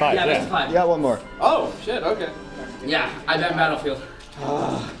 Yeah, best of 5. You got one more. Oh, shit, okay. Yeah, I bet Battlefield.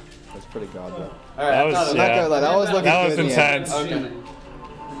 That's pretty god, though. Alright, that was, yeah. That was looking that was good intense. Okay.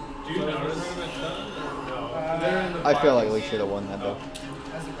 I feel like we should have won that, though.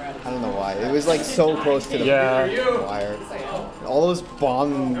 I don't know why. It was like so close to the wire. All those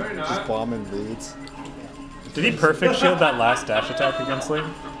bombing leads. Did he perfect shield that last dash attack against Ling?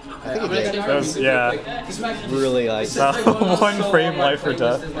 I think he did. That was, yeah. Really like... One frame life or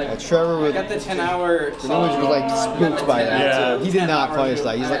death. Yeah, Trevor was... got the 10-hour... was like spooked by that, yeah. too. He did not punish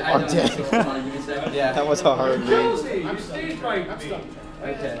that. He's like, I'm dead. Yeah. That was a hard read. I'm stage fright.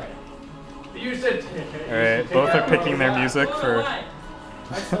 Okay. Alright, both are picking their music for...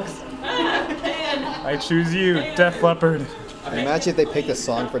 I choose you, Def Leppard. Imagine if they picked a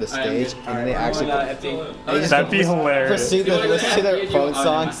song for the stage and then they actually... That'd be hilarious. Proceed to listen to their phone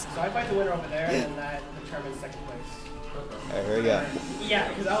songs. So I fight the winner over there, and that determines second place. Alright, here we go. Yeah,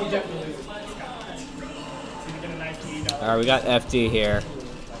 because I'll definitely lose. So you get a nice $80. Alright, we got FD here.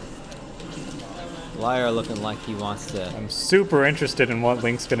 Liar looking like he wants to... I'm super interested in what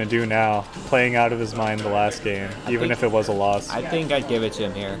Link's gonna do now, playing out of his mind the last game, even if it was a loss. I think I'd give it to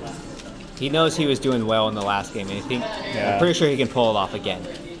him here. He knows he was doing well in the last game, and I think Yeah. I'm pretty sure he can pull it off again.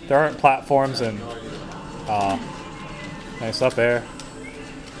 There aren't platforms, and nice up air.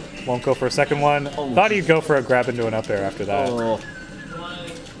 Won't go for a second one. Thought he'd go for a grab into an up air after that. Oh.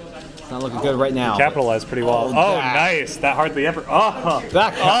 It's not looking good right now. He capitalized pretty well. Oh, nice! That hardly ever. Oh,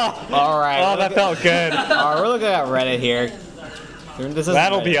 all right. Oh, that felt good. All right, we're looking at Reddit here.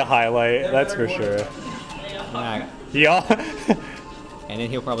 That'll be a highlight, that's for sure. Yeah. And then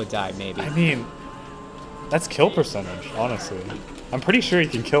he'll probably die, maybe. I mean, that's kill percentage, honestly. I'm pretty sure he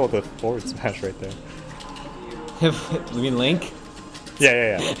can kill with a forward smash right there. You mean Link?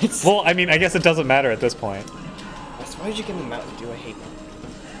 Yeah. Well, I mean, I guess it doesn't matter at this point. Why did you give me Mountain Dew? I hate Mountain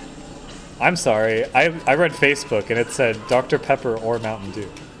Dew. I'm sorry. I read Facebook and it said Dr. Pepper or Mountain Dew.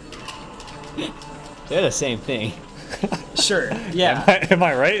 They're the same thing. Sure. Yeah. Am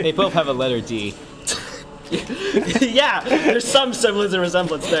I right? They both have a letter D. Yeah, there's some semblance of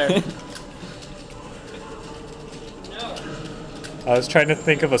resemblance there. I was trying to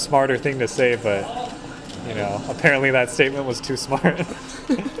think of a smarter thing to say, but, you know, apparently that statement was too smart.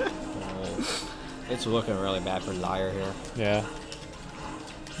 It's looking really bad for Liar here. Yeah.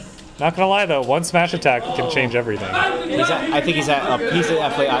 Not gonna lie though, one smash attack can change everything. I think he's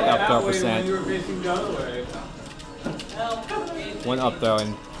definitely at up throw percent. One up throw,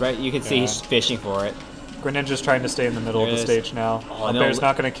 and right, you can see he's fishing for it. Greninja's trying to stay in the middle of the stage now. Oh, Bear's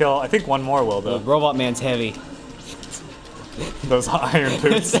not gonna kill. I think one more will though. The Robot Man's heavy. Those iron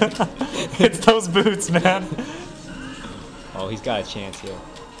boots. It's those boots, man. Oh, he's got a chance here.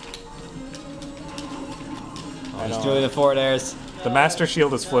 Oh, he's doing the forward airs. The Master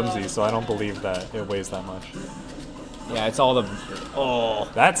Shield is flimsy, so I don't believe that it weighs that much. Yeah, it's all the... Oh.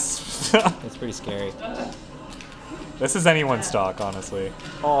 That's... That's pretty scary. This is anyone's stock, honestly.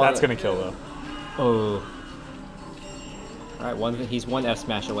 Oh, that's gonna kill though. Oh. Alright, he's one F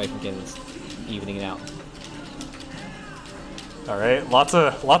smash away from getting this evening it out. Alright, lots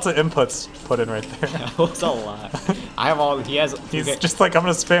of inputs put in right there. That was a lot. I have all He's just like, I'm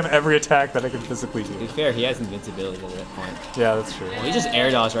gonna spam every attack that I can physically do. To be fair, he has invincibility at that point. Yeah, that's true. Well, he just air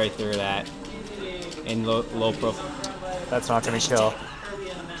dodged right through that. In low profile. That's not gonna kill.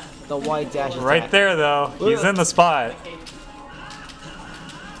 The white dash attack. Right there though. He's in the spot.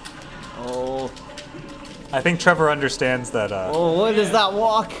 Oh. I think Trevor understands that Oh, what is that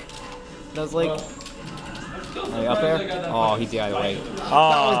walk? That was like up there? Oh, he died away.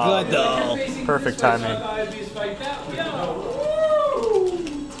 Oh, that was good though. Perfect timing.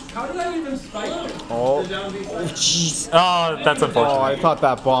 How did I even spike him? Oh, jeez. Oh, that's unfortunate. Oh, I thought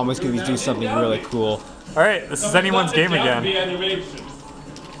that bomb was going to do something really cool. Alright, this is anyone's game again.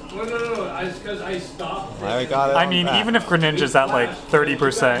 No, it's because I stopped. Larry got it. I mean, even if Greninja's at like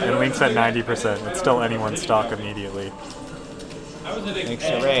 30% and Link's at 90%, it's still anyone's stock immediately. Makes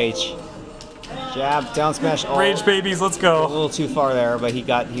a rage. Jab, down smash. Oh, rage babies, let's go. A little too far there, but he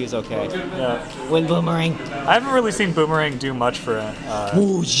was okay. Yeah. Win boomerang. I haven't really seen Boomerang do much for Liar.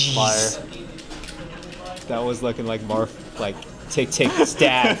 That was looking like Marth, like tick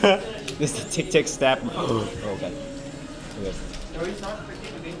stab. This is tick stab. Oh, okay. Okay.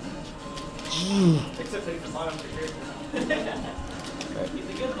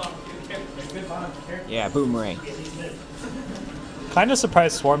 Yeah, boomerang. Kind of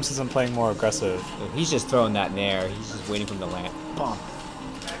surprised Swarms isn't playing more aggressive. He's just throwing that in there. He's just waiting for him to land. Bomb.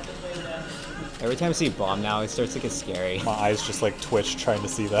 Every time I see bomb now, it starts to get scary. My eyes just like twitch trying to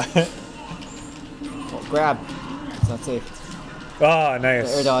see that. Oh, grab. It's not safe. Ah,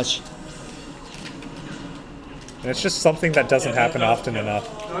 nice. Air dodge. And it's just something that doesn't happen often enough.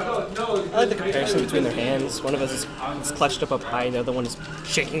 I like the comparison between their hands. One of us is clutched up high, and the other one is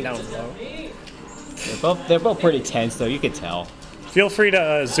shaking down low. They're both pretty tense, though. You could tell. Feel free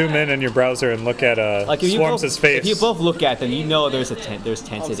to zoom in your browser and look at Swarms' face. If you both look at them, you know there's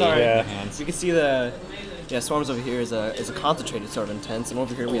tensity in their hands. You can see the Swarms over here is a concentrated sort of intense, and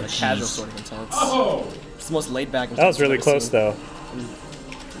over here we have a casual sort of intense. It's the most laid back. That was really close, though.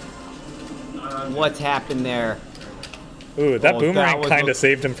 What's happened there? Ooh, that boomerang kind of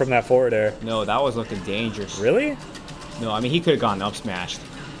saved him from that forward air. No, that was looking dangerous. Really? No, I mean, he could have gotten up smashed.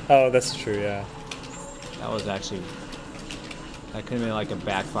 Oh, that's true, yeah. That was actually... That could have been like a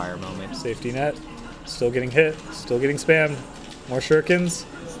backfire moment. Safety net. Still getting hit. Still getting spammed. More shurikens.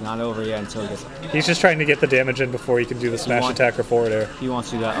 It's not over yet until he gets... He's just trying to get the damage in before he can do the smash attack or forward air. He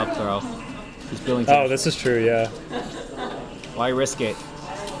wants to do that up throw. He's building... Oh, this is true, yeah. Why risk it?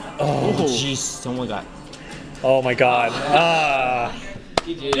 Oh, jeez. Someone got... Oh my god. Ah.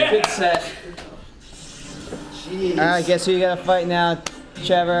 Good set. Alright, guess who you gotta fight now,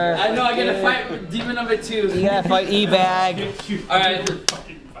 Trevor? I know, I gotta fight demon number 2. You gotta fight E-Bag. Alright.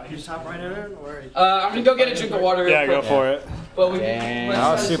 I'm gonna go get a drink of water real quick. Go for it. But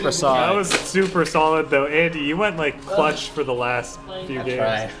that was super solid. That was super solid, though. Andy, you went like clutch for the last few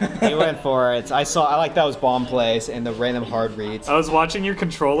games. He went for it. I like those bomb plays and the random hard reads. I was watching your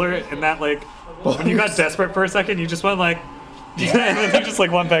controller, and that like, when you got desperate for a second, you just went like, and then you just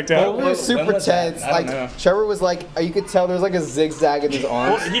like went back down. It was super tense. Like Trevor was like, you could tell there was like a zigzag in his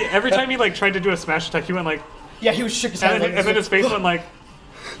arms. Well, every time he like tried to do a smash attack, he went like, yeah, he was shook his head. And then his face went like.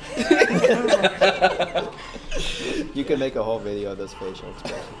 You can make a whole video of those facial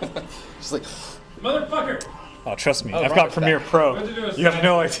expressions. Just like, motherfucker. Oh, trust me, I've got Premiere Pro. You have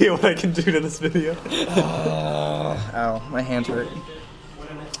no idea what I can do to this video. Ow, my hands hurt.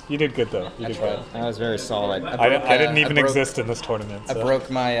 You did good though. You did good. That was very solid. I didn't even exist in this tournament. So. I broke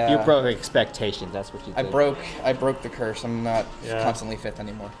my. You broke expectations. That's what you did. I broke the curse. I'm not constantly fifth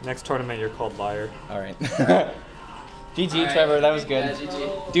anymore. Next tournament, you're called liar. All right. GG, Trevor. That was good.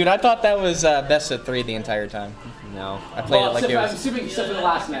 Dude, I thought that was best of 3 the entire time. No, I played it like it was. I'm assuming except for the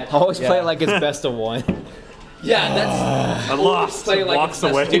last match. Always play it like it's best of 1. Yeah, that's. I lost. Walks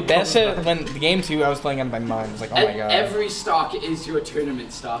away. Dude, best of when the game 2, I was playing on my mind. I was like, oh my god. Every stock is your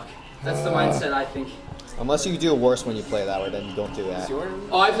tournament stock. That's the mindset, I think. Unless you do worse when you play that way, then you don't do that.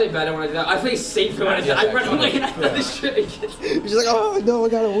 Oh, I play better when I do that. I play safer when I do that. I run away and I have this shit again. You're just like, oh no, I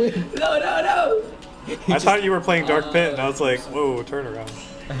gotta win. No. I thought you were playing Dark Pit, and I was like, whoa, turn around.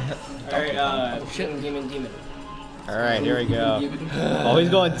 Alright, shit and demon. Alright, here we go. Oh, he's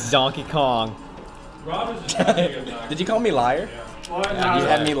going Donkey Kong. Did you call me liar? Yeah, you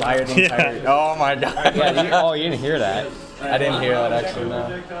had me liar the entire. Yeah. Oh my god. Yeah, you didn't hear that. I didn't hear that actually.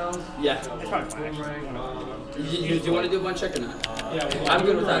 No. Yeah. Do you want to do a one check or not? I'm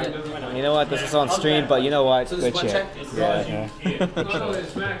good without it. You know what? This is on stream, but you know what? So this good is one check. check?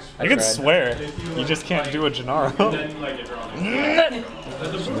 Yeah. You can swear. You just can't do a Gennaro.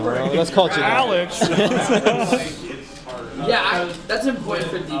 Let's call Gennaro. Alex. Yeah, that's important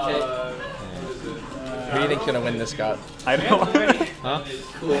for DK. Who do you think's gonna win this, Scott? I don't. Huh?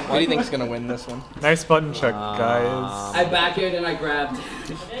 Cool. Who do you think's gonna win this one? Nice button check, guys. I back aired and I grabbed.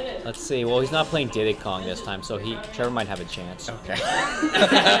 Let's see. Well, he's not playing Diddy Kong this time, so Trevor might have a chance. Okay.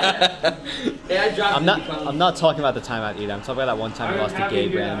 Yeah, I dropped. I'm not talking about the timeout either. I'm talking about that one time he lost to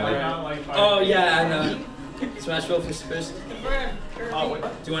Gabe randomly. Oh yeah, I know. Smash Roll for first. Oh wait. Do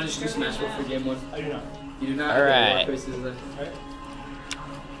you want to just do Smash Roll for game 1? I do not. You do not. All right.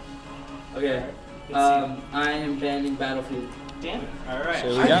 Okay. I am banning Battlefield. Damn. Alright. So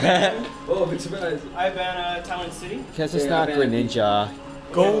we got Oh, big surprise. I ban Talon City. Because it's not Greninja.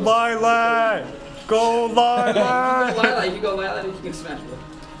 Go Lilac! Go Lilac! Lilac, you go Lilac, you can Smash Roll.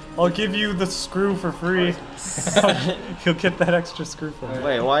 I'll give you the screw for free. You'll get that extra screw for me.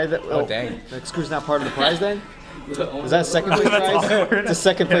 Wait, why the? Oh dang. The screw's not part of the prize then? Is that a second place prize? It's a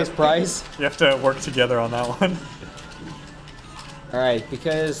second place prize? You have to work together on that one. Alright,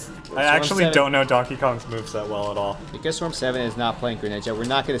 because... I actually don't know Donkey Kong's moves that well at all. Because Storm 7 is not playing Greninja, we're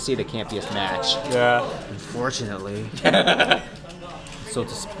not going to see the campiest match. Yeah. Unfortunately. So,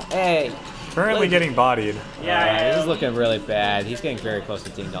 hey! Currently getting bodied. Yeah, this is looking really bad. He's getting very close to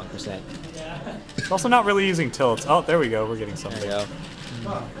ding dong %. He's also not really using tilts. Oh, there we go. We're getting something. There we go.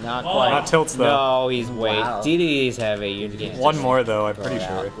 Not quite. Not tilts though. No, he's way. Wow. DDD's heavy. You're getting One more though, I'm pretty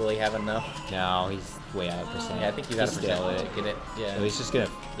Throw it sure. Will he have enough? No, he's way out of percent. Yeah, I think he's out of still percent. Get it? Yeah. So he's just gonna.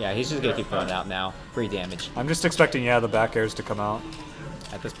 Yeah, he's just gonna keep throwing it out now. Free damage I'm just expecting, yeah, the back airs to come out.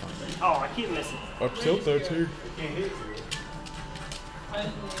 at this point. Oh, I keep missing. Up tilt though too.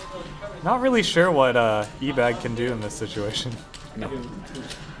 Not really sure what E-Bag can do in this situation. No.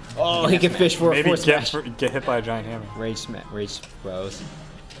 Oh, he can fish for a Maybe force smash. get hit by a giant hammer. Rage throws.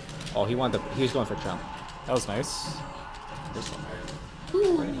 Oh, he wanted the. He was going for Trump. That was nice.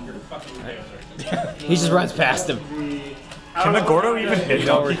 He just runs past him. Can the Gordo even hit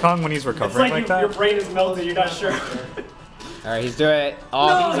Donkey Kong when he's recovering like that? Your brain is melted. You're not sure. All right, he's doing it. Oh,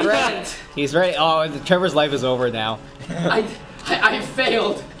 No, he's ready. He's ready. Oh, Trevor's life is over now. I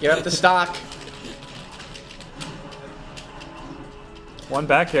failed. Give up the stock. One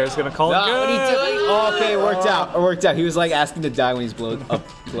back air is gonna call No, it good. what are you doing? Oh, okay, it worked out. It worked out. He was like asking to die when he's below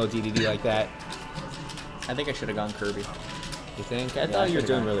DDD like that. I think I should have gone Kirby. You think? I thought you were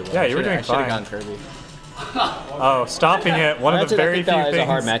doing really well. Yeah, you were doing I should have fine. gone Kirby. Oh, stopping it. One of the very few that things. was a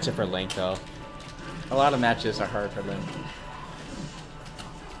hard matchup for Link, though. A lot of matches are hard for them.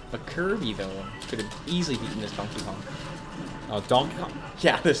 But Kirby, though, could have easily beaten this Donkey Kong. Oh, Donkey Kong?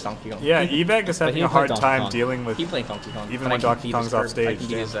 Yeah, this Donkey Kong. Yeah, E-Bag is having a hard time dealing with. He played Donkey Kong. Even but when I can Donkey beat Kong's his off Kirby. stage. I can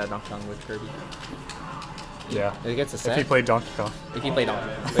beat yeah. his Donkey Kong with Kirby. Yeah. It gets a set. If he played Donkey Kong. If he played Donkey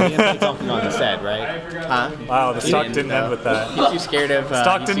Kong. But he didn't play Donkey Kong instead, right? Huh? Wow, the He stock didn't, didn't end with that. He's too scared of.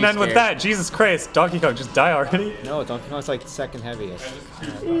 Stock he's didn't too end with scared. that. Jesus Christ, Donkey Kong, just die already. No, Donkey Kong's like second heaviest.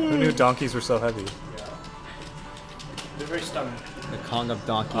 Who knew donkeys were so heavy? They're very stubborn. The Kong of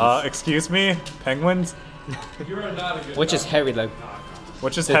donkeys. Excuse me, penguins. Which is heavy, like.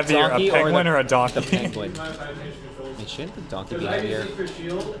 Which is the heavier, a donkey penguin or a donkey? The penguin. And shouldn't the donkey be heavier?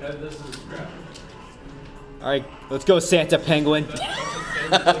 Alright, let's go, Santa Penguin.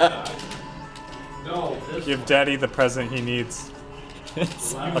 Give Daddy the present he needs.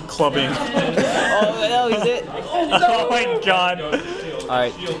 A clubbing. Oh, no, he's it. Oh my god.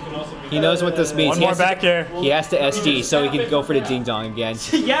 Alright. He knows what this means. One more back air. He has to SD so he can go for the ding dong again.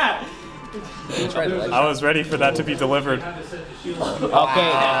 Yeah. I was ready for that to be delivered. Okay.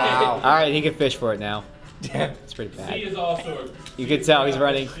 Alright, he can fish for it now. It's pretty bad. You can tell he's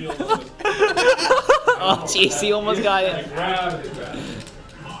running. Oh, jeez, he almost got it.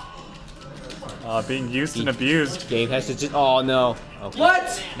 Being used and abused. Gabe has to just. Oh, no. Okay.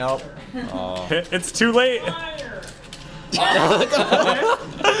 What? Nope. Oh. It's too late. At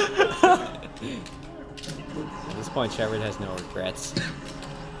this point, Trevor has no regrets.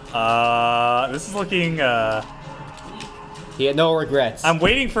 This is looking, He had no regrets. I'm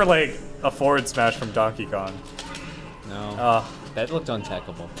waiting for, like, a forward smash from Donkey Kong. No. That looked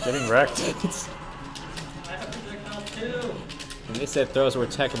untechable. Getting wrecked. And they said throws were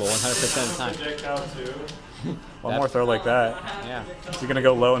techable 100% of the time. One more throw like that. Yeah. Is he gonna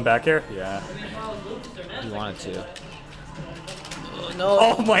go low and back air? Yeah. He wanted to.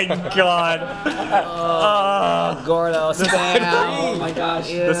 Oh my god. Gordo, spam. Oh my gosh.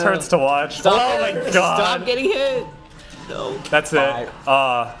 This hurts to watch. Stop Oh my god. Stop getting hit. No. That's it.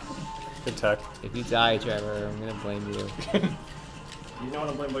 Good tech. If you die, Trevor, I'm gonna blame you. You don't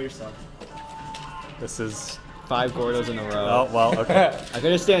want to blame yourself. This is 5 Gordos in a row. Oh well, okay. I could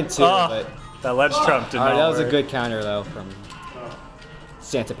understand 2, but that ledge trump did not that was work. a good counter though from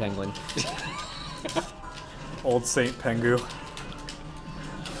Santa Penguin. Old Saint Pengu.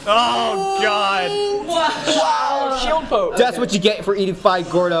 Oh god! Wow, shield poke. That's what you get for eating 5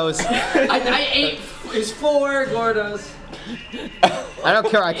 Gordos. I ate his 4 Gordos. I don't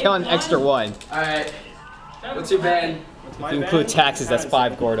care. I count an extra 1. All right. What's your ban? If you include taxes, that's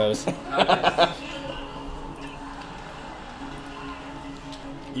 5 Gordos.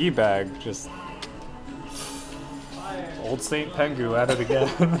 E-Bag just Old Saint Pengu at it again.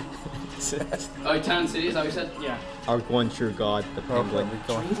 Oh, Town City, is that what you said? Yeah. Our one true god, the penguin.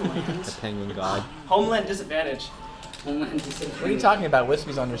 The penguin god. Homeland disadvantage. Homeland disadvantage. What are you talking about?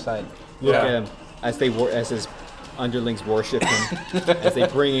 Wispy's on your side. Look at him as as his underlings worship him, as they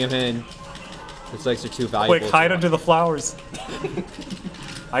bring him in. His legs are too valuable. Quick, hide under the flowers.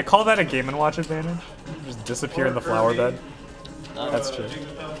 I call that a Game & Watch advantage. Just disappear in the flower bed. That's true.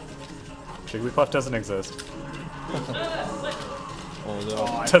 Jigglypuff doesn't exist. Oh,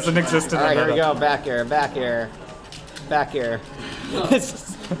 no. Doesn't exist in the Alright, here we meta. go. Back air, back air. Back air.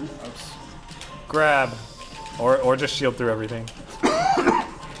 Grab. Or just shield through everything.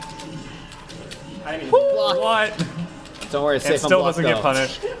 What? Don't worry, it's safe And still on block, doesn't get though.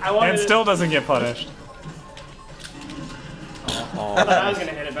 punished. And still doesn't get punished. I thought I was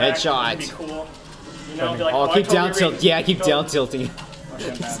gonna hit it back. Headshot. It'd be cool. You know, be like, Oh, I keep told down you tilt. read. Yeah, keep down tilting.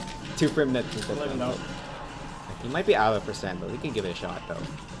 Two for him. He might be out of percent, but we can give it a shot though.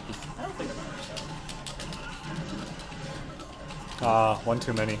 One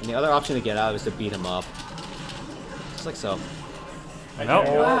too many. And the other option to get out is to beat him up. Just like so. No.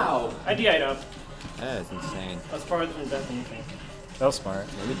 Wow. I DI'd up. That is insane. That's farther than death than you think. That was smart.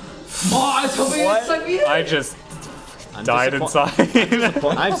 Oh, I was hoping it sucked me in. I just died inside.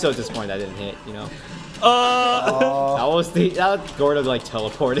 I'm so disappointed I didn't hit, you know. That Gordon like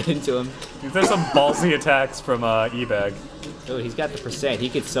teleported into him. There's some ballsy attacks from E-Bag. Dude, he's got the percent. He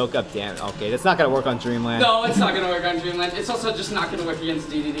could soak up damage. Okay, that's not gonna work on Dreamland. No, it's not gonna work on Dreamland. It's also just not gonna work against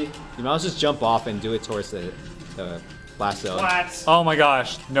DDD. You might as well just jump off and do it towards the blast zone. Oh my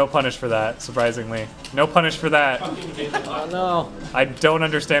gosh, no punish for that, surprisingly. No punish for that. Oh no. I don't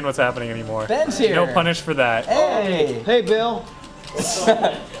understand what's happening anymore. Ben's here. No punish for that. Hey! Hey, Bill!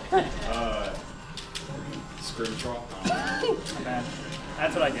 Scream troll.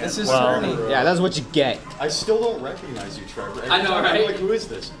 That's what I get. This is Ernie. Yeah, that's what you get. I still don't recognize you, Trevor. I know, right? I'm like, who is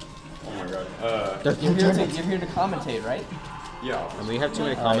this? Oh my god. You're here to commentate, right? Yeah. And we have too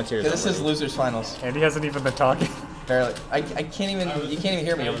many commentators. This is losers finals. And he hasn't even been talking. Barely. I can't even. You can't even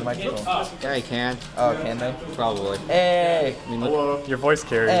hear me over the microphone. Yeah, he can. Oh, can they? Probably. Hey. I mean, look. Your voice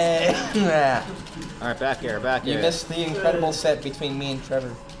carries. Hey. All right, back here, back here. You missed the incredible set between me and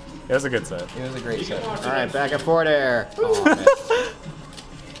Trevor. It was a good set. It was a great set. All right, back and forth there. Oh,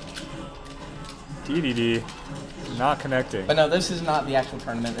 DDD, not connecting. But no, this is not the actual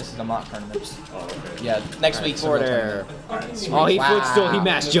tournament. This is a mock tournament. Oh, okay. Yeah, next week's for there. Oh, he footstool. He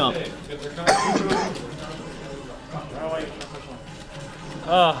mass jump.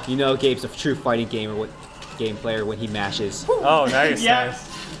 You know, Gabe's a true fighting gamer. Game player when he mashes. Oh, nice, nice.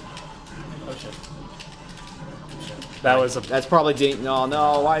 Oh shit. That was a. That's probably no.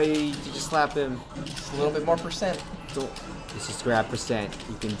 Why did you just slap him? Just a little bit more percent. This is grab percent.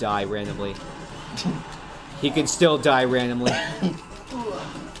 You can die randomly. He can still die randomly.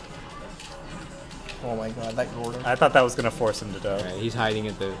 Oh my god, that Gordon. I thought that was gonna force him to die. Right, he's hiding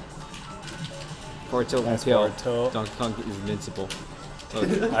at the forward tilt and kill. Donkey Kong is invincible. I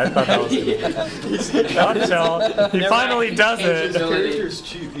thought that was gonna be not tell. He finally does it. His character's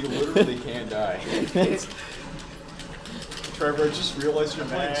cheap. He literally can't die. Trevor, I just realized you're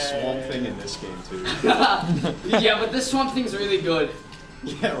playing Swamp Thing in this game too. Yeah, but this Swamp Thing's really good.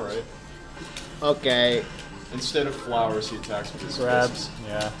 Yeah, right. Okay. Instead of flowers, he attacks with his grabs. fists.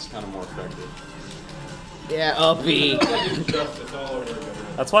 Yeah. It's kind of more effective. Yeah, uppy.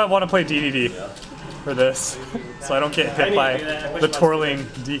 That's why I want to play DDD for this, so I don't get hit by the twirling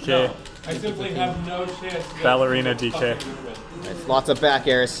DK. No, I simply have no chance. Ballerina DK. Right, lots of back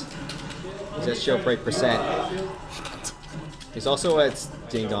airs. Just show break percent. He's also at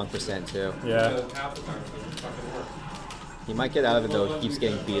ding dong percent too. Yeah. He might get out of it though. He keeps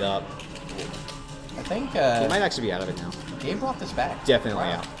getting beat up. I think he might actually be out of it now. Gabe brought this back. Definitely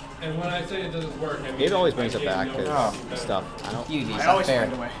out. And when I say it doesn't work, I mean Gabe always brings it back because stuff. I always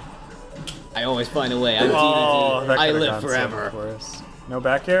find a way. I always find a way. I'm that I could've live gone forever. for us. No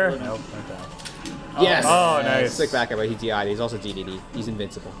back air? Nope. Okay. Yes. Oh, nice. Slick back air, but he's DI'd. He's also DDD. He's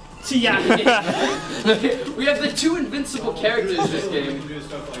invincible. Yeah. We have the two invincible characters in this game. I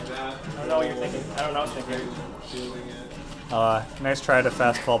don't know what you're thinking. I don't know what you're thinking. Nice try to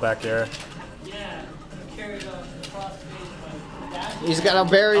fast fall back air. He's got a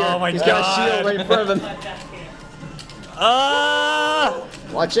barrier. Oh my He's god. got a shield right in front of him.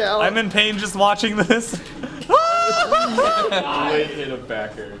 Watch out. I'm in pain just watching this. Late hit of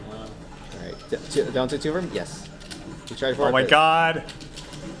back air. Alright, down to two of them? Yes. He tried for Oh my god.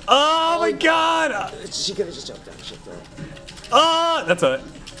 Oh my god. She could have just jumped down shit though. Oh, that's it.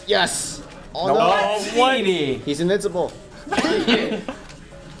 Yes. Oh no. no. Oh, what? He's invincible.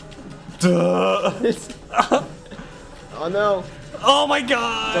 Duh. Oh no. Oh my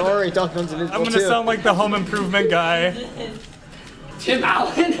god. Don't worry, Donkey Kong's invincible I'm gonna too. sound like the home improvement guy. Tim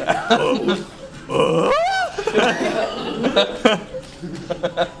Allen?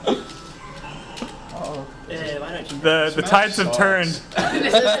 The tides have turned.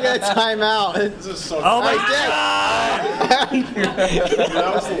 This is gonna time out. This is so Oh my god!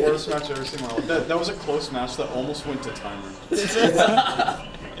 That was the worst match I've ever seen in my life. That was a close match that almost went to timer.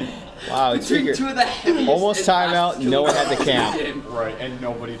 Wow, it's triggered. Two of the heaviest Almost timeout, no one had the camp. Right, and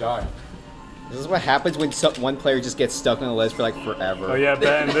nobody died. This is what happens when one player just gets stuck on the ledge for like forever. Oh yeah,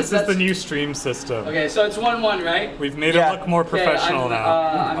 Ben, this is the new stream system. Okay, so it's 1-1, right? We've made it look more professional okay, now.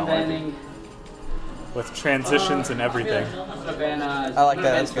 I'm banning. With transitions and everything. I like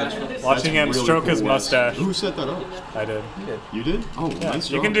that. That's good. Watching him stroke his mustache. Who set that up? I did. You did? Oh, Yeah.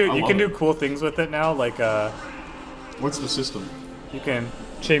 nice You job. can do cool things with it now, like What's the system? You can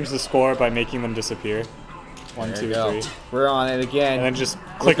change the score by making them disappear. 1, 2, 3. We're on it again. And then just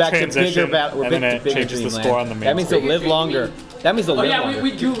We're click back to transition, bigger battle. and then it changes the score on the main That means they'll screen. live longer. That means they'll Oh live yeah, longer.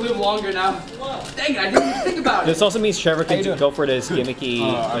 we do live longer now. Dang it, I didn't even think about it. This also means Trevor can go for this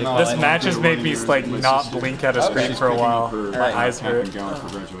gimmicky. This match has made me like not blink at a screen for a while. My eyes hurt.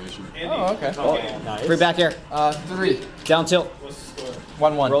 Oh, okay. Nice. Free back air. 3. Down tilt.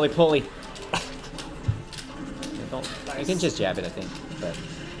 1-1. Roly poly. You can just jab it, I think. But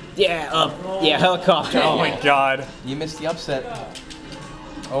yeah, up. Yeah, helicopter. Oh my god. You missed the upset.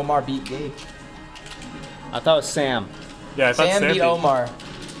 Omar beat Gabe. I thought it was Sam. Yeah, I thought Sam beat Omar.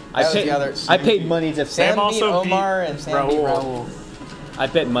 I paid money to Sam beat also Omar and Sam beat Raul. I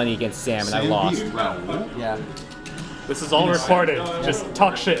bet money against Sam and I lost. Yeah. This is all recorded. Just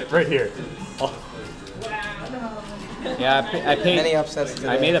talk shit right here. Yeah, I paid. Many upsets today.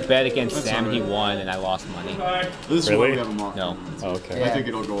 I made a bet against Sam and he won and I lost money. This is why we have a mock. No. Oh, okay. I think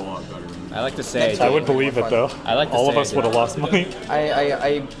it'll go a lot better. I like to say. I would believe it though. I like to all say of us would have lost money.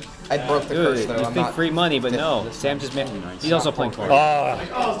 I broke the curse Dude, though. you I'm think not free money, but no. Sam just made. He's also playing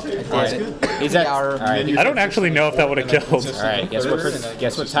cards. He's at. All right. I don't actually know if that would have killed. All right.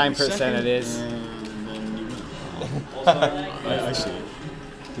 Guess what time percent it is? I see.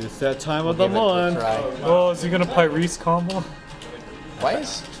 It's that time of the month. Oh, is he gonna Pyrese combo? Why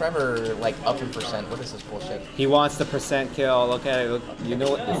is Trevor like up in percent? What is this bullshit? He wants the percent kill. Look at it. Look, you know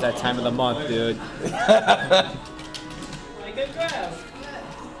what? It's that time of the month, dude.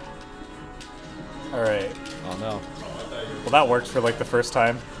 All right. Oh no. Well, that worked for like the first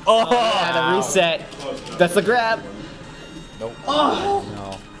time. Oh, yeah, the reset. That's the grab. Nope. Oh.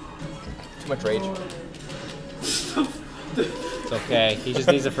 No. Too much rage. It's okay. He just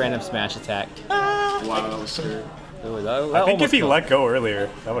needs a random smash attack. Wow, that was scary. Ooh, that I think if almost he killed. let go earlier,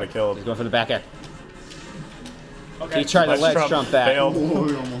 that would have killed. He's going for the back air. Okay. He tried to ledge trump back. Failed Oh,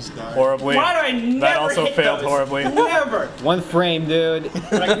 we almost died. horribly. Why do I never That also hit failed those? horribly. Never. One frame, dude.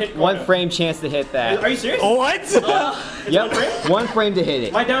 One frame chance to hit that. Are you serious? What? Yep. One frame to hit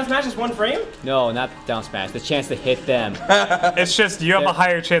it. My down smash is 1 frame? No, not down smash. The chance to hit them. It's just you have a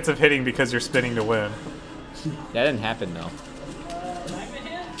higher chance of hitting because you're spinning to win. That didn't happen though.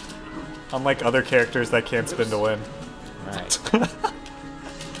 Unlike other characters that can't spin to win. Right.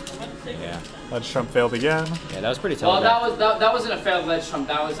 Yeah. Ledge Trump failed again. Yeah, that was pretty Well, telegraphed. that wasn't a failed ledge trump.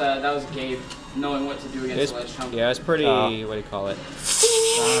 That was Gabe knowing what to do against the ledge trump. Yeah, it's pretty. What do you call it?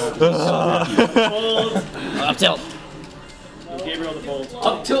 Up tilt. Gabriel the Bold.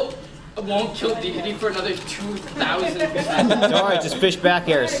 Up tilt won't kill Deity for another 2,000%. Don't worry, just fish back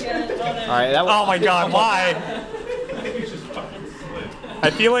airs. All right. That was, Oh my god, why? I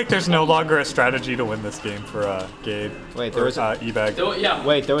feel like there's no longer a strategy to win this game for Gabe. Wait, there was a E-Bag. Yeah.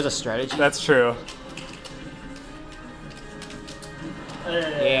 Wait, there was a strategy. That's true.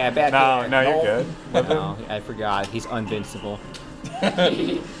 Yeah, back No, air. no, you're good. No, I forgot. He's invincible.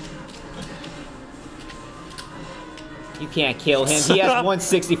 You can't kill him. He has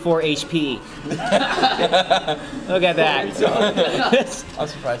 164 HP. Look at that. I'm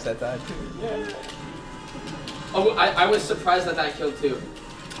surprised that died. Oh, I was surprised that killed too.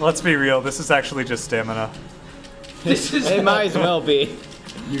 Let's be real, this is actually just stamina. This is. It might as well be.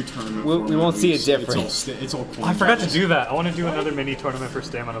 New tournament. We won't see a It's difference. It's all coin I forgot to battles. do that. I want to do another mini tournament for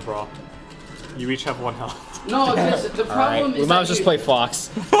Stamina Brawl. You each have 1 health. No, because the problem We is might that as well just you- play Fox.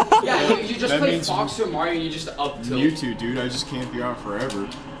 Yeah, you just That play means- Fox or Mario and you just up tilt. Mewtwo, dude. I just can't be out forever.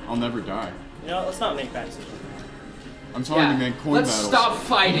 I'll never die. You know, let's not make bad decisions. I'm telling you, man. Coin Let's battles. stop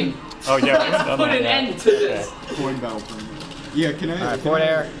fighting. Oh yeah, Let's put an end to this. Coin battle tournament. Yeah, can I? All right, forward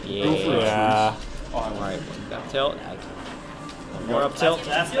air. Go for it. Yeah. All right, one up tilt. One more up tilt.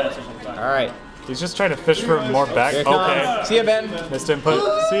 That's bad decisions. All right. He's just trying to fish for more back. Here it comes. Okay. See ya, Ben. Missed input.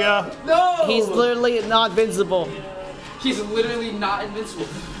 See ya. No! He's literally not invincible. He's literally not invincible.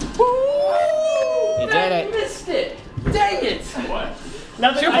 He did I it. missed it. Dang it. What?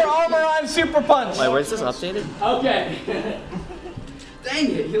 Super armor on super punch. Wait, where's this updated? Okay.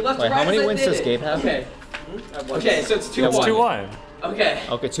 Dang it. He left Wait, right how many as I wins did does it. Gabe have? Okay. Okay, so it's 2-1. It's 2-1. Okay.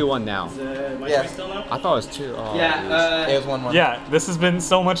 Okay, 2-1 now. My Yeah. choice still now? I thought it was 2. Oh, Yeah, It was 1-1. Yeah, this has been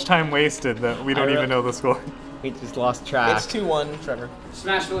so much time wasted that we don't even know the score. we just lost track. It's 2-1, Trevor.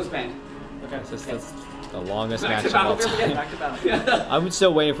 Smash Phyllis Bang. Okay. This is the longest Back match to of all Battlefield time. again. Back to Battlefield. I'm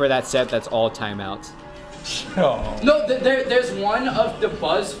still waiting for that set that's all timeouts. Oh. No, there's one of the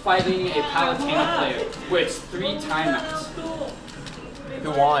Buzz fighting a Palutena player where it's 3 timeouts. Who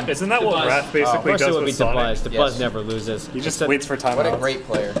won? Isn't that The what Buzz. Wrath Of basically course it does would be with the Sonic? Buzz. The Buzz never loses. He just waits for timeouts. What a great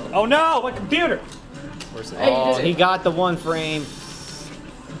player. Oh no, my computer! Where's it? Hey, Oh, you did he it. got the 1 frame.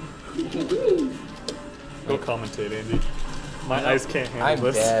 Go commentate, Andy. My eyes can't handle I'm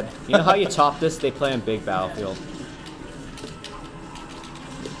this. dead. You know how you top this? They play on big battlefield.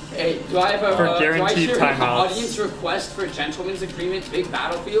 Hey, do I have a For guaranteed do I share an timeouts. audience request for Gentleman's Agreement Big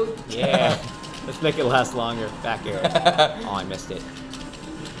Battlefield? Yeah. Let's make it last longer. Back air. Oh, I missed it.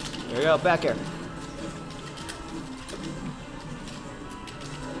 Here we go. Back air.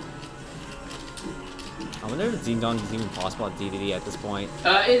 I wonder if Ding Dong is even possible at DDD at this point.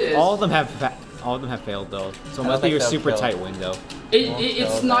 It is. All of them have failed though, so it must be your super tight window.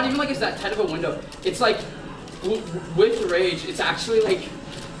 It's not even like it's that tight of a window. It's like with rage, it's actually like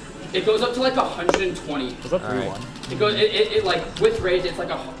it goes up to like 120. Was that 3-1? It goes it like with rage, it's like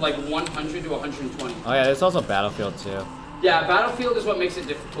 100 to 120. Oh yeah, there's also Battlefield too. Yeah, Battlefield is what makes it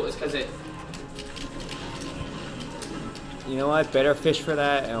difficult. Is because it. You know what? Better fish for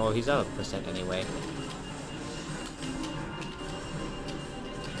that. Oh, he's out of percent anyway.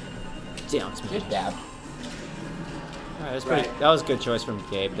 Down smash. Good dab. Alright, that was a good choice from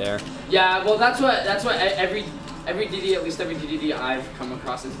Gabe there. Yeah, well, that's what every DD, at least every DDD I've come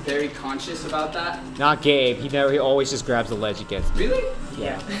across, is very conscious about that. Not Gabe. He always just grabs the ledge against me. Really?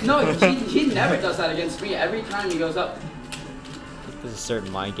 Yeah. No, he never does that against me. Every time he goes up. There's a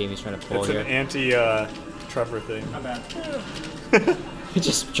certain mind game he's trying to pull It's here. an anti-Trevor thing. I'm bad.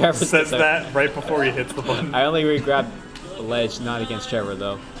 Just Trevor says that right before he hits the button. I only grab the ledge, not against Trevor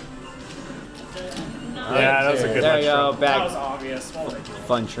though. Yeah, that was a good There you go, back. That was obvious.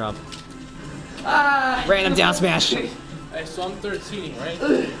 Fun Trump. Ah! Random down smash. Hey, so I'm 13, right?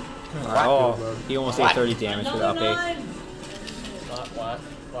 Alright, oh, he almost did 30 damage for the up A. What?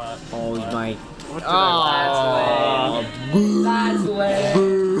 Oh, he might. What Oh, boo. That's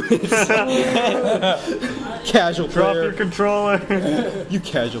lame. Casual Drop player. your controller. You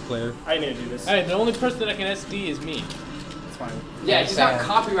casual player. I need to do this. Hey, the only person that can SD is me. It's fine. Yeah, he's got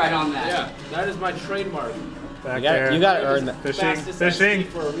copyright on that. Yeah, that is my trademark. Back You gotta earn that. Fishing.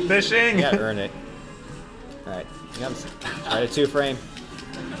 You gotta earn it. Alright, you gotta try the 2-frame.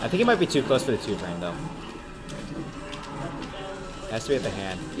 I think it might be too close for the 2-frame though. Has to be at the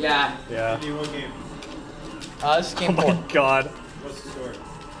hand. Yeah. Yeah. This is game Oh 4. my god. What's the score?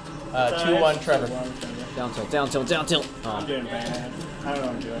 2-1 Trevor. Down tilt, down tilt, down tilt. I'm doing bad. I don't know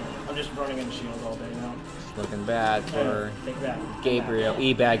what I'm doing. I'm just running in shields all day now. Looking bad for Take that. Gabriel,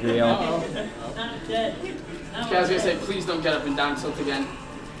 E-Bagriel. Okay, I was gonna say, please don't get up and down tilt again.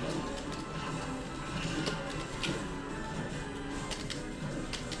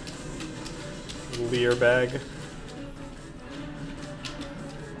 Lear bag.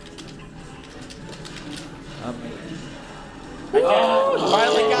 Oh,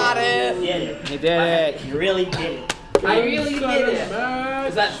 finally got it! He did it. You really did it. I really did it.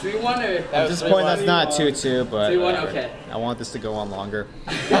 Is that 3-1 or? At this point, that's not 2-2, but 3-1, okay. I want this to go on longer.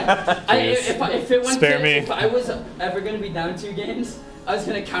 If it went Spare to, me. if I was ever gonna be down 2 games, I was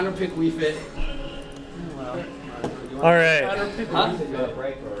gonna counterpick Wii Fit. All right. Huh?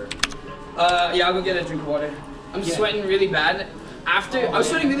 Yeah, I'll go get a drink of water. I'm sweating really bad. I was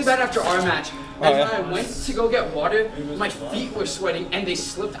sweating really bad after our match. And when I went to go get water, my feet were sweating and they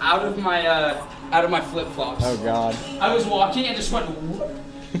slipped out of my flip flops. Oh god. I was walking and just went. Whoop.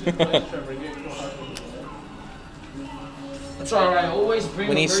 That's alright. I always bring.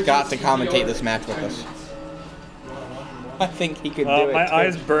 We need Scott to emergency commentate deodorant. this match with us. I think he could do it. My too.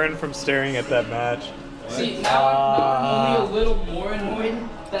 eyes burn from staring at that match. See, now I'm only a little more annoyed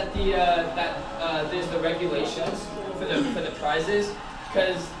that there's the regulations for the prizes,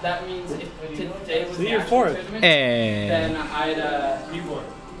 because that means if today was See, the you're actual fourth. tournament, Hey. then I'd keyboard.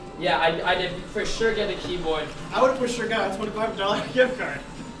 Yeah, I'd for sure get a keyboard. I would have for sure got a $25 gift card.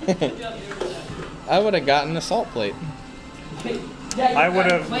 I would have gotten a salt plate. Yeah, I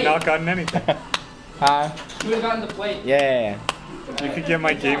would have not gotten anything. Huh? You would have gotten the plate. Yeah. You could get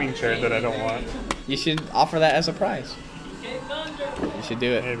my gaming chair that I don't want. You should offer that as a prize. You should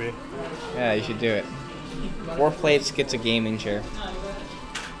do it. Maybe. Yeah, you should do it. 4 plates gets a gaming chair.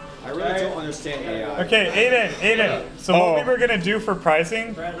 I really don't understand AI. Okay, Aiden. So what we were gonna do for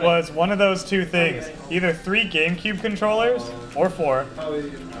pricing was one of those 2 things: either 3 GameCube controllers or 4.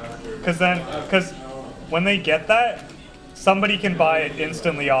 Because when they get that, somebody can buy it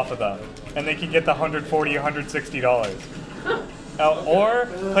instantly off of them, and they can get the $140, $160. Or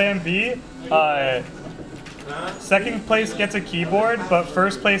plan B, second place gets a keyboard, but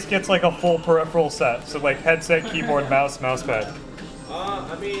first place gets like a full peripheral set. So like headset, keyboard, mouse pad.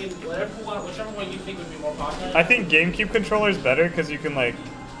 I mean, whichever one you think would be more popular. I think GameCube controller is better because you can like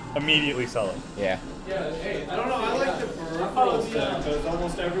immediately sell it. Yeah. Yeah, hey, I don't know. I like the peripheral Because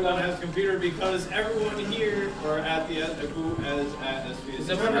almost everyone has a computer because everyone here or at the who has at SPSCC Does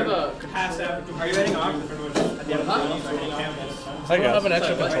everyone have a has to have a computer. Are you heading off? Pretty much at the end of the campus. I guess. have an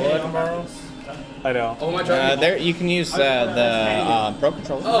extra controller tomorrow? I know. Oh, my God. There, you can use the Pro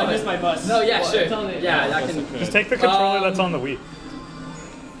Controller. Oh, I missed my bus. No, yeah, sure. Yeah, I can. Just take the controller that's on the Wii.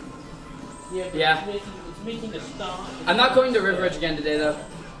 Yeah. I'm not going to River Edge again today, though.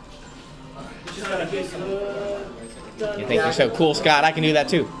 You think you're so cool, Scott? I can do that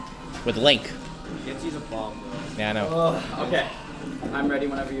too. With Link. Yeah, I know. Okay. I'm ready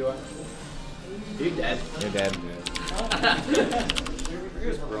whenever you are. You're dead. You're dead.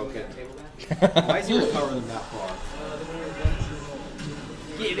 Here's broken. Why is he recovering that far?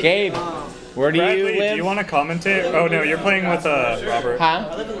 Gabe, where do Bradley, you live? do you want to commentate? Oh no, you're playing with Robert. Huh?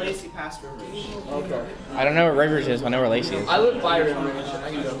 I live in Lacey past Rivers. Okay. I don't know where Rivers is. I know where Lacey is. I live by River Edge.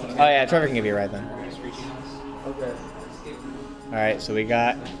 I can go. Oh yeah, Trevor can give you a ride then. Okay. All right, so we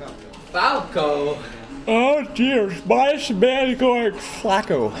got. Falco. Oh dear, Spice Bandicoot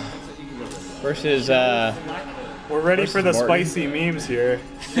Flacco versus We're ready for the Morton. spicy memes here.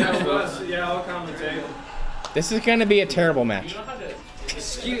 Yeah, I'll commentate. This is gonna be a terrible match.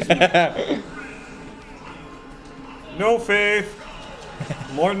 Excuse me. No faith.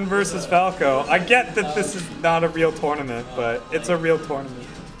 Morton versus Falco. I get that this is not a real tournament, but it's a real tournament.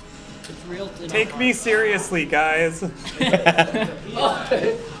 It's real. Take me seriously, guys. I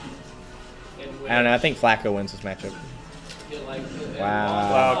don't know. I think Flacco wins this matchup.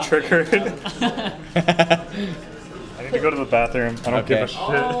 Wow. Wow, triggered. I need to go to the bathroom. I don't give a shit.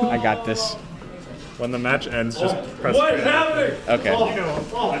 I got this. When the match ends, just press. What's happening? Okay.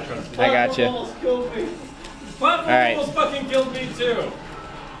 I got you. All right. Almost fucking killed me too.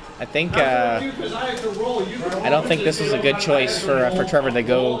 I think I don't think this is a good choice for Trevor to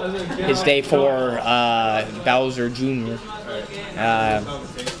go his day 4 Bowser Jr.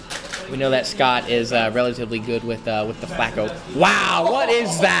 We know that Scott is relatively good with the Flacco. Wow, what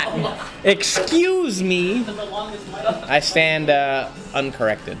is that? Excuse me. I stand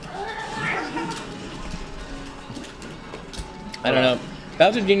uncorrected. I don't know.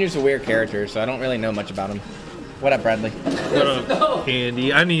 Bowser Jr. is a weird character, so I don't really know much about him. What up, Bradley? What up,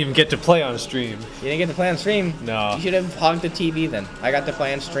 Andy? I didn't even get to play on stream. You didn't get to play on stream? No. You should have hogged the TV then. I got to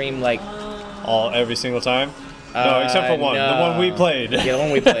play on stream like... Every single time? No, except for one. No. The one we played. Yeah, the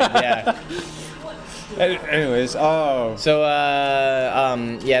one we played, yeah. Anyways, So,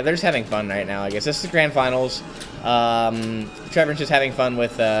 yeah, they're just having fun right now, I guess. This is grand finals. Trevor's just having fun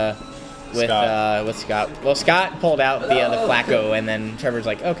with Scott. Well, Scott pulled out the Flacco, and then Trevor's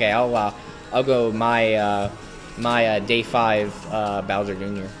like, okay, I'll go my day 5 Bowser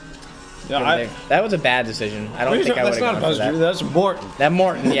Jr. Yeah, that was a bad decision. I don't think I would have gone for that. That's Morton. That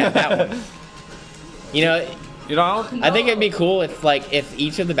Morton, yeah, that one. You know, I think it'd be cool if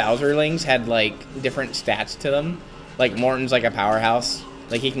each of the Bowserlings had like different stats to them. Like Morton's like a powerhouse.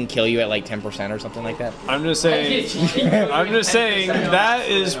 Like he can kill you at like 10% or something like that. I'm just saying. that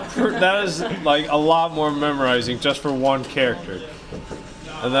is like a lot more memorizing just for one character,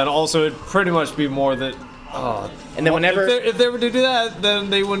 and then also it'd pretty much be more than. And then whenever if they were to do that, then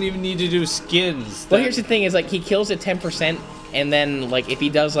they wouldn't even need to do skins. Well, here's the thing: is like he kills at 10%, and then like if he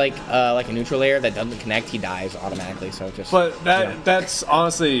does like a neutral layer that doesn't connect, he dies automatically. So just. But that's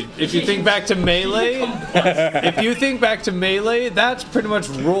honestly, if you think back to Melee, that's pretty much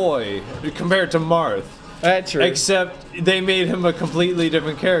Roy compared to Marth. That's true. Except they made him a completely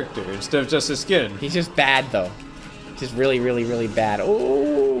different character instead of just a skin. He's just bad though. Just really, really, really bad.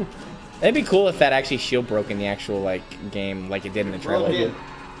 Oh. That'd be cool if that actually shield broke in the actual like game, like it did in the trailer.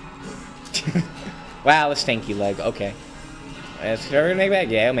 Wow, the stanky leg. Okay, is Trevor gonna make that?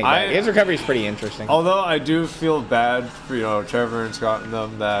 Yeah, he'll make that. His recovery is pretty interesting. Although I do feel bad for Trevor and Scott and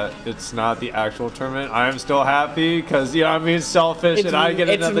them that it's not the actual tournament. I am still happy because I'm being selfish and I get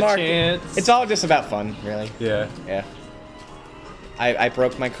another chance. It's all just about fun, really. Yeah. Yeah. I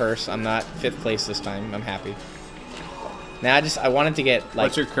broke my curse. I'm not 5th place this time. I'm happy. Now I wanted to get like.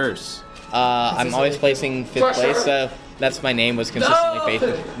 What's your curse? I'm always placing 5th place, so that's my name was consistently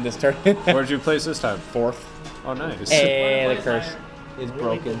faithful in this tournament. Where'd you place this time? 4th. Oh, nice. Hey, the curse is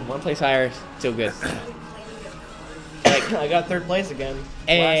broken. 1 place higher, still good. I got 3rd place again.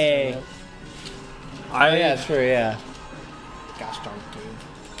 Hey. Oh yeah, true, yeah. Gosh darn Gabe.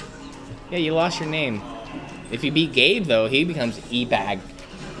 Yeah, you lost your name. If you beat Gabe, though, he becomes E-Bag.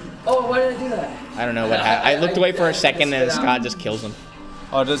 Oh, why did I do that? I don't know what happened. I looked away for a second and Scott just kills him.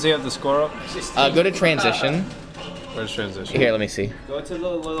 Oh, does he have the score up? Go to transition. Where's transition? Here, let me see. Go to the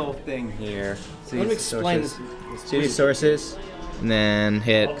little thing here. Let me explain this. See these sources? And then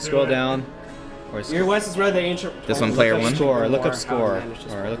hit. Scroll down. Your West is rather ancient. This one, player one. Score. Look up score.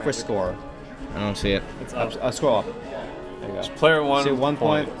 Or look for score. I don't see it. It's up. Scroll up. There you go. Player one. See 1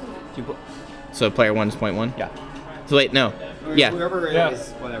 point. 2 point. So player one's point one. Yeah. So wait, no. Yeah. Whoever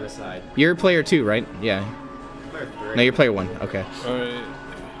is whatever side. You're player two, right? Yeah. Player 3. No, you're player one. Okay.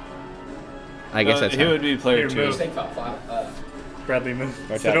 I guess that's he would be player two. Bradley, move.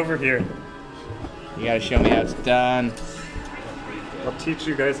 Watch Sit out. over here. You gotta show me how it's done. I'll teach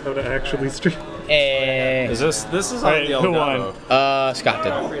you guys how to actually stream. Hey. Is this is Alright, on the who won? Scott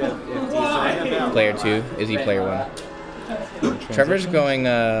did. Player two. Izzy player one. Trevor's going.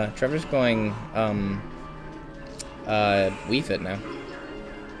 Wii Fit now.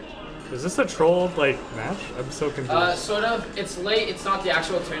 Is this a troll like match? I'm so confused. Sort of. It's late. It's not the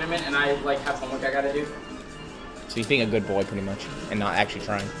actual tournament, and I like have homework I gotta do. So he's being a good boy, pretty much, and not actually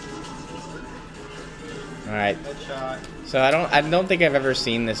trying. All right. So I don't think I've ever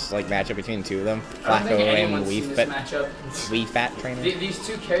seen this like matchup between the two of them, Flacco and Wii Fat trainer. These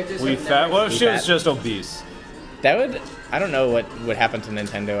two characters. Wii Fat. What if she was just obese? That would. I don't know what would happen to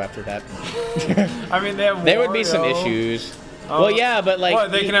Nintendo after that. I mean, they have. There would be some Wario. issues. Well, yeah, but like.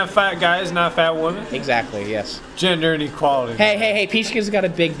 What, they can have fat guys, not fat women? Exactly. Yes. Gender inequality. Hey! Peachka's got a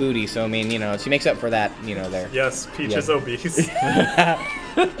big booty, so I mean, you know, she makes up for that, you know, there. Yes, Peach is obese. She's a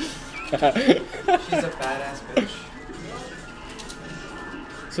badass bitch.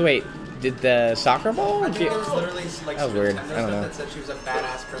 So wait, did the soccer ball? I think there was literally like that was weird. Nintendo I don't know. that said she was a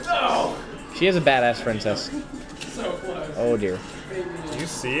badass princess. She is a badass princess. So close. Oh dear. Do you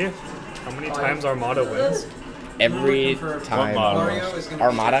see how many times Armada wins? Every time.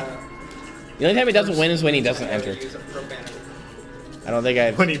 Armada? The only time he doesn't win is when he doesn't enter. I don't think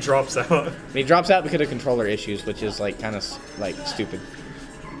I. When he drops out. When he drops out because of controller issues, which is like kind of like stupid.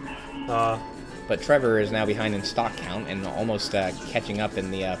 But Trevor is now behind in stock count and almost catching up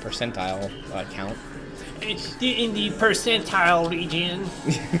in the percentile count. It's in the percentile region.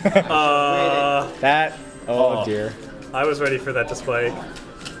 That. Oh dear. I was ready for that display.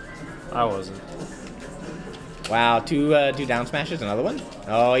 I wasn't. Wow, two down smashes, another one.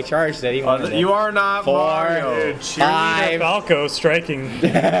 Oh, he charged it. He wanted it. You are not 4, Mario. 5. Falco striking.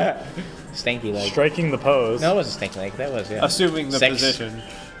 Stanky leg. Striking the pose. No, it was a stanky leg. That was, yeah. Assuming the 6. position.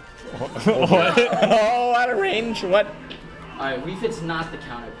 What? Oh, out of range. What? Alright, Wii Fit's not the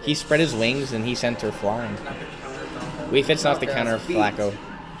counter. He spread his wings and he sent her flying. Wii Fit's not the counter of Flacco.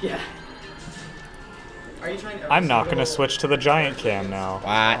 Yeah. Are you trying to I'm not gonna switch to the giant cam now.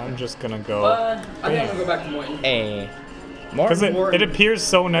 What? I'm just gonna go. I think I'm gonna go back to Morton. Hey. Because it appears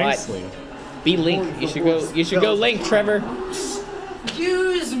so nicely. Be Link. You should go. You should go Link, Trevor.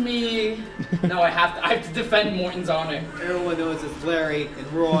 Excuse me. No, I have to defend Morton's honor. Everyone knows it's Larry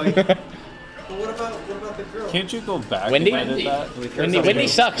and Roy. But what about the girl? Can't you go back Wendy? and edit that? Wendy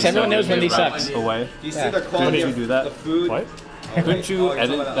sucks. Everyone knows Wendy sucks. Away. Do you see the quality Couldn't you do that? of the food? What? Couldn't you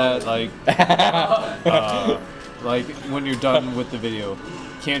edit that like when you're done with the video?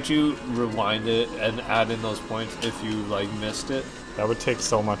 Can't you rewind it and add in those points if you like missed it? That would take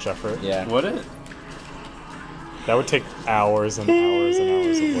so much effort. Yeah. Would it? That would take hours and hours and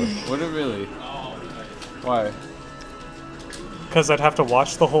hours of work. Would it really? Why? Because I'd have to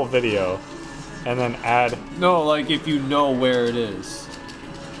watch the whole video and then add. No, like if you know where it is.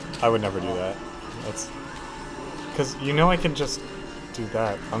 I would never do that. That's because you know I can just do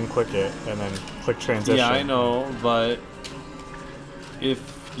that, unclick it, and then click transition. Yeah, I know, but if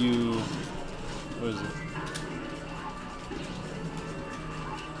you, what is it?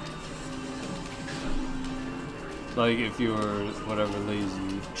 Like if you were whatever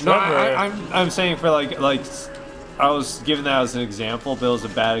lazy. No, I'm saying for like I was giving that as an example, but it was a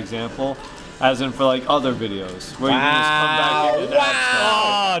bad example. As in for like other videos where you can just come back and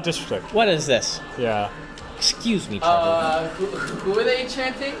add stuff. Disrespect. What is this? Yeah. Excuse me, Trevor. Who are they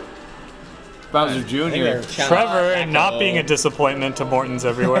chanting? Bowser Jr. Trevor not being a disappointment to Morton's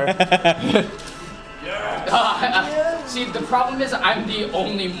everywhere. See, the problem is I'm the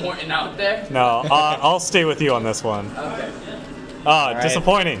only Morton out there. No, I'll stay with you on this one. Okay. All right.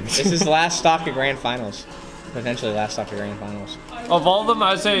 Disappointing. This is last stock of Grand Finals. Potentially last stock of Grand Finals. Of all of them,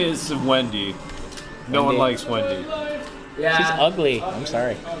 I'd say it's Wendy. No one likes Wendy. Yeah. She's ugly. I'm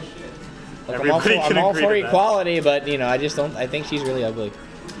sorry. Look, I'm Everybody can all agree for to that. equality, but you know, I just don't. I think she's really ugly.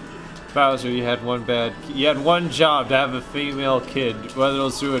 Bowser, you had one job to have a female kid, whether it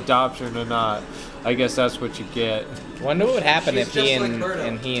was through adoption or not. I guess that's what you get. Wonder what would happen if he just like and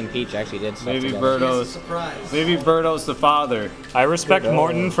Birdo. he and Peach actually did stuff Maybe together. Birdo's the father. I respect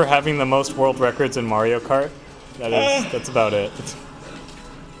Morton for having the most world records in Mario Kart. That's about it.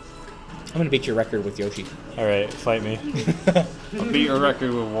 I'm gonna beat your record with Yoshi. All right, fight me. I'll beat your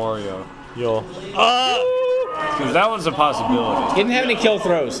record with Wario. You'll. Because that one's a possibility. He didn't have any kill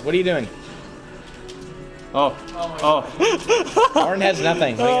throws. What are you doing? Oh. Orton has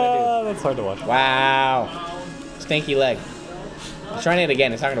nothing. What are you gonna do? That's hard to watch. Wow. Stinky leg. He's trying it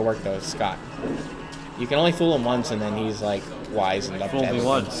again. It's not gonna work though. It's Scott. You can only fool him once, and then he's like wise and up to Fool me everything.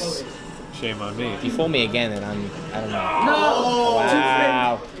 once. Shame on me. If you fool me again, then I don't know. No!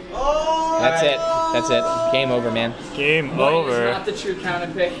 Wow. That's it. That's it. Game over, man. Game White over. is not the true counter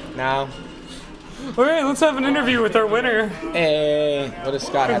pick. No. All right, let's have an interview with our winner. Hey, what does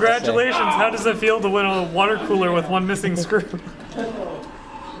Scott Congratulations. How does it feel to win a water cooler with one missing screw?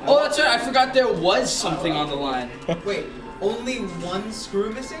 Oh, that's right. I forgot there was something on the line. Wait, only one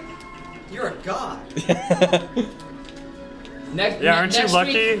screw missing? You're a god. Yeah, aren't you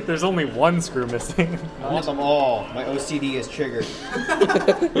lucky? There's only one screw missing. I want them all. My OCD is triggered.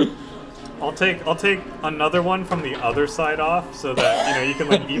 I'll take another one from the other side off so that you can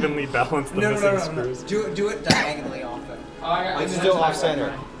like evenly balance the missing screws. Do it diagonally off them. It's still off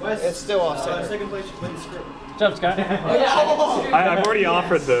center. It's still off center. Second place, win the screw. What's up, Scott? I've already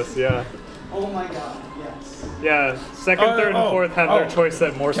offered this, yeah. Oh my god, yes. Yeah, second, third, and fourth have their choice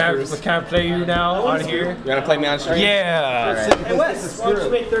at more screws. Can I play you now on here? You wanna play me on stream? Yeah. Right. Hey Wes, why don't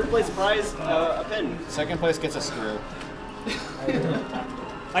you make third place prize a pin? Second place gets a screw.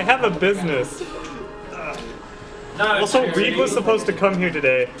 I have a business. Also, Reed was supposed to come here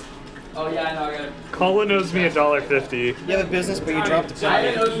today. Oh yeah, I know. I got it. Colin owes me $1.50. You have a business, but you dropped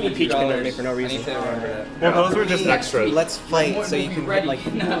a peach pin on me for no reason. Well, those were just extras. Let's fight so you can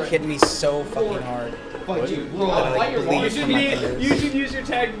hit me so fucking hard. You should use your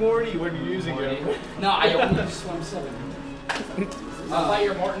tag Morty when you're using it. No, I only use Swim 7. I'll fight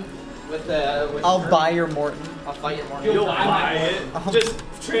your Morton with the. I'll buy your Morton. I'll fight your Morton. You'll buy it. Just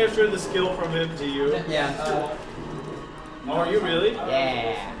transfer the skill from him to you. Yeah. Oh, are you really?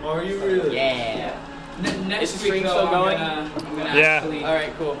 Yeah. Oh, are you really? Yeah. Next Is week, stream though, still going? I'm gonna Yeah. actually. All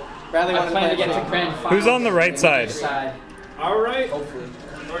right, cool. Bradley wants to play to get to grand final. Who's on the right side? Our right? Hopefully.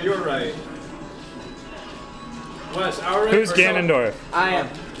 Or your right? Wes, our right. Who's or Ganondorf? I am.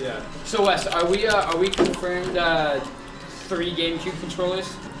 Yeah. So Wes, are we confirmed 3 GameCube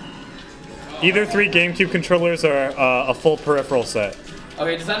controllers? Either 3 GameCube controllers or a full peripheral set.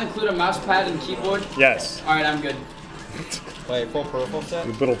 Okay, does that include a mouse pad and keyboard? Yes. All right, I'm good. Wait, full peripheral set?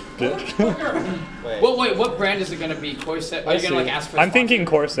 You little bitch. Well, wait, what brand is it gonna be? Corsair? Are you gonna like ask for? I'm thinking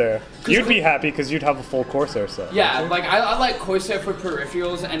Corsair. You'd be happy because you'd have a full Corsair set. Yeah, like I like Corsair for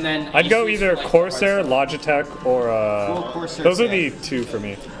peripherals, and then I'd go Asus either for, like, Corsair, Logitech, or Full Corsair those are set. the 2 for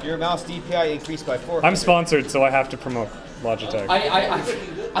me. Your mouse DPI increased by 400. I'm sponsored, so I have to promote Logitech.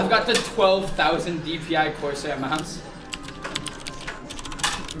 I've got the 12,000 DPI Corsair mouse.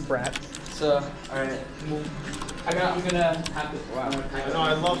 Brat. So, alright. I'm gonna have to. Wow. No,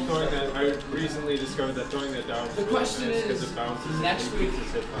 I love throwing that. I recently discovered that throwing that down. The question is, because it bounces. next week,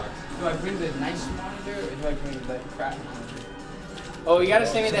 do I bring the nice monitor or do I bring the crap monitor? Oh, you gotta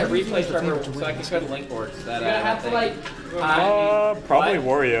send me that replay, Trevor, so I can share the link boards. That, You're gonna have to like. Probably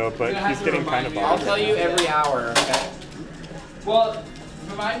Wario, but he's getting kind of I'll bothered. tell you every hour, okay? Well,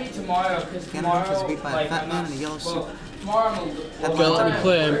 remind me tomorrow, because tomorrow, like, I'm not. Well, tomorrow I'm a Okay, let me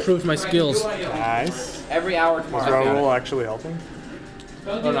play. I improved my skills. Nice. Every hour Was tomorrow. Raul actually helping?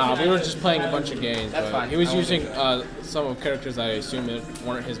 Oh no, we were just playing a bunch of games. That's but fine. He was I won't using some of characters I assume it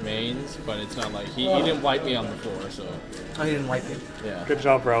weren't his mains, but it's not like he didn't wipe me on the floor, so. Oh, he didn't wipe it. Yeah. Good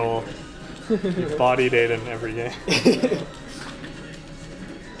job, Raul. You bodied it in every game.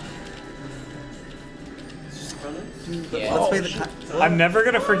 Yeah. Let's play the. I'm never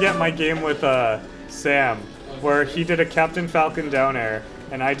gonna forget my game with Sam, where he did a Captain Falcon down air,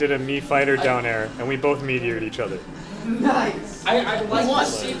 and I did a Me Fighter down air, and we both meteored each other. Nice. I'd like to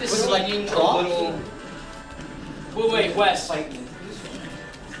see the seating a little. Wait, Wes.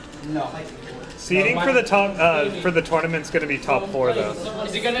 No. Seeding for the top for the tournament's gonna be top 4 though.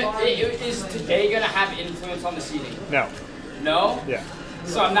 Is it gonna? Is today gonna have influence on the seating? No. No. Yeah.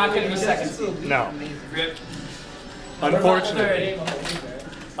 So I'm not gonna be second seed. No. Rip. Unfortunately.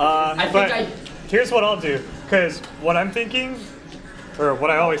 But here's what I'll do, because what I'm thinking, or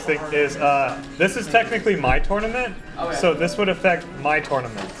what I always think is, this is technically my tournament, so this would affect my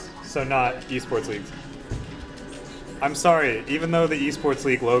tournaments, so not Esports League's. I'm sorry, even though the Esports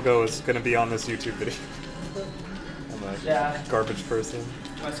League logo is going to be on this YouTube video. I'm a garbage person.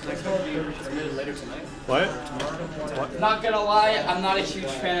 Later tonight. What? Not gonna lie, I'm not a huge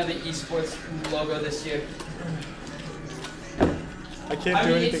fan of the esports logo this year. I can't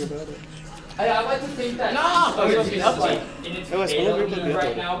do anything about it. I like to think that esports is like in its beta league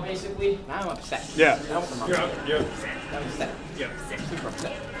right now, basically. Now I'm upset. Yeah. You're upset. I'm upset. Yeah. Super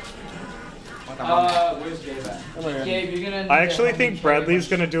upset. Where's Gabe at? Gabe, you're gonna. I actually think Bradley's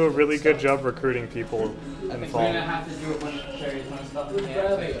gonna do a really good job recruiting people in We're fall. gonna have to do a bunch of carries and stuff. Who's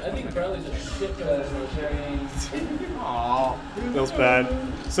Bradley? I think Bradley's a shit carrying. Aww. Feels bad.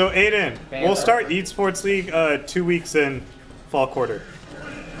 So Aiden, we'll start Esports League 2 weeks in fall quarter,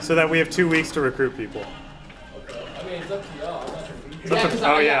 so that we have 2 weeks to recruit people. I mean, it's up to y'all.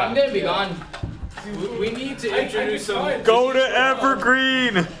 I'm gonna be gone. We need to introduce some. Go to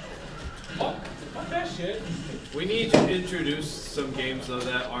Evergreen. Fuck that shit. We need to introduce some games though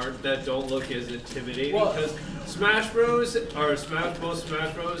that don't look as intimidating because Smash Bros. Or both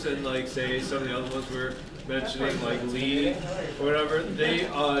Smash Bros. And like say some of the other ones we're mentioning like League or whatever, they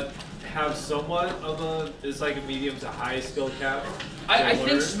have somewhat of it's like a medium to high skill cap. I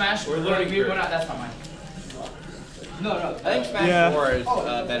think Smash. We're learning. We're not. That's not mine. No. I think Smash 4 is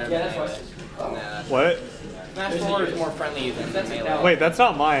better than that's Melee. What? Smash 4 is more friendly than Melee. Wait, that's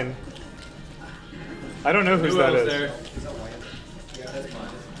not mine. I don't know whose that is. There?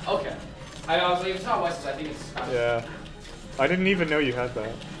 Okay. I was like, it's not Wes's. I think it's. Yeah. I didn't even know you had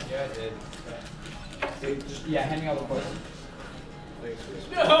that. Yeah, I did. Yeah, hand me all the points.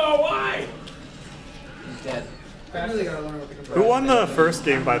 No, why? He's dead. Who won the first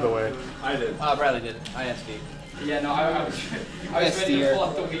game, by the way? I did. Bradley did. ISD. Yeah, no, I was ready to pull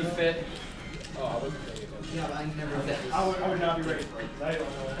out the Wii Fit. Oh, I wasn't ready. Yeah, but I never did. I would not be ready for it. I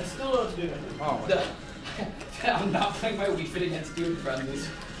still don't know what to do that. Oh my. I'm not playing my Wii Fit against dude friendlies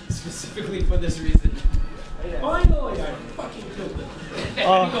specifically for this reason. Finally, I fucking killed it. And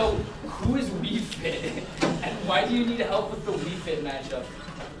I go, who is Wii Fit? And why do you need help with the Wii Fit matchup?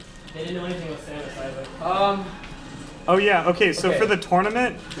 They didn't know anything about Samus either. Oh yeah, okay, so for the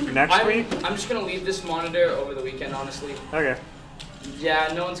tournament next week? I'm just gonna leave this monitor over the weekend, honestly. Okay.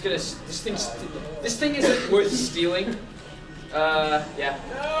 Yeah, no one's gonna. This thing isn't worth stealing. Yeah.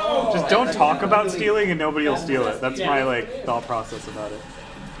 Just don't talk about stealing and nobody will steal it. That's my thought process about it.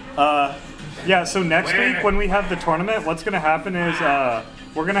 Yeah, so next week when we have the tournament, what's gonna happen is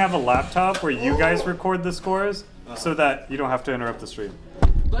we're gonna have a laptop where you guys record the scores so that you don't have to interrupt the stream.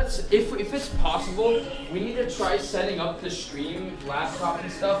 If it's possible, we need to try setting up the stream laptop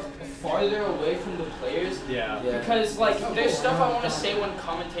and stuff farther away from the players. Yeah. Because there's stuff I want to say when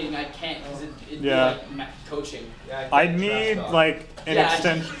commentating I can't because it'd be like coaching. I need an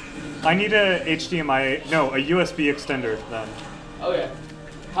extension. I need a HDMI, no, a USB extender then. Okay.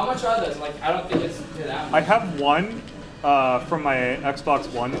 How much are those? I don't think it's that much. I have one from my Xbox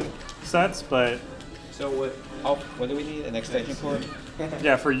One sets, but. So what do we need? An extension cord?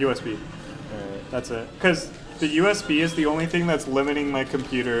 Yeah, for USB. Alright. That's it. Because the USB is the only thing that's limiting my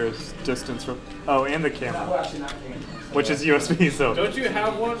computer's distance from. Oh, and the camera, which is USB. So. Don't you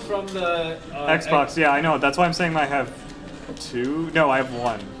have one from the Xbox? Yeah, I know. That's why I'm saying I have two. No, I have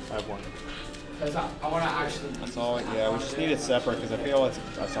one. Because I want to actually. That's all. Yeah, we just need it separate because I feel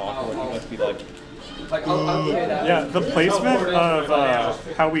that's awkward. It must be Yeah, the placement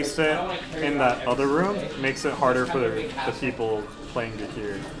of how we sit in that other room makes it harder for the people playing to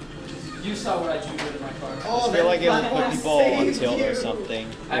hear. You saw what I tweeted in my car. I feel like it will put people on tilt or something.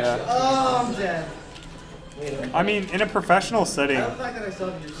 Yeah. Oh, I'm dead. I mean, in a professional setting, I love the fact that I saw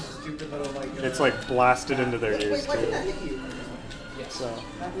your stupid little it's blasted into their ears Why did too. that hit you? So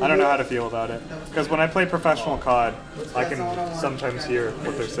I don't know how to feel about it because when I play professional COD, I can sometimes hear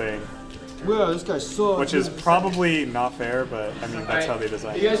what they're saying. Wow, this guy sucks. Which is probably not fair, but I mean that's how they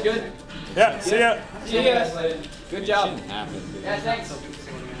design it. You guys good? Yeah. See ya. See you guys later. Good job. Yeah, thanks.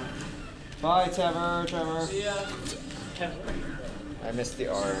 Bye, Trevor. See ya. I missed the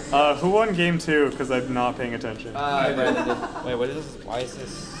R. Who won game 2? Because I'm not paying attention. Wait, what is this? Why is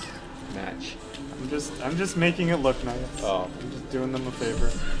this match? I'm just making it look nice. Oh. I'm just doing them a favor.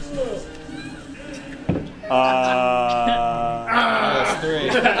 That's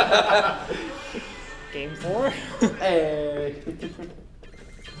 3. Game 4? Hey.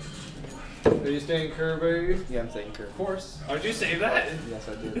 Are you staying Kirby? Yeah, I'm saying Kirby. Of course. Oh, did you save that? Yes,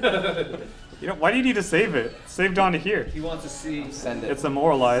 I did. Why do you need to save it? Saved on to here. He wants to see. Send it. It's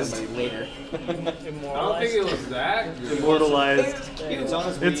immortalized. Later. I don't think it was that good. Immortalized.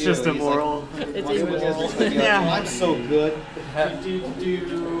 It's just immoral. It's immoral. Yeah. I'm so good.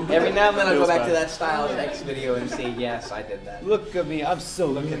 Every now and then I'll go back to that Style X video and say, yes, I did that. Look at me, I'm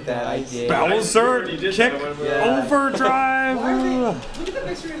so good at that. I did. Bowser, kick, overdrive. Look at the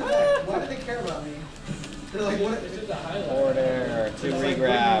picture in the back. Why do they care about me? They're like, what? Forward air, 2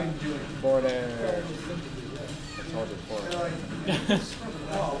 regrab. Forward air. I told you before.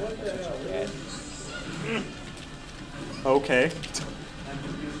 Okay.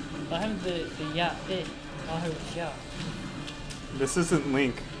 Vad hände det? Ja, det. Ja, hur? Ja. This isn't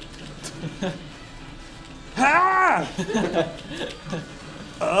Link. Ha!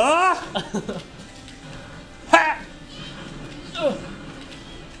 Ha!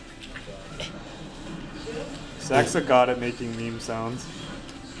 Zach's a god at making meme sounds.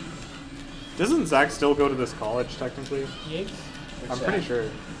 Doesn't Zach still go to this college, technically? Yikes. I'm pretty sure.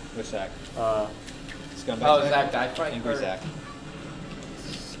 Which Zach? Scumbag. Oh, Zach died for Angry Zach.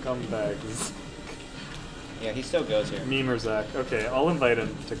 Scumbags. Yeah, he still goes here. Memer Zach. Okay, I'll invite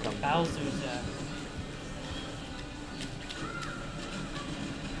him to come. Bowser Zach.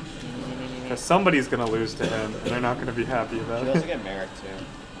 Because somebody's gonna lose to him, and they're not gonna be happy about Should it. also get married too.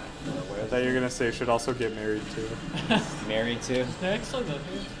 I thought you were gonna say should also get married too. Married too? Is Merrick still good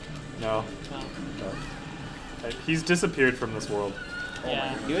here? No. No. He's disappeared from this world.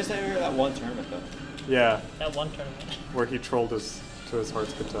 Yeah. He was there that one tournament though. Yeah. That one tournament. Where he trolled us to his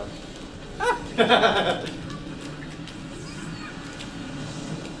heart's content.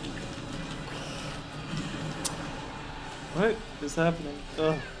 What is happening?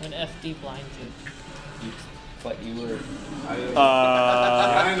 Ugh. When FD blinds you. But you were.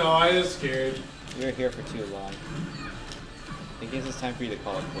 I know, I was scared. You were here for too long. I guess it's time for you to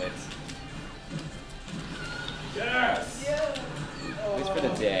call it quits. Yes! At least for the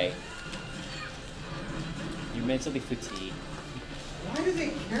day. You're mentally fatigued. Why do they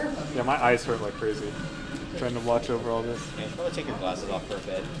care about me? Yeah, my eyes hurt like crazy. Trying to watch over all this. Yeah, you should probably take your glasses off for a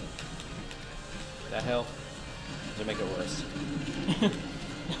bit. That help? Does it make it worse?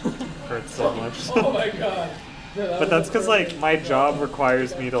 Hurts so much. Oh my god. But that's because like my job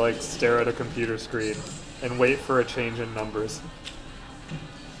requires me to like stare at a computer screen and wait for a change in numbers.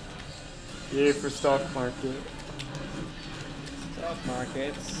 Yay for stock market. Stock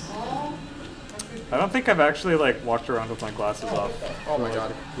markets. I don't think I've actually like walked around with my glasses off. Oh my for,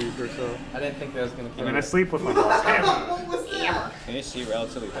 god. a week or so. I didn't think that was gonna kill I mean, I sleep with my glasses. What was that? Can you see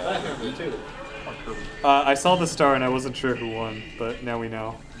relatively bad? Me too. I saw the star and I wasn't sure who won, but now we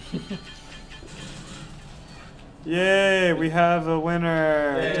know. Yay, we have a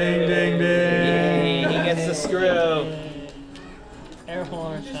winner! Ding, ding, ding! He gets the screw. Air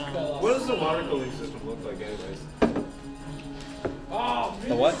horn sound. What does the water cooling system look like, anyways? Oh,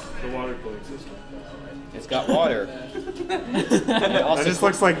 The what? The water cooling system. It's got water. That just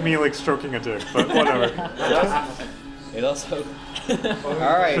looks like me like stroking a dick, but whatever. It also.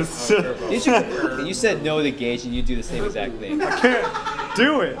 Alright. You said no to Gage and you do the same exact thing. I can't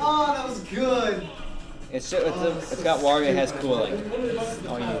do it! Oh, that was good. It's got water, it has cooling.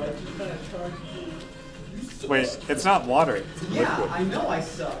 Oh, you need it. Wait, it's not water. It's Yeah, liquid. I know I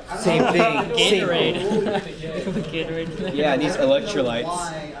suck. I don't Same know. thing. Gatorade. Gatorade. Yeah, it needs electrolytes.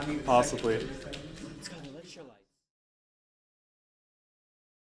 Why? I mean, Possibly.